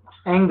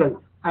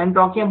angle? I'm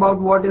talking about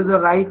what is the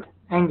right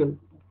angle.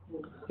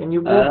 Can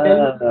you both tell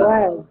me?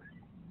 Well,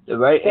 The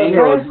right the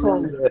angle first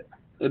one.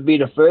 would be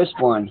the first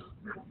one.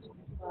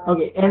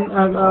 Okay, and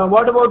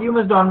what about you,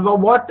 Miss Dawn?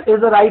 What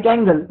is a right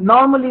angle?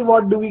 Normally,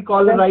 what do we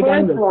call a The right first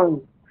angle?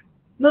 one.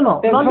 No,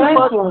 no, The not the first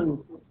first one.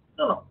 one.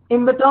 No, no.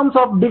 In the terms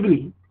of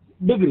degree,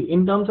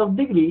 in terms of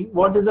degree,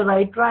 what is a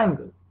right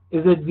triangle?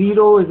 Is it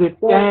 0? Is it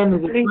 10?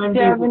 Is it 20? Is it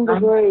 37 90?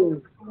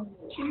 degrees.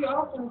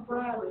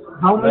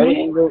 How Right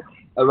many? angle,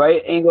 a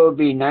right angle would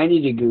be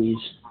 90 degrees.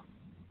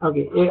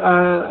 Okay.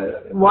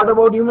 What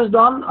about you, Miss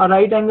Dawn? A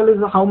right angle is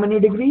how many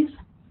degrees?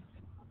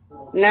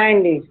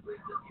 90.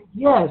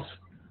 Yes.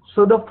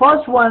 So the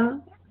first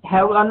one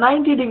have a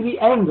 90-degree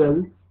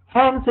angle,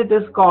 hence it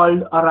is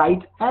called a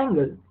right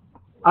angle,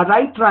 a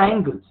right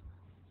triangle.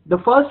 The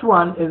first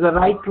one is a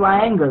right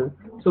triangle.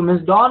 So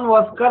Miss Dawn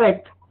was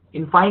correct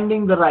in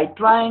finding the right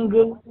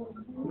triangle.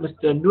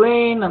 Mr.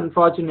 Dwayne,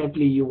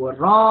 unfortunately, you were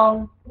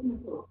wrong.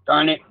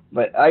 Darn it!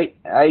 But I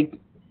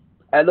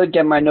looked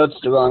at my notes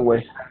the wrong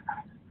way.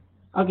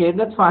 Okay,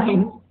 that's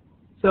fine.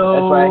 So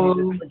That's why I need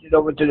to switch it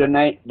over to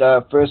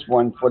the first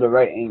one for the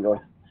right angle,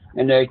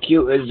 and the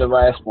acute is the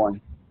last one.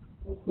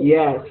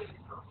 yes.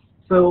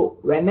 So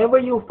whenever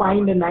you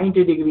find a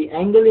 90-degree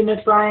angle in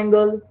a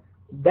triangle,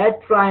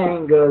 that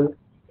triangle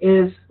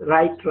is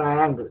right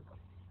triangle.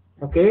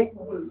 Okay?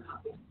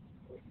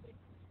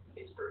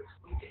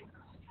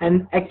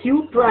 An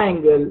acute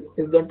triangle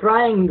is the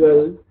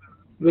triangle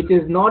which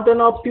is not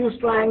an obtuse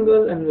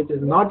triangle and which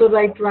is not a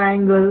right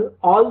triangle.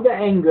 All the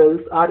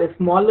angles are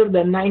smaller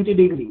than 90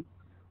 degrees.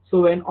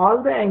 So when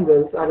all the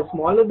angles are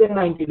smaller than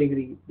 90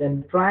 degrees,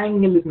 then the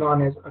triangle is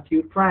known as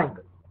acute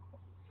triangle.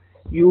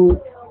 You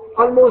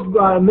almost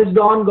got, Miss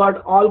Dawn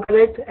got all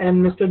correct,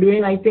 and Mr.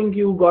 Dwayne, I think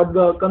you got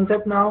the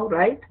concept now,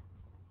 right?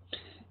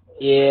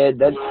 Yeah,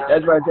 that's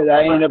why I said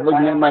I ended up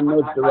looking at my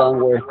notes the wrong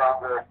way.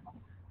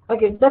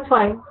 Okay, that's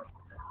fine.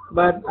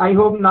 But I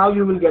hope now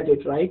you will get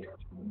it, right?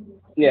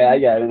 Yeah, I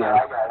got it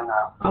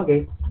now.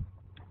 Okay.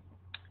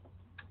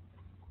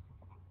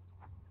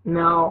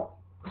 Now,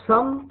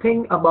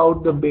 something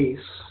about the base.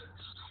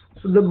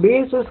 So the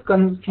base is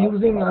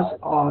confusing us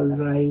all,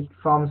 right,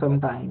 from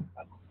some time.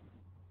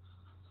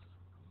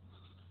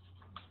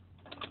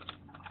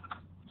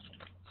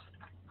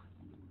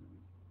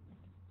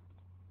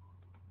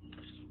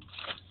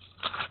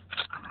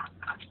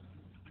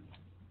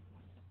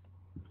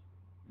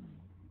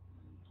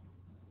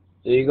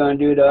 So you're gonna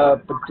do the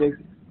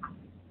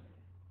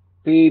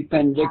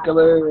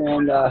perpendicular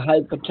and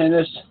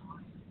hypotenuse.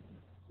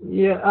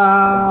 Yeah,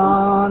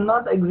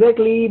 not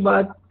exactly,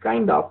 but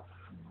kind of.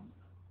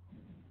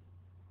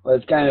 Well,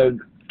 it's kind of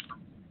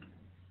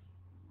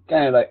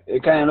like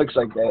it kind of looks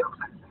like that.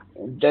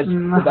 Just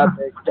without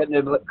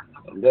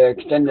the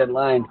extended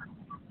line.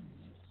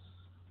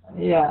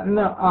 Yeah,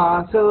 no.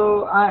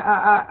 So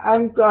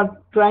I'm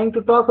trying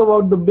to talk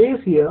about the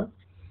base here.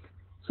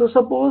 So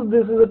suppose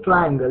this is a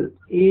triangle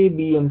A,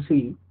 B, and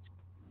C.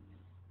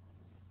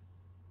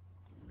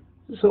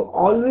 So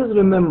always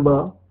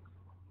remember,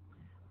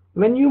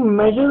 when you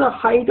measure the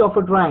height of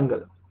a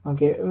triangle,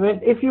 okay,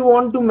 if you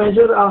want to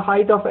measure a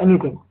height of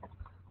anything,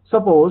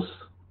 suppose,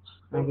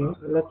 okay,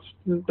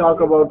 let's talk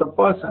about a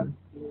person.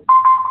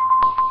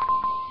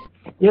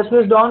 Yes,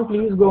 Miss Dawn,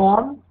 please go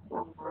on.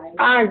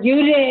 You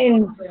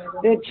didn't,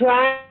 the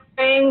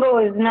triangle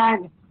is not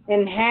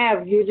in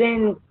half. You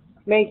didn't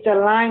make the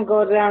line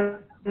go down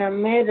the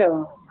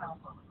middle.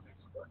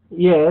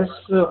 Yes,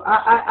 so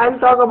I'll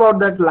talk about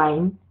that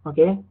line,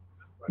 okay.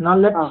 Now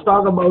let's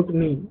talk about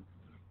me.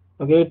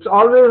 Okay, it's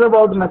always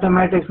about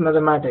mathematics.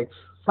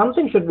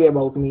 Something should be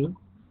about me.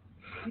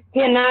 You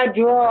cannot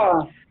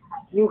draw.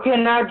 You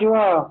cannot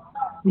draw.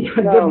 Yeah,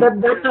 No.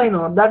 that I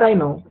know. That I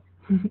know.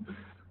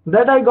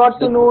 That I got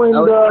to know in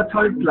the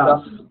third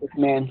class.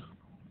 Man,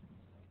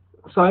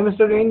 Sorry,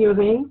 Mr. Rain, you were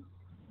saying?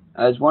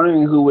 I was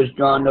wondering who was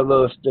drawing the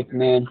little stick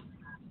man.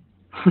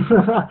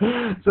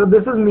 So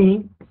this is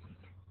me.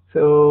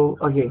 So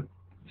okay.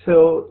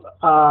 So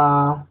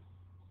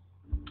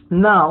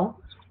now,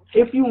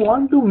 if you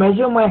want to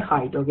measure my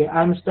height, okay,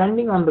 I'm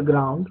standing on the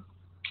ground.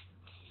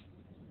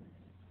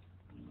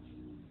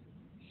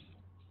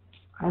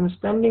 I'm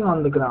standing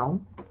on the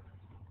ground.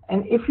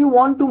 And if you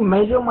want to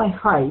measure my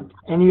height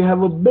and you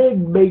have a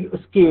big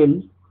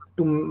scale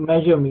to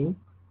measure me,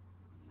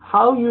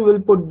 how you will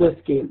put the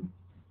scale?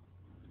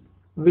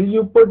 Will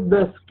you put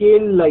the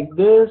scale like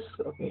this?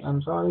 Okay,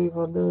 I'm sorry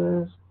for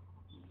this.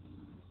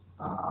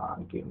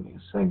 Give me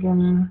a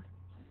second.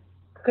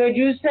 Could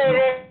you say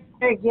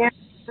that again,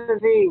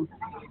 Steve?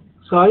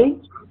 Sorry?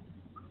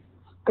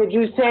 Could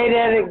you say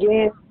that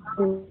again?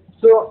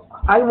 So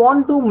I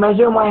want to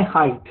measure my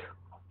height,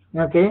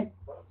 okay?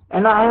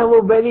 And I have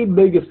a very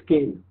big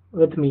scale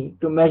with me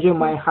to measure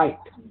my height.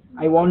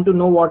 I want to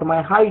know what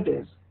my height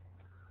is.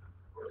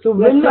 So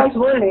You're will I?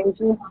 6'1", ain't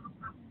you?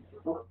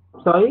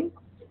 Sorry.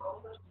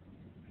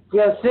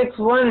 You're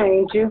 6'1",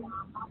 ain't you?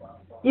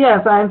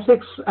 Yes, I'm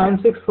 6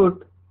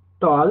 foot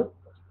tall,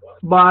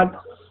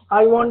 but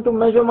I want to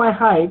measure my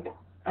height.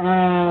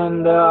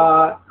 And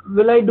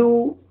will I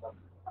do?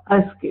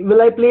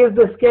 Will I place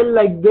the scale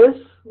like this,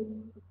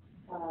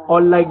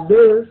 or like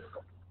this,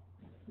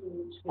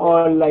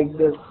 or like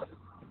this?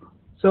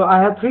 So I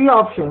have three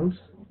options,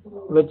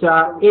 which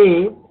are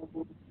A,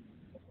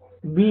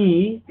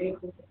 B,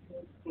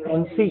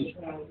 and C.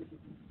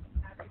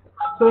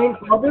 So in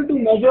order to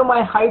measure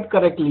my height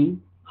correctly,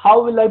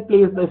 how will I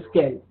place the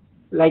scale?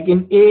 Like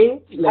in A,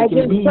 I like in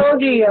just B.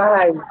 told you your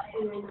height.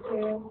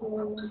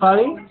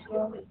 Sorry?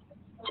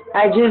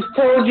 I just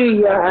told you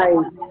your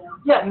height.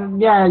 Yeah.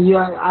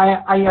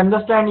 I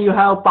understand you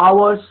have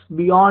powers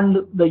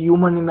beyond the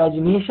human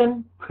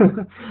imagination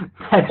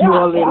that you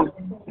already.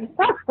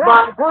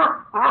 But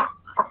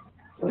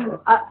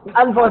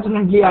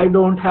unfortunately, I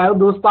don't have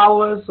those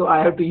powers, so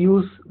I have to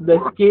use the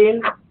scale.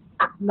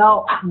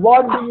 Now,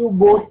 what do you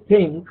both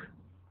think?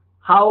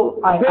 How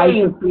I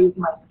should place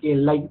my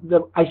scale?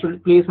 I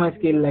should place my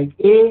scale like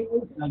A,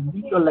 like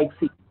B, or like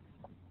C?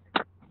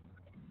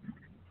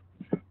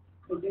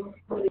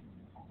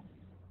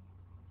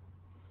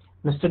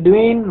 Mr.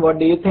 Dwayne, what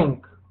do you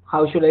think?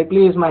 How should I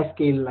place my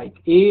scale, like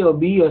A or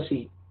B or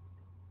C?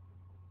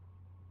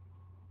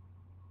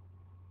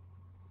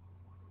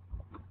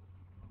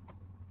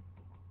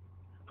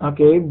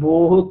 Okay,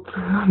 both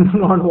do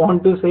not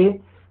want to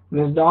say.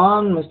 Miss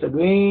Dawn, Mr.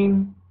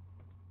 Dwayne.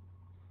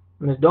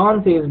 Miss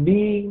Dawn says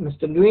B.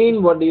 Mr.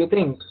 Dwayne, what do you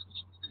think?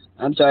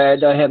 I'm sorry, I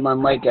don't have my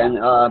mic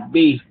on.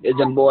 B is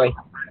a boy.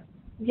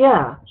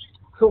 Yeah.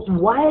 So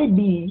why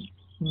B?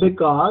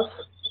 Because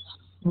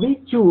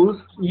we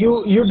choose,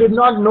 you did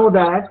not know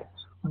that,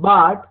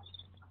 but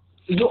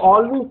you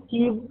always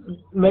keep,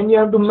 when you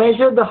have to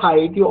measure the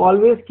height, you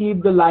always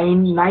keep the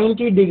line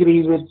 90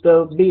 degree with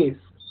the base,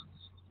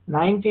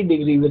 90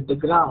 degree with the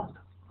ground.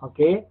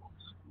 Okay,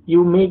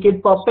 you make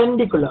it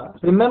perpendicular.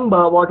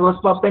 Remember what was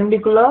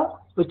perpendicular,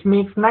 which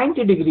makes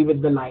 90 degree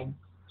with the line.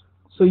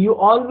 So you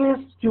always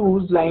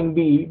choose line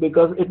B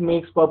because it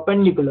makes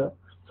perpendicular.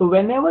 So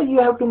whenever you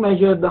have to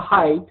measure the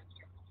height,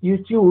 you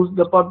choose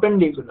the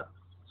perpendicular.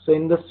 So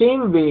in the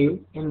same way,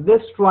 in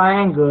this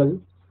triangle,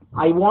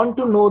 I want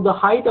to know the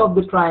height of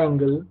the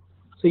triangle.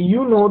 So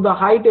you know the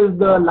height is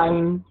the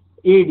line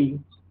AD.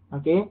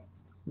 Okay,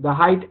 the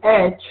height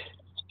H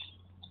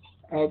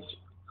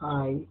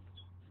I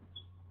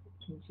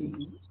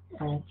G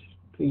H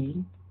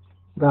 3.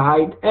 The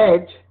height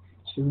H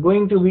is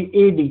going to be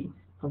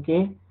AD.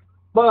 Okay,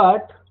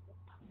 but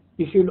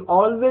you should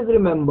always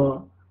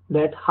remember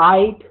that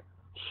height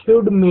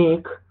should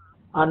make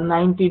a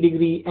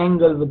 90-degree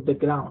angle with the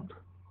ground.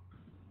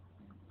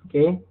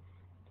 Okay,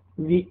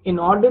 in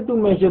order to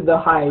measure the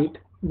height,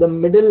 the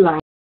middle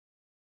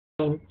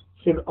line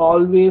should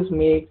always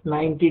make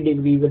 90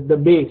 degree with the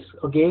base.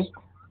 Okay,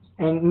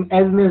 and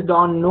as Miss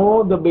Dawn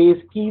know, the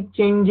base keep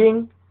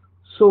changing,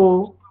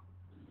 so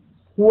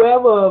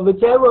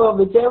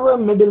whichever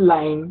middle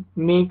line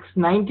makes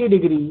 90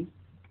 degree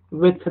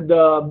with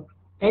the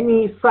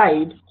any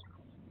side,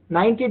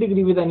 90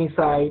 degree with any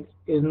side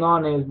is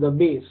known as the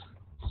base.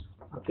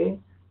 Okay,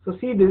 so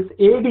see this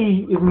AD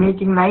is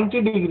making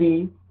 90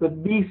 degree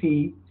with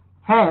BC,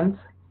 hence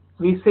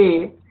we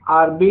say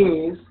our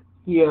base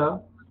here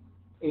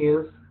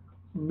is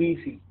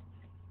BC.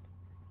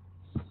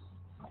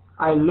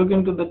 I look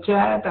into the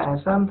chat. I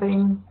have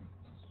something.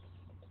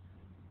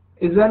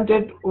 Isn't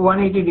it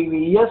 180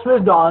 degree? Yes,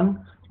 Miss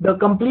Dawn. The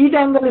complete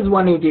angle is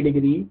 180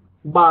 degree,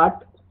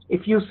 but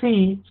if you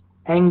see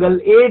angle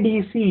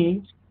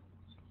ADC,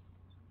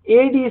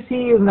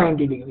 ADC is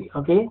 90 degree.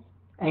 Okay,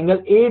 angle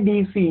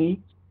ADC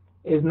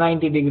is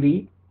 90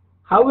 degree.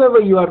 However,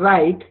 you are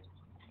right.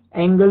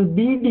 Angle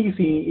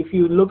BDC, if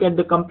you look at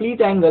the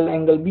complete angle,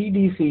 angle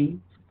BDC,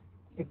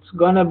 it's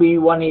gonna be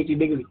 180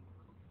 degree.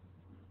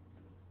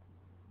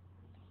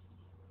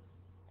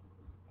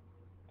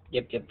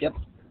 Yep.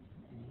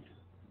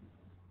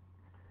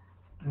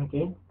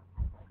 Okay.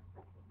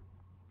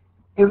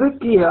 Is it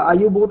clear? Are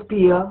you both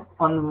clear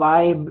on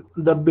why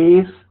the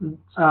base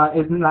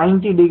is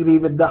 90 degree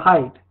with the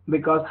height?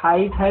 Because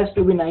height has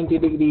to be 90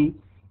 degree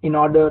in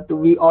order to,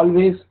 we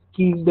always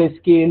keep the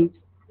scale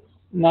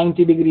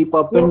 90 degree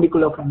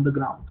perpendicular from the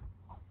ground.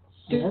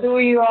 Yes? Do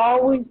you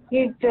always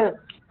keep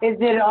is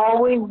it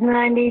always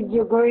 90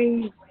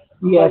 degrees?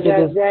 Yes,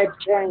 it is. That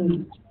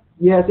change?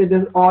 Yes, it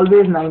is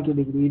always 90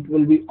 degree. It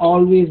will be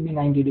always be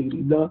 90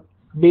 degree. The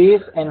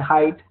base and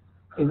height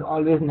is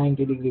always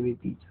 90 degree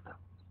with each other.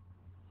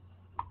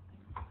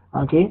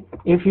 Okay,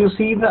 if you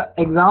see the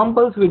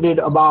examples we did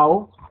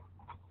above,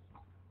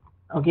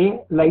 okay,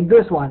 like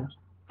this one,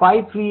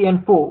 5, 3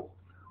 and 4.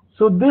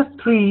 So this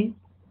 3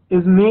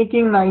 is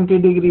making 90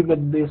 degree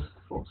with this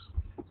force.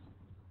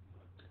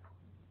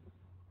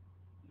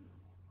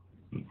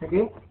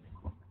 Okay,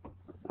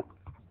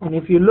 and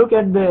if you look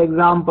at the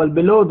example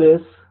below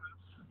this,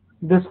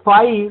 this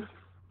 5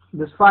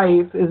 this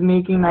 5 is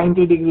making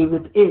 90 degrees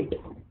with 8.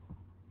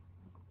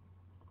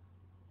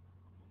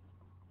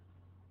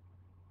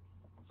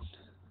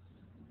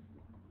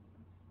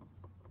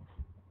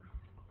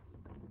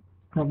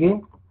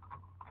 Okay.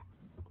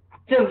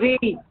 To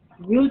be,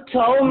 you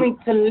told me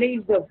to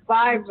leave the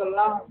 5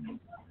 alone.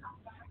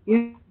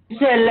 You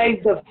said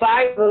leave the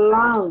 5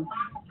 alone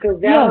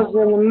because that Yes. was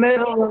in the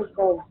middle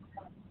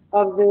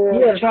of the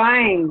Yes.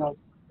 triangle.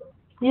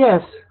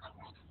 Yes.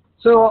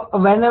 So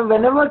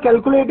whenever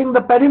calculating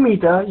the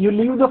perimeter, you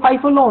leave the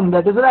 5 alone.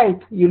 That is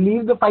right. You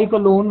leave the 5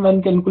 alone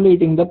when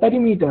calculating the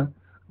perimeter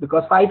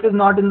because 5 is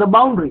not in the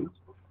boundary.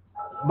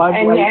 But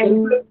what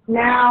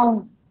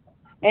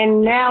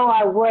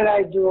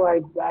I do,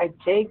 I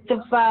take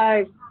the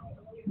 5.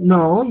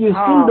 no, you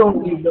still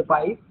don't take the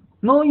 5.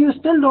 No, you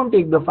still don't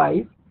take the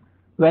 5.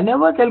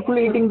 Whenever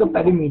calculating the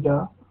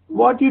perimeter,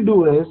 what you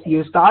do is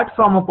you start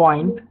from a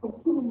point,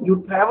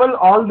 you travel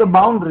all the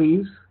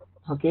boundaries,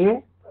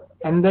 okay,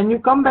 and then you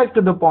come back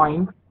to the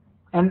point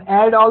and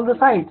add all the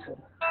sides.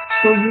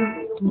 So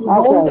you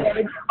don't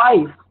add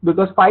 5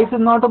 because 5 is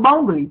not a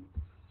boundary.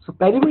 So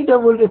perimeter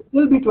will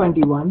still be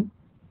 21,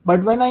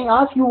 but when I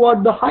ask you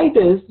what the height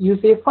is, you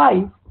say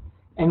 5,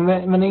 and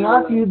when I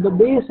ask you the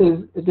base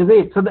is, it is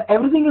 8. So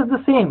everything is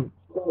the same.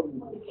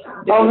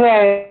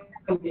 Okay.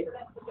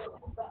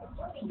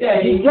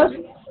 Just,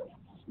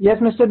 yes,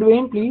 Mr.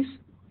 Dwayne, please.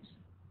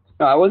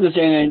 No, I wasn't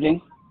saying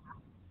anything.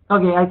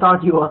 Okay, I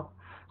thought you were.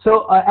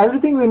 So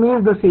everything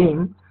remains the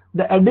same.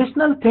 The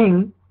additional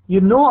thing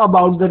you know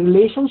about the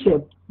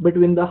relationship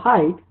between the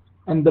height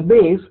and the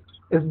base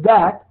is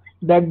that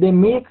they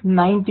make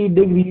 90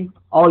 degrees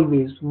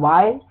always.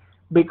 Why?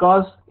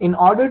 Because in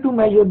order to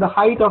measure the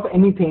height of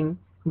anything,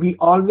 we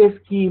always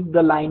keep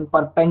the line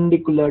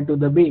perpendicular to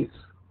the base.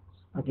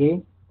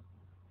 Okay.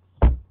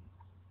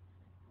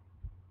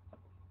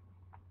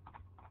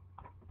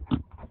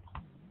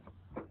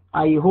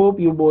 I hope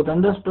you both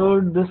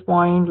understood this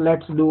point.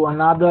 Let's do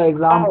another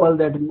example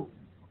that we...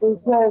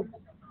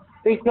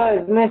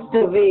 Because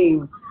Mr.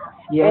 V,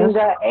 Yes.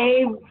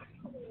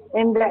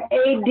 in the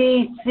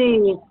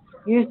ADC,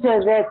 you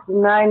said that's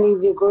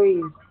 90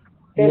 degrees.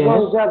 That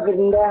goes up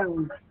and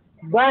down.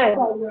 But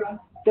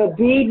the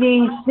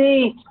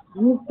BDC,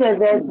 you said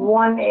that's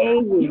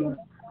 180.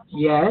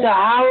 Yes. So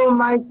how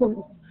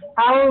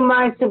am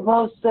I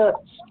supposed to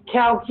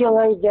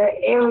calculate the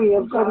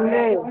area from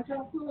there?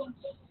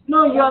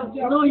 No,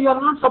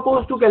 you're not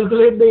supposed to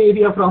calculate the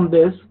area from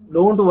this.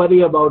 Don't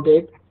worry about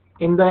it.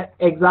 In the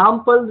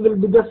examples will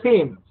be the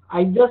same.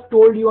 I just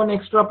told you an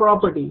extra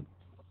property.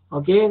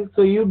 Okay,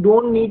 so you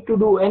don't need to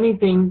do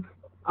anything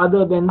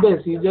other than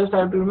this. You just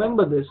have to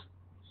remember this,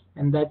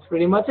 and that's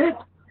pretty much it.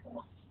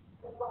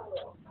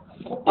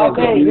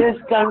 Okay, is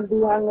this gonna be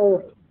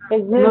on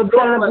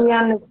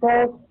the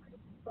test?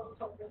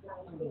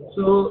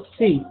 So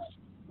see,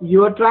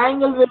 your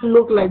triangle will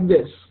look like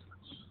this.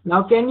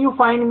 Now can you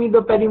find me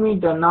the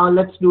perimeter? Now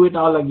let's do it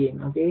all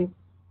again, okay?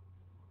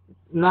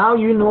 Now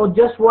you know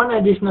just one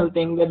additional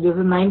thing, that this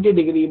is 90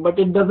 degree, but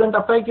it doesn't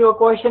affect your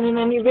question in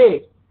any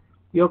way.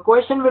 Your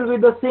question will be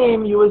the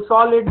same. You will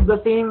solve it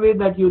the same way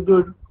that you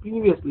did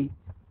previously.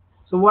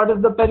 So what is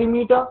the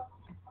perimeter?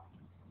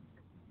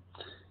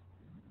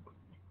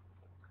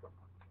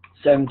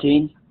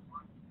 17.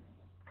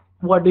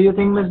 What do you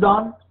think, Miss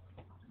Dawn?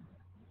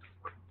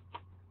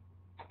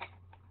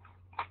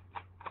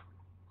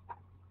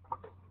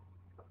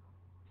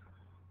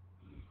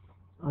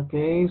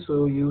 Okay,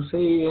 so you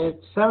say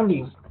it's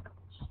 17.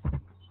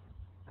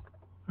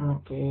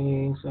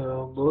 Okay,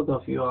 so both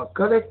of you are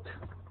correct.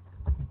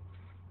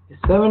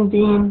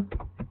 17.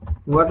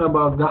 What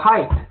about the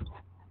height?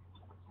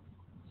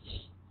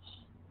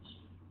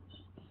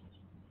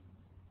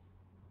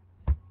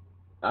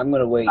 I'm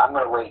gonna wait.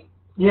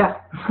 Yeah.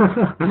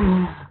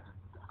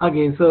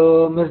 Okay,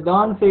 so Miss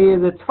Dawn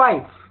says it's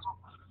 5.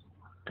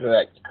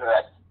 Correct.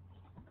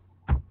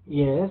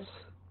 Yes.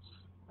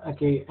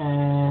 Okay,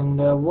 and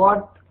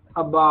what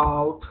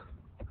about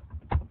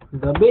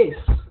the base?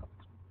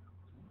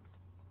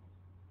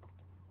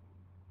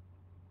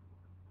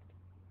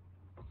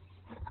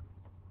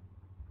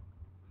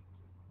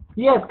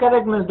 Yes,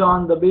 correct, Miss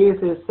Dawn. The base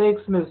is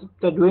 6.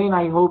 Mr. Dwayne,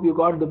 I hope you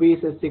got the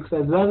base is 6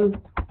 as well.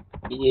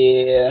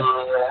 Yeah.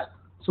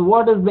 So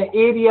what is the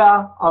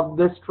area of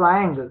this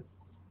triangle?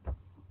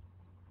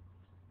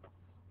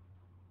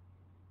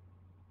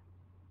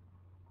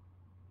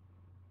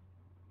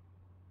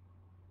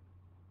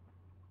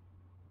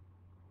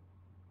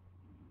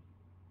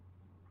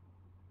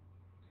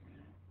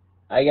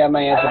 I got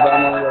my answer, but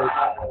I'm gonna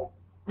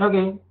wait.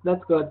 Okay,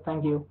 that's good.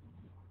 Thank you.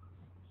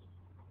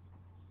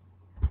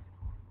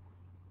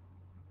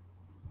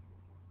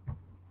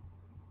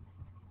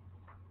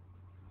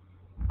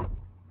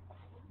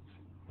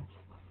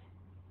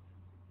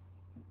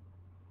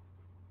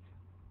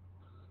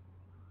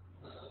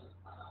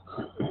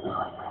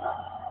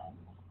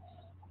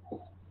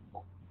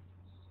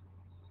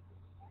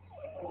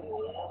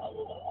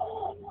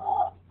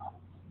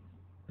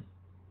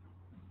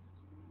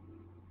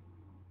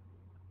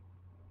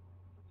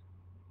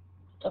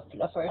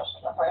 The first.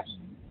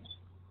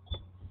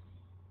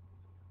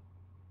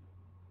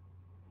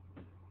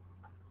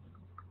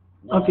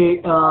 Okay,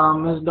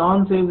 Miss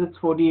Dawn says it's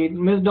 48.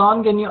 Miss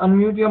Dawn, can you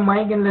unmute your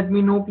mic and let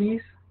me know,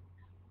 please?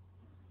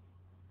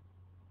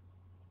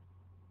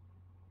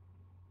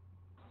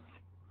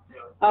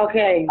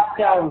 Okay,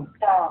 so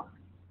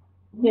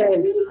yes,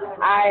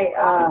 I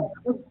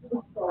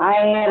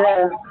had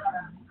a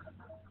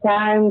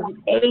times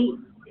 8.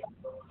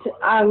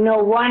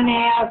 No,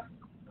 1/2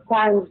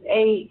 times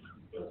 8,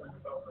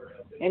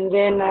 and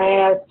then I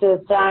have to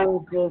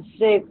times the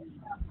 6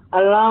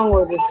 along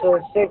with it. So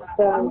 6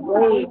 times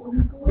 8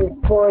 is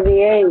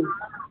 48.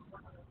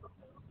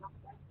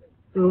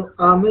 So,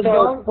 Miss So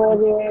Dawn, it's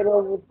 48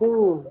 over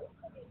 2.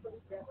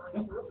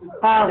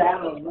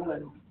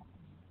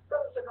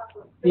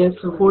 yes,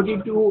 so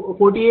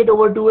 48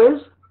 over 2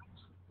 is?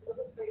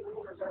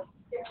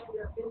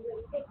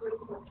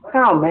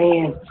 Oh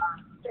man.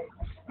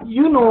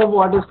 You know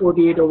what is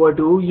 48 over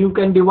 2. You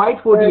can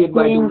divide 48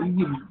 by 2 13.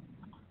 easily.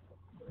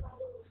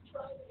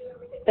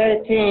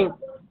 13.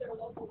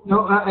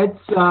 No,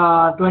 it's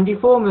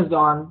 24, Miss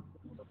Dawn.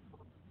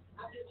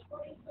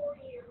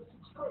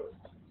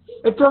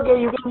 It's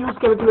okay, you can use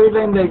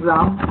calculator in the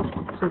exam.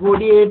 So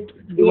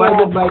 48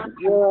 divided by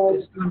 2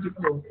 is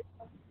 24.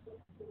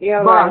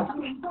 You're But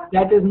right.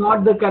 that is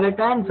not the correct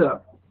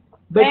answer.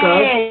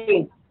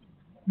 Hey,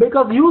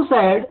 Because you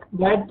said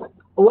that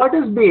what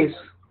is base?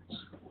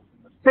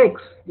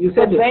 6. You the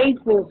said it. base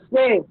is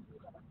 6.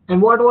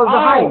 And what was the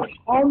height?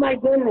 Oh my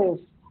goodness.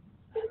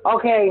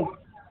 Okay,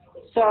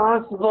 so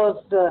I'm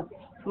supposed to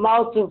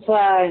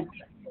multiply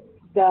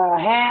the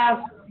half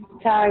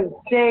times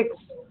 6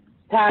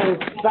 times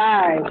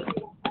 5,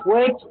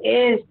 which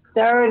is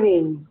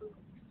 30,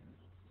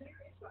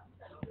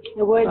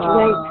 which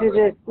makes it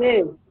a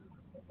 6.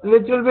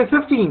 Which will be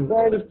 15.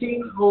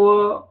 15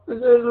 over,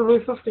 it will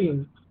be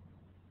 15.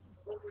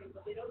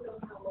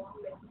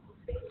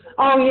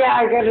 Oh yeah,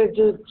 I gotta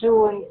do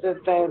 2 into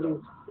 30.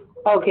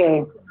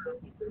 Okay,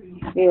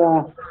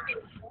 yeah.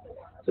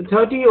 So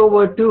 30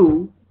 over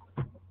 2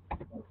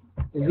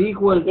 is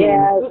equal to...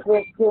 Yeah,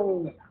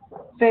 15.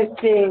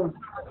 15.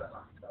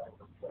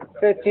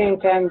 15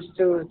 times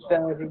 2 is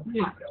 30.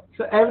 Yeah.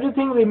 So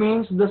everything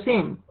remains the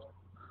same.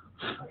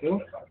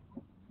 Okay.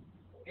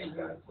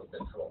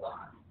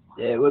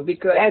 Yeah, it would be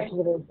correct. That's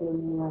what I do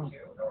now.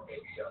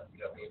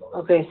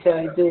 Okay, so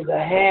I do the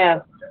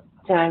half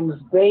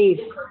times base,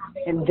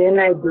 and then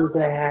I do the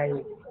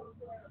height.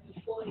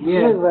 Let me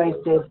Yes.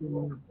 write this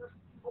down.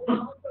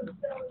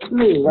 Let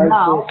me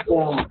write this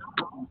down.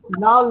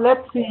 Now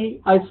let's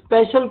see a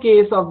special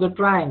case of the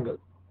triangle.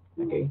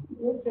 Okay.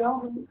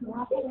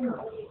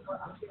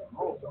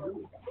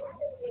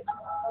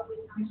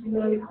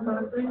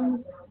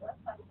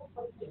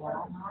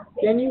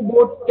 Can you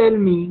both tell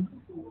me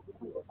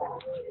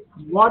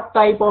what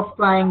type of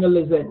triangle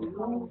is it?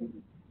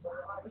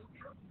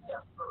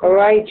 A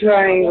right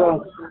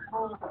triangle.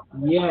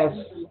 Yes.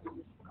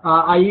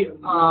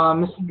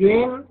 Mr.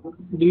 Drain,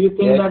 do you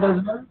think Yes. that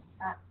as well?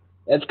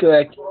 That's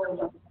correct.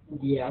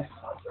 Yes.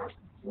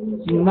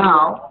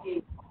 Now,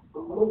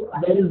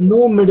 there is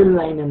no middle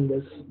line in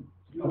this.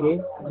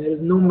 Okay? There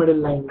is no middle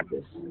line in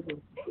this.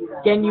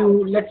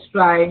 Let's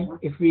try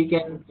if we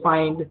can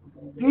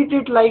treat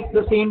it like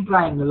the same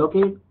triangle,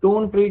 okay?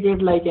 Don't treat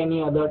it like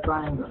any other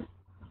triangle.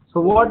 So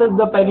what is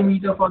the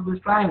perimeter for this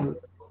triangle?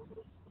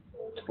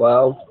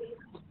 12.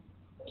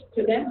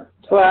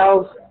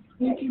 12.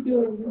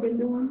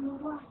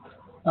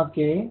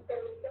 Okay.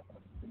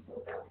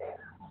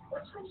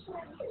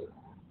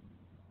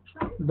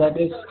 That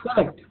is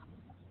correct.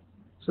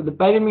 So the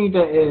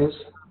perimeter is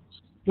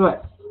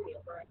 12.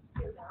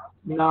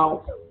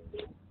 Now,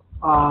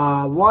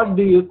 what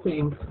do you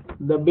think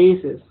the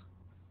base is?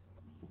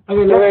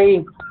 Okay,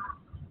 3.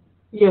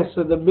 yes,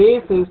 so the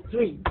base is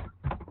 3.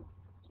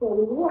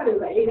 What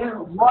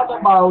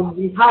about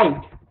the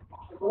height?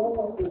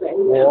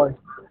 4.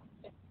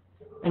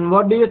 And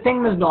what do you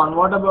think, Ms. Dawn?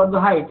 What about the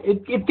height?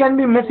 It can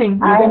be missing.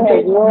 You I can have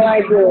take, no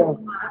idea.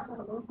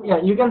 yeah,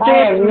 you can I say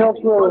have no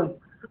clue.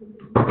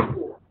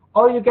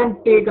 or you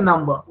can take a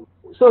number.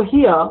 So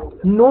here,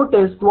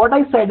 notice what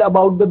I said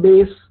about the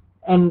base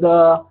and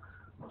the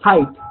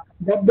height,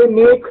 that they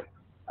make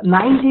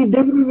 90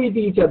 degrees with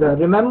each other.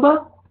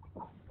 Remember?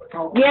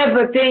 Yeah,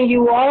 but then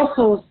you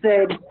also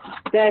said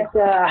that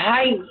the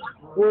height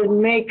would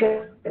make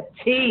a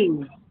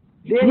T.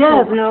 This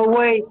Yes. is no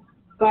way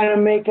gonna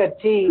make a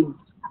T.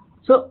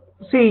 So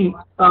see,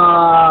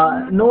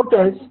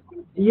 notice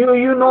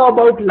you know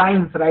about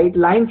lines, right?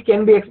 Lines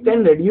can be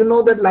extended. You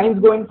know that lines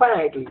go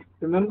infinitely.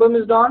 Remember,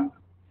 Ms. Dawn?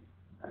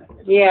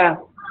 Yeah.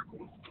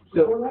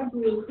 So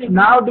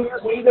now do you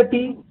see the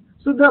T?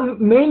 So the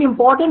main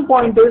important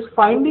point is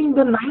finding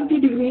the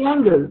 90-degree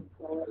angle.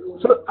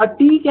 So a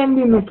T can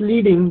be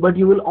misleading, but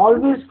you will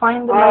always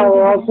find the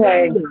 90-degree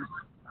okay. angle.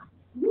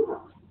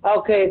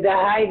 Okay, the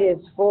height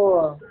is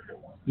 4.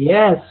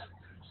 Yes.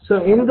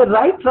 So in the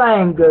right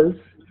triangles,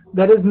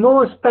 there is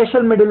no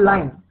special middle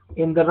line.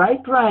 In the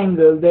right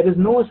triangle, there is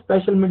no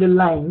special middle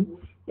line.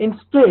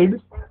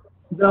 Instead,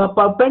 the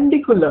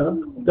perpendicular,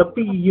 the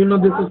P, you know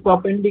this is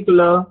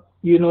perpendicular,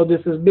 you know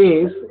this is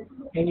base,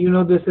 and you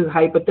know this is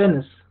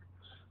hypotenuse.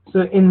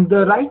 So in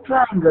the right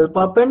triangle,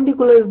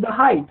 perpendicular is the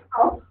height.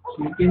 So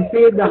you can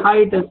say the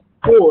height is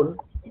 4.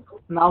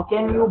 Now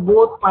can you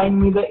both find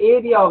me the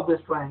area of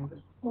this triangle?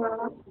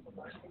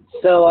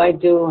 So I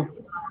do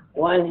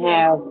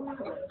 1/2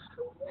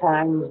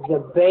 times the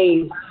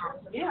base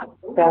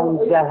times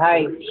the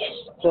height.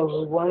 So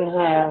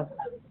 1/2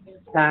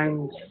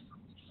 times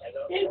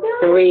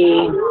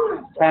 3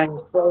 times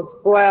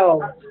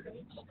 12.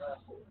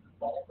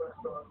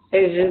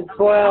 Is it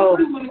 12?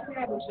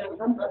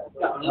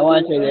 I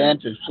want to say the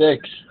answer is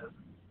 6.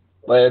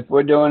 But if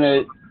we're doing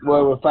it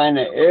where we're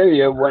finding an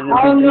area, wouldn't it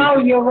be Oh no,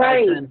 you're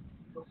right.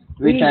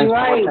 3 He's times 4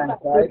 right. times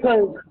 5?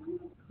 Because,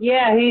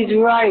 yeah, he's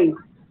right.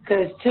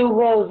 Because 2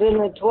 goes in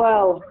the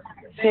 12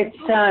 6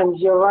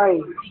 times. You're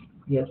right.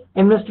 Yes.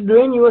 And Mr.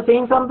 Dwayne, you were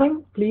saying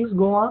something? Please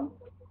go on.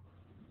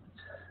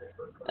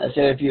 I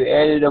said if you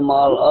added them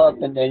all up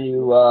and then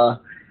you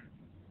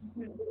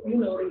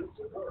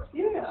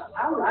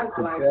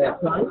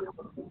subtract,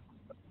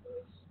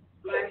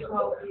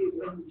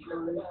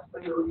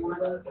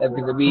 that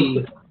could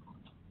be.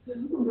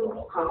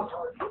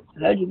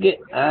 How'd you get?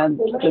 I'm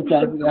still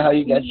trying to figure out how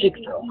you got 6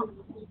 though.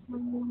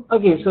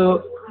 Okay,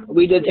 so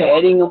We just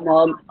adding them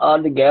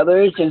all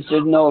together since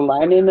there's no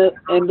line in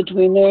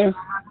between there.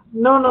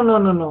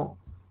 no.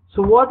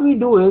 So what we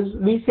do is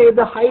we say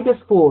the height is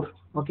 4.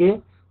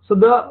 Okay. So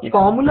the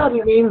formula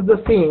remains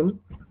the same.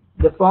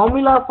 The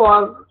formula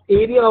for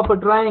area of a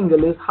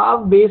triangle is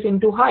half base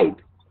into height.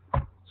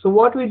 So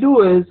what we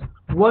do is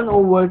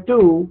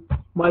 1/2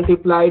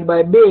 multiplied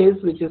by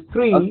base, which is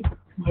 3,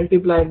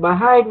 multiplied by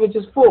height, which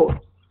is 4.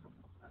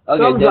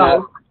 Okay,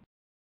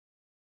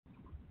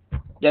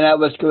 then I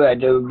was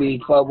correct. It would be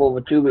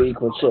 12/2 would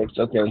equal 6.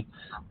 Okay.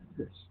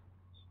 So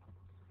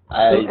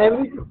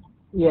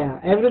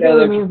everything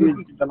remains.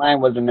 The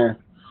line wasn't there.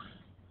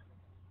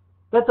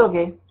 That's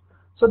okay.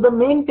 So the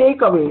main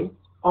takeaway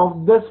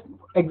of this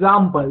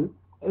example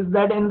is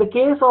that in the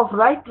case of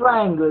right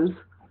triangles,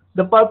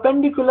 the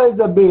perpendicular is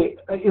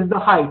the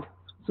height.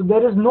 So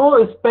there is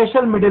no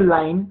special middle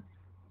line.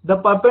 The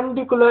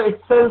perpendicular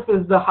itself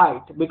is the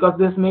height because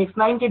this makes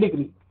 90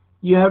 degree.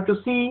 You have to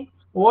see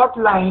what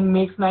line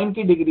makes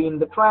 90 degree in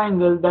the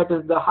triangle. That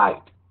is the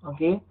height.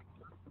 Okay.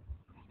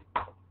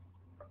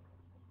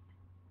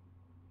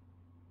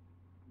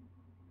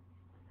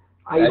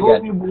 I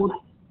hope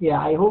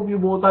you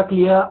both are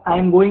clear. I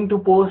am going to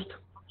post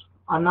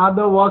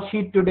another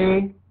worksheet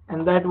today,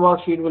 and that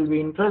worksheet will be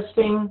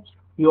interesting.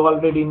 You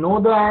already know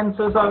the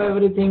answers of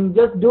everything.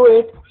 Just do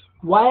it.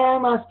 Why I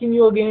am asking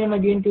you again and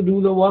again to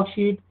do the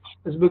worksheet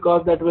is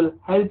because that will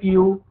help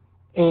you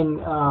in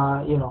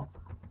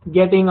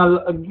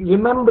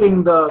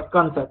remembering the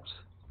concepts.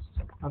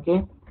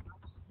 Okay.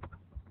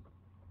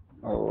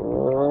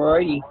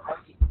 Alrighty.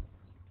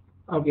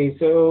 Okay,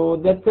 so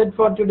that's it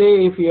for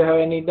today. If you have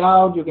any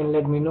doubt, you can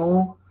let me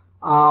know.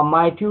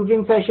 My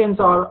tutoring sessions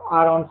are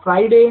on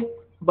Friday,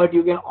 but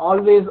you can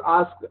always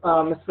ask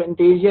Ms.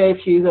 Fantasia if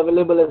she is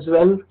available as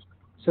well.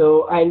 So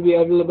I'll be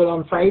available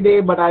on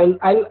Friday, but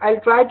I'll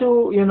try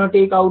to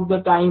take out the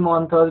time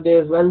on Thursday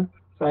as well.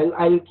 So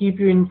I'll keep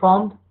you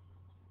informed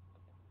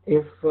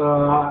if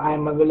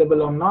I'm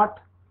available or not.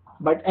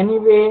 But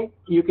anyway,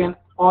 you can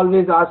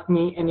always ask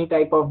me any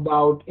type of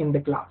doubt in the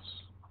class.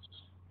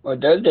 Well,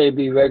 Thursday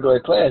be regular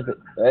class,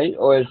 right?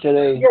 Or is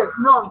today? Yes,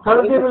 no,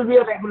 Thursday will be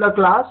a regular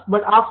class,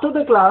 but after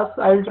the class,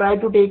 I'll try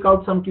to take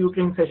out some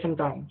tutoring session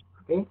time.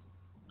 Okay?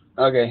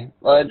 Okay.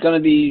 Well, it's going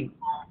to be,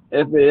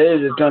 if it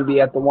is, it's going to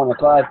be after 1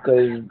 o'clock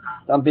because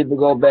some people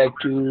go back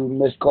to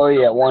Miss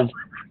Corey at 1.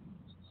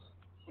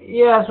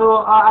 Yeah,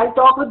 so I'll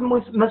talk with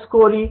Miss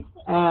Corey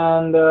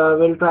and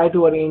we'll try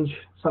to arrange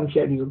some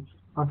schedule.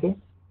 Okay?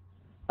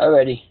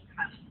 Alrighty.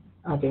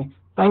 Okay.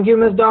 Thank you,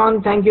 Ms.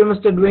 Dawn. Thank you,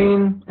 Mr.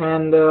 Dwayne.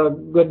 And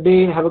good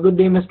day. Have a good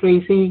day, Ms.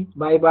 Tracy.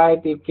 Bye-bye.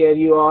 Take care,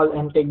 you all,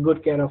 and take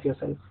good care of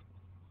yourself.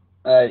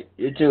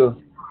 You too.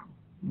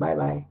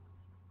 Bye-bye.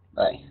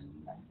 Bye.